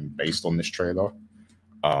happen based on this trailer.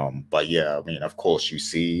 But yeah, I mean, of course, you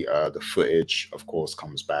see the footage. Of course,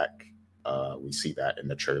 comes back. We see that in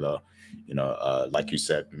the trailer. Like you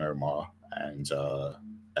said, Noma and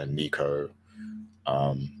Nico.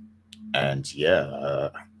 Um, and yeah,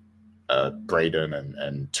 Braden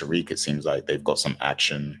and Tariq, it seems like they've got some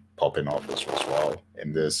action popping off as well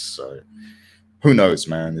in this. So who knows,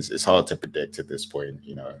 man? It's hard to predict at this point,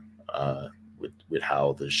 with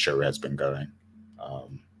how the show has been going.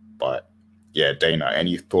 But yeah, Dana,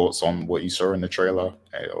 any thoughts on what you saw in the trailer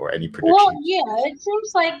or any predictions? Well, yeah, it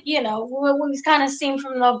seems like what we've kind of seen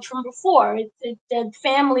from before. The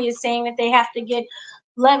family is saying that they have to get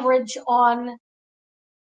leverage on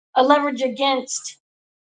a leverage against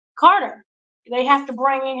Carter. They have to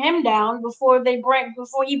bring him down before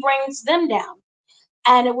he brings them down.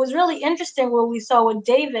 And it was really interesting what we saw with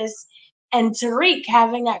Davis and Tariq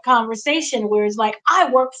having that conversation where it's like,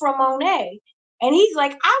 I work for Monet. And he's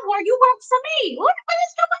like, you work for me. What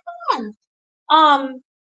is going on?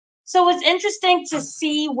 So it's interesting to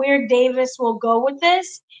see where Davis will go with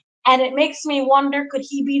this. And it makes me wonder, could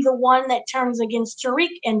he be the one that turns against Tariq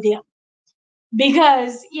and them?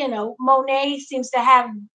 Because, Monet seems to have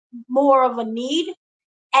more of a need,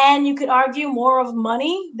 and you could argue more of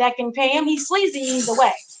money that can pay him. He's sleazy either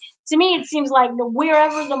way. To me, it seems like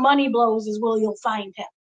wherever the money blows is where you'll find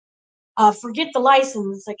him. Forget the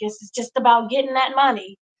license. I guess it's just about getting that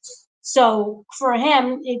money. So for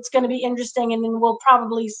him, it's going to be interesting, and then we'll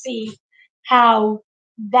probably see how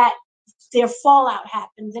their fallout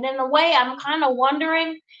happens. And in a way, I'm kind of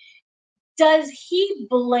wondering, does he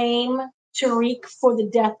blame Tariq for the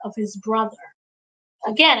death of his brother?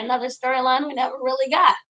 Again, another storyline we never really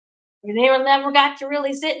got. They never got to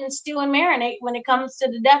really sit and stew and marinate when it comes to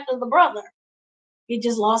the death of the brother. He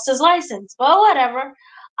just lost his license. But whatever.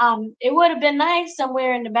 It would have been nice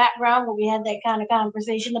somewhere in the background where we had that kind of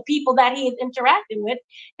conversation. The people that he had interacted with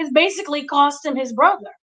has basically cost him his brother.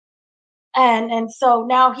 And so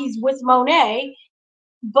now he's with Monet.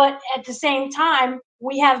 But at the same time,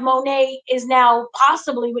 we have Monet is now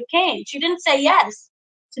possibly with Kane. She didn't say yes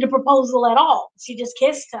to the proposal at all. She just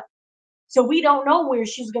kissed him. So we don't know where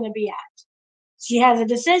she's going to be at. She has a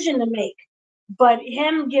decision to make. But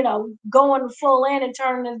him, going full in and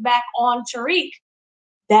turning his back on Tariq,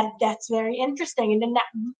 that's very interesting. And then that,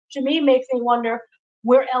 to me, makes me wonder,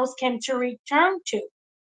 where else can Tariq turn to?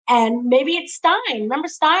 And maybe it's Stein. Remember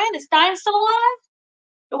Stein? Is Stein still alive?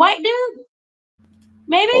 The white dude?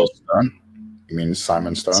 Maybe? Oh, Stern? You mean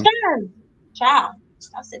Simon Stern? Stern. Child.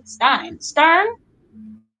 I said Stein. Stern?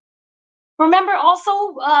 Remember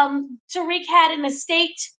also, Tariq had an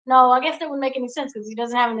estate. No, I guess that wouldn't make any sense because he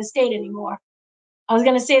doesn't have an estate anymore. I was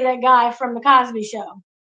going to say that guy from the Cosby Show.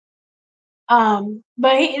 But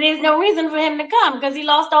there's no reason for him to come because he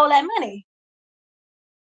lost all that money.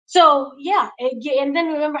 So, yeah. And then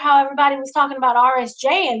remember how everybody was talking about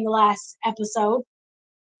RSJ in the last episode.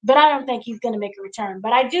 But I don't think he's going to make a return.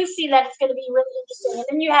 But I do see that it's going to be really interesting. And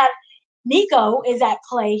then you have Nico is at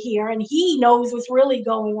play here, and he knows what's really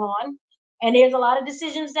going on. And there's a lot of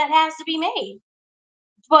decisions that has to be made.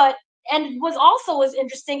 And what also was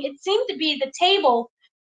interesting, it seemed to be the table.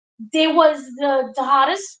 There was the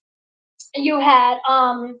Tejadas. You had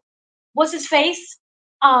what's his face?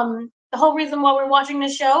 The whole reason why we're watching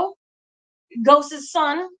this show, Ghost's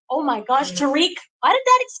son. Oh my gosh, Tariq. Why did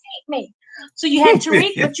that escape me? So you had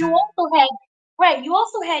Tariq, but you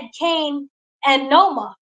also had Kane and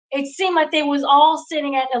Noma. It seemed like they was all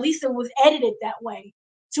sitting at least it was edited that way,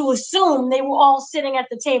 to assume they were all sitting at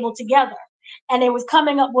the table together. And they was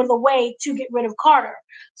coming up with a way to get rid of Carter.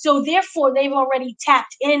 So therefore, they've already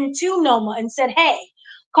tapped into Noma and said, hey,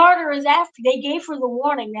 Carter is after you. They gave her the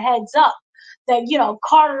warning, the heads up, that,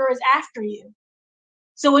 Carter is after you.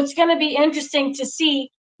 So it's going to be interesting to see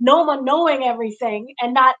Noma knowing everything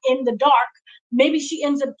and not in the dark. Maybe she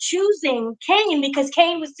ends up choosing Kane because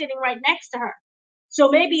Kane was sitting right next to her. So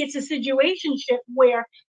maybe it's a situationship where,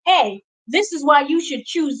 hey, this is why you should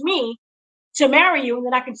choose me to marry you, and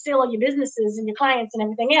then I can steal all your businesses and your clients and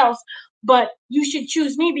everything else. But you should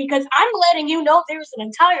choose me because I'm letting you know there's an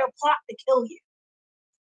entire plot to kill you.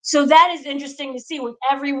 So that is interesting to see, with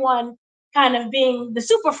everyone kind of being the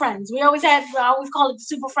super friends. I always call it the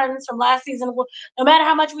super friends from last season. No matter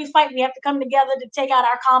how much we fight, we have to come together to take out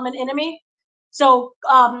our common enemy. So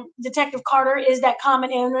Detective Carter is that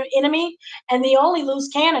common enemy. And the only loose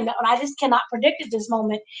cannon that I just cannot predict at this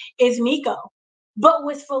moment is Nico. But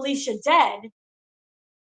with Felicia dead,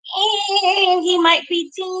 and he might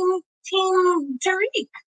be team Tariq,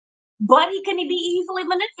 but he can be easily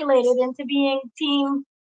manipulated into being team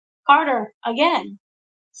Carter again.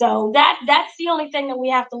 So that's the only thing that we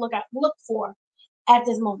have to look for at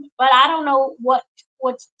this moment. But I don't know what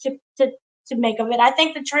to make of it. I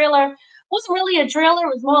think the trailer wasn't really a trailer;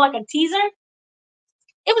 it was more like a teaser.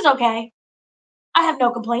 It was okay. I have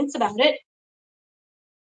no complaints about it.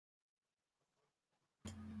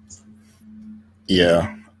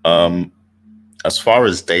 Yeah. As far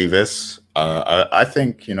as Davis, I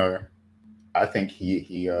think I think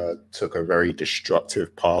he took a very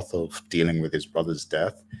destructive path of dealing with his brother's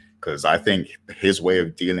death, because I think his way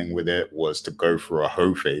of dealing with it was to go through a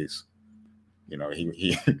hoe phase.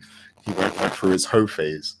 He he went through his hoe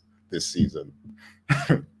phase this season.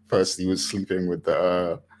 First, he was sleeping with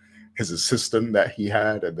his assistant that he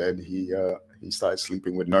had, and then he started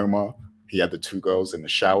sleeping with Noma. He had the two girls in the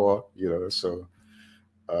shower, so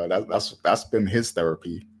that's been his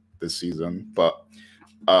therapy this season. But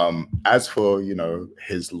as for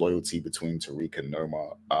his loyalty between Tariq and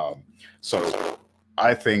Noma, so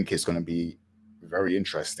I think it's going to be very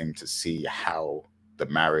interesting to see how the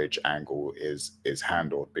marriage angle is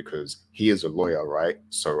handled, because he is a lawyer, right?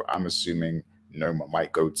 So I'm assuming Noma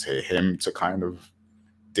might go to him to kind of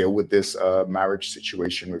deal with this marriage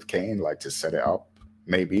situation with Kane, like to set it up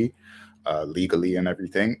maybe legally and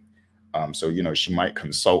everything. So she might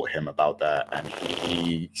consult him about that, and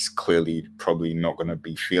he's clearly probably not going to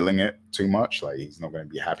be feeling it too much. Like, he's not going to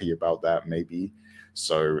be happy about that, maybe.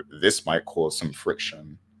 So this might cause some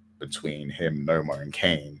friction between him, Noma, and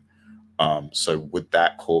Kane. So would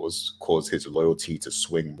that cause his loyalty to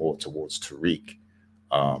swing more towards Tariq?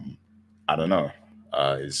 I don't know.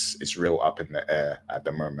 It's real up in the air at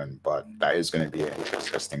the moment, but that is going to be an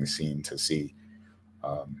interesting scene to see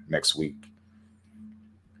next week.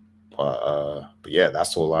 But yeah,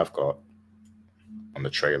 that's all I've got on the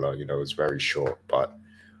trailer. It's very short, but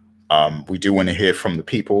we do want to hear from the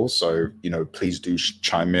people. So please do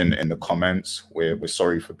chime in the comments. We're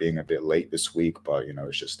sorry for being a bit late this week, but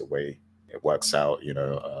it's just the way it works out.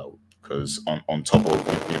 Because on top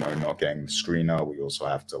of not getting the screener, we also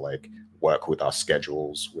have to work with our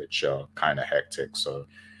schedules, which are kind of hectic. So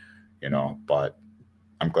but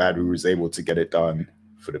I'm glad we was able to get it done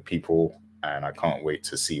for the people. And I can't wait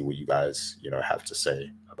to see what you guys, have to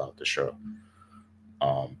say about the show.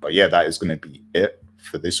 But yeah, that is going to be it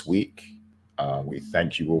for this week. We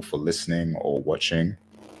thank you all for listening or watching,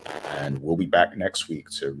 and we'll be back next week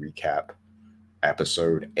to recap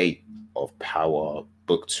episode 8 of Power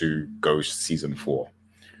Book 2 Ghost Season 4.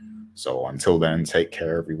 So until then, take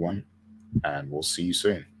care, everyone, and we'll see you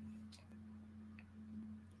soon.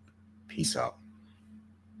 Peace out.